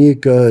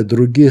 Сюника,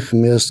 других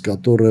мест,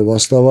 которые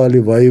восставали,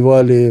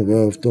 воевали,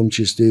 в том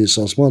числе и с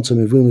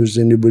османцами,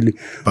 вынуждены были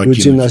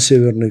уйти на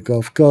Северный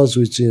Кавказ,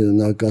 уйти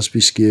на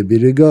Каспийские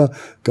берега,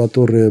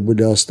 которые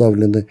были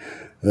оставлены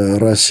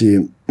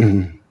России.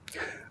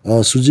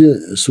 А с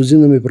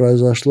удинами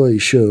произошла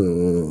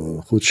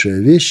еще худшая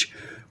вещь,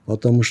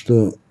 потому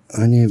что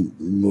они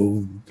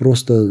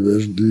просто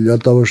для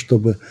того,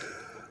 чтобы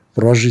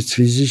прожить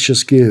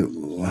физически,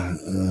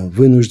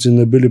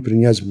 вынуждены были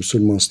принять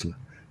мусульманство.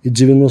 И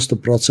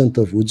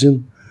 90%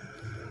 удин,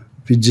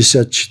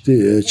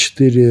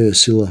 54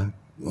 села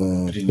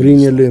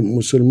приняли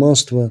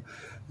мусульманство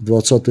в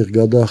 20-х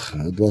годах,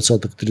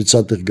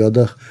 20-30-х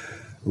годах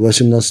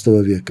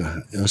XVIII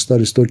века. И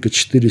остались только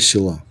 4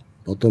 села.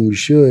 Потом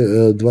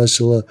еще 2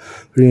 села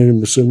приняли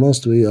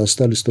мусульманство, и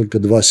остались только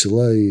 2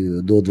 села, и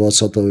до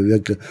 20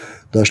 века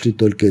дошли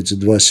только эти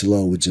 2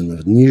 села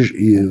удинов. Ниж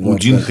и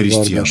Удин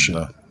христиан,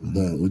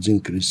 да,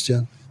 удин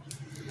христиан.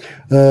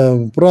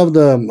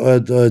 Правда,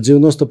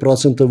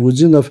 90%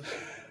 удинов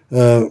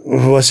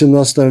в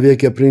XVIII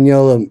веке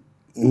приняло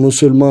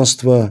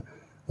мусульманство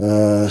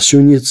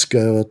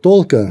суннитского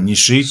толка. Не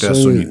шииты, а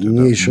сунниты.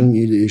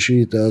 Не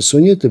шииты, а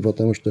сунниты,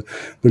 потому что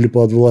были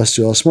под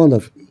властью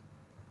османов.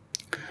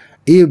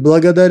 И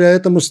благодаря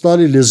этому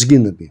стали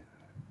лезгинами.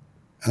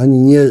 Они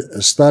не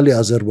стали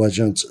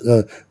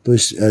азербайджанцами, то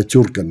есть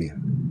тюрками.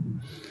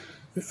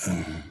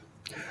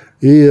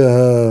 И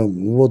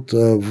вот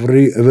в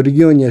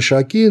регионе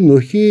Шаки,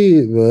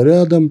 Нухи,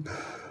 рядом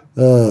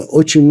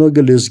очень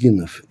много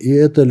лезгинов. И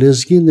это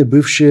лезгины,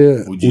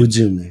 бывшие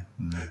удины.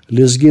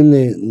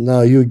 Лезгины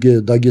на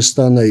юге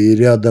Дагестана и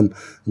рядом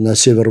на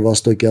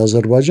северо-востоке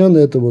Азербайджана,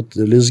 это вот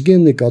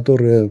лезгины,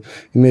 которые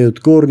имеют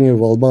корни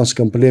в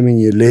албанском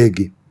племени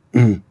леги.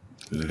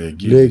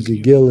 Леги,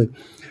 гелы.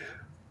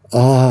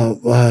 А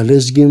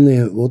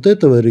лезгины вот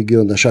этого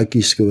региона,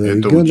 шакийского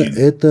региона,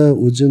 это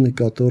удины,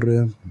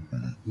 которые,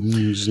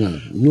 не знаю,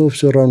 но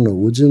все равно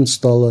удин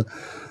стало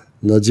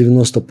на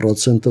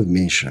 90%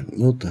 меньше.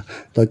 Вот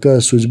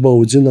такая судьба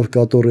удинов,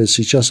 которые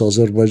сейчас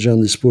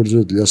Азербайджан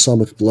использует для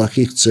самых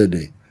плохих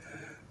целей.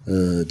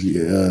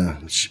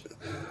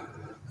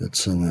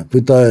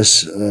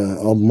 Пытаясь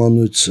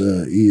обмануть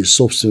и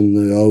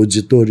собственную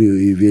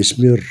аудиторию, и весь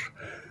мир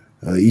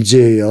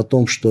идеей о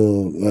том,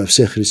 что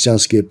все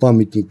христианские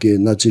памятники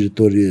на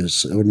территории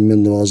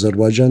современного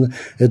Азербайджана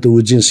 – это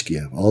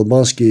удинские,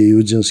 албанские и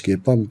удинские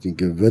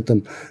памятники. В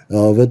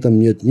этом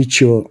нет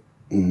ничего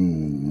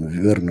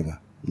верного.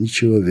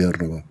 Ничего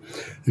верного.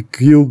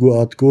 К югу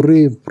от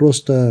Куры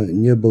просто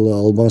не было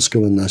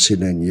албанского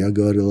населения. Я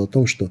говорил о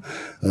том, что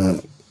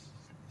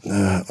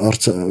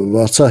в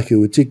Арцахе,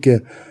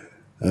 Утике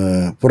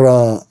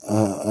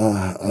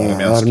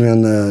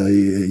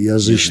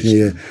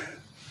армяноязычные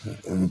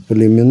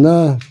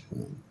племена,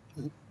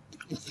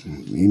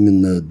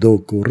 именно до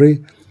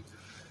Куры,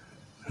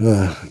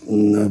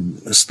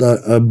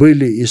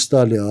 были и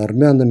стали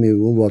армянами,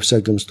 во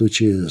всяком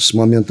случае, с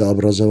момента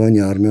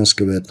образования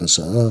армянского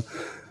этноса. А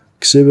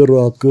к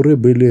северу от Куры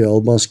были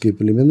албанские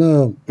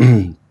племена,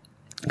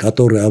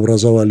 которые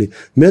образовали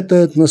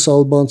метаэтнос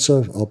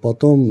албанцев, а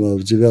потом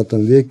в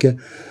IX веке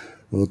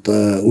вот,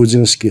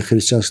 удинский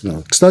христианский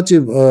народ.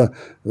 Кстати,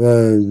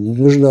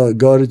 нужно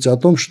говорить о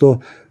том,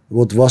 что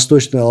вот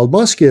восточные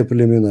албанские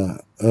племена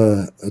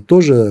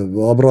тоже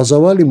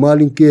образовали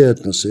маленькие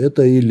этносы.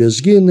 Это и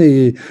лезгины,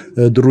 и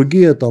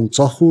другие, там,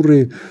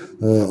 цахуры,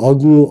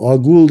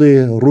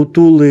 агулы,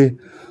 рутулы,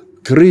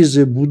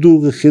 крызы,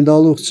 будугы,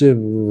 хиндалукцы,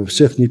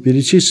 всех не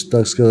перечислить,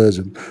 так сказать.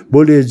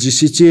 Более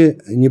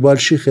 10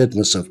 небольших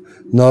этносов,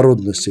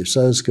 народностей. В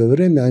советское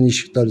время они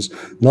считались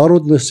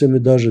народностями,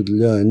 даже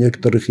для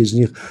некоторых из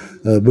них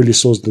были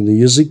созданы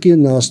языки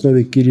на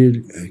основе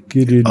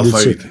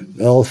кириллицы.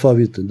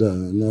 Алфавиты, да,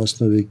 на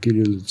основе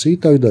кириллицы и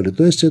так далее.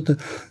 То есть это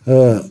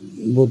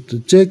вот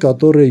те,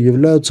 которые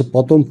являются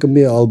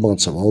потомками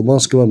албанцев,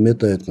 албанского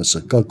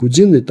метаэтноса, как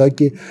удины,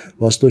 так и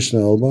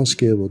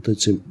восточноалбанские вот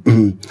эти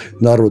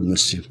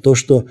народности. То,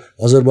 что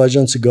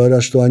азербайджанцы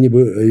говорят, что они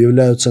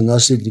являются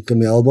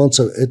наследниками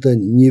албанцев, это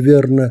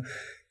неверно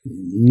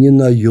ни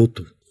на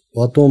йоту.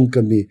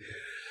 Потомками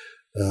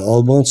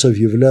албанцев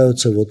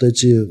являются вот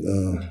эти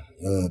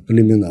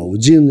племена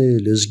удины,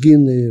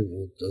 лезгины,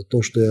 вот,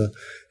 то, что я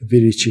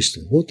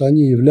перечислил. Вот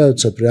они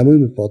являются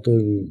прямыми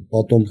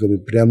потомками,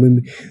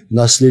 прямыми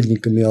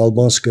наследниками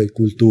албанской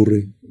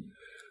культуры,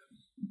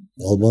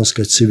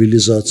 албанской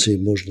цивилизации,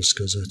 можно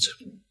сказать.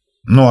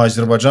 Но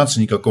азербайджанцы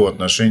никакого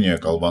отношения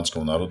к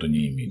албанскому народу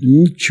не имеют.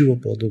 Ничего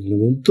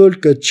подобного.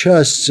 Только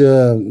часть,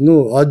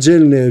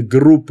 отдельные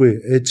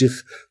группы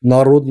этих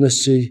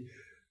народностей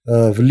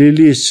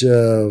влились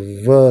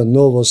в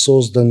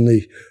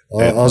новосозданный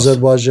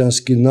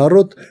азербайджанский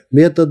народ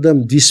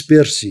методом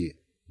дисперсии,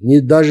 не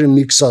даже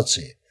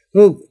миксации.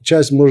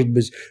 Часть может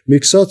быть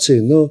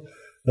миксацией, но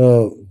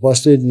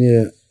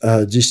последние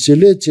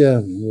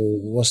десятилетия,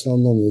 в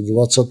основном в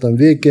 20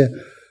 веке,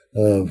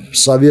 в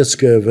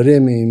советское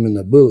время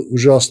именно был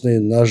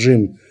ужасный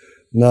нажим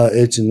на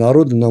эти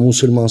народы, на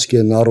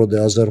мусульманские народы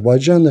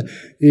Азербайджана,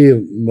 и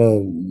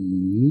в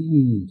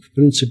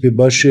принципе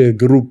большие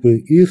группы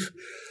их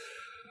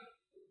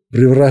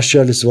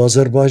превращались в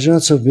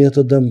азербайджанцев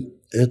методом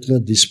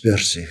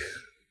этнодисперсии.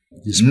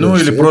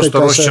 Или просто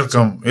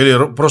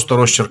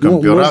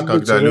росчерком пера,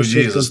 когда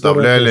людей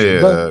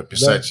заставляли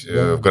писать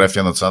в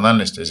графе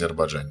национальность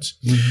азербайджанец.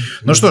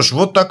 Что ж,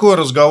 вот такой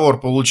разговор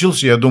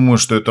получился. Я думаю,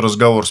 что это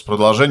разговор с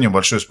продолжением.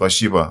 Большое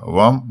спасибо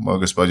вам,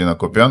 господин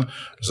Акопян,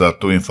 за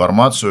ту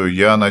информацию.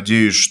 Я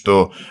надеюсь,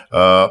 что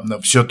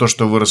все то,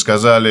 что вы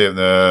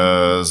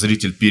рассказали,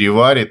 зритель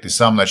переварит и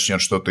сам начнет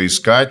что-то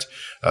искать,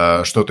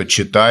 что-то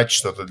читать,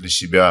 что-то для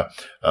себя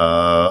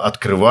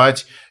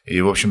открывать. И,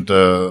 в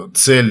общем-то,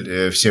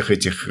 цель всех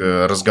этих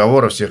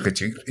разговоров, всех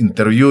этих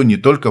интервью не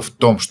только в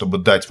том, чтобы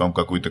дать вам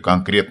какую-то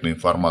конкретную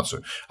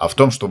информацию, а в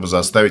том, чтобы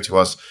заставить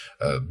вас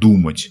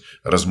думать,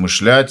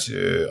 размышлять,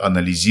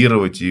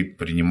 анализировать и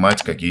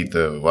принимать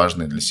какие-то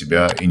важные для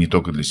себя и не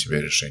только для себя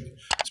решения.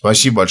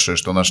 Спасибо большое,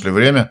 что нашли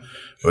время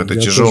в это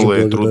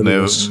тяжелое и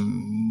трудное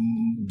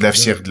для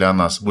всех, для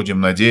нас.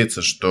 Будем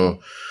надеяться, что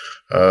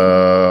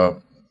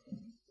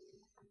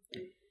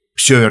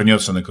все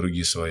вернется на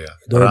круги своя,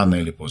 рано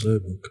или поздно.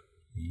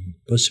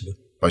 Спасибо.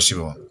 Спасибо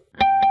вам.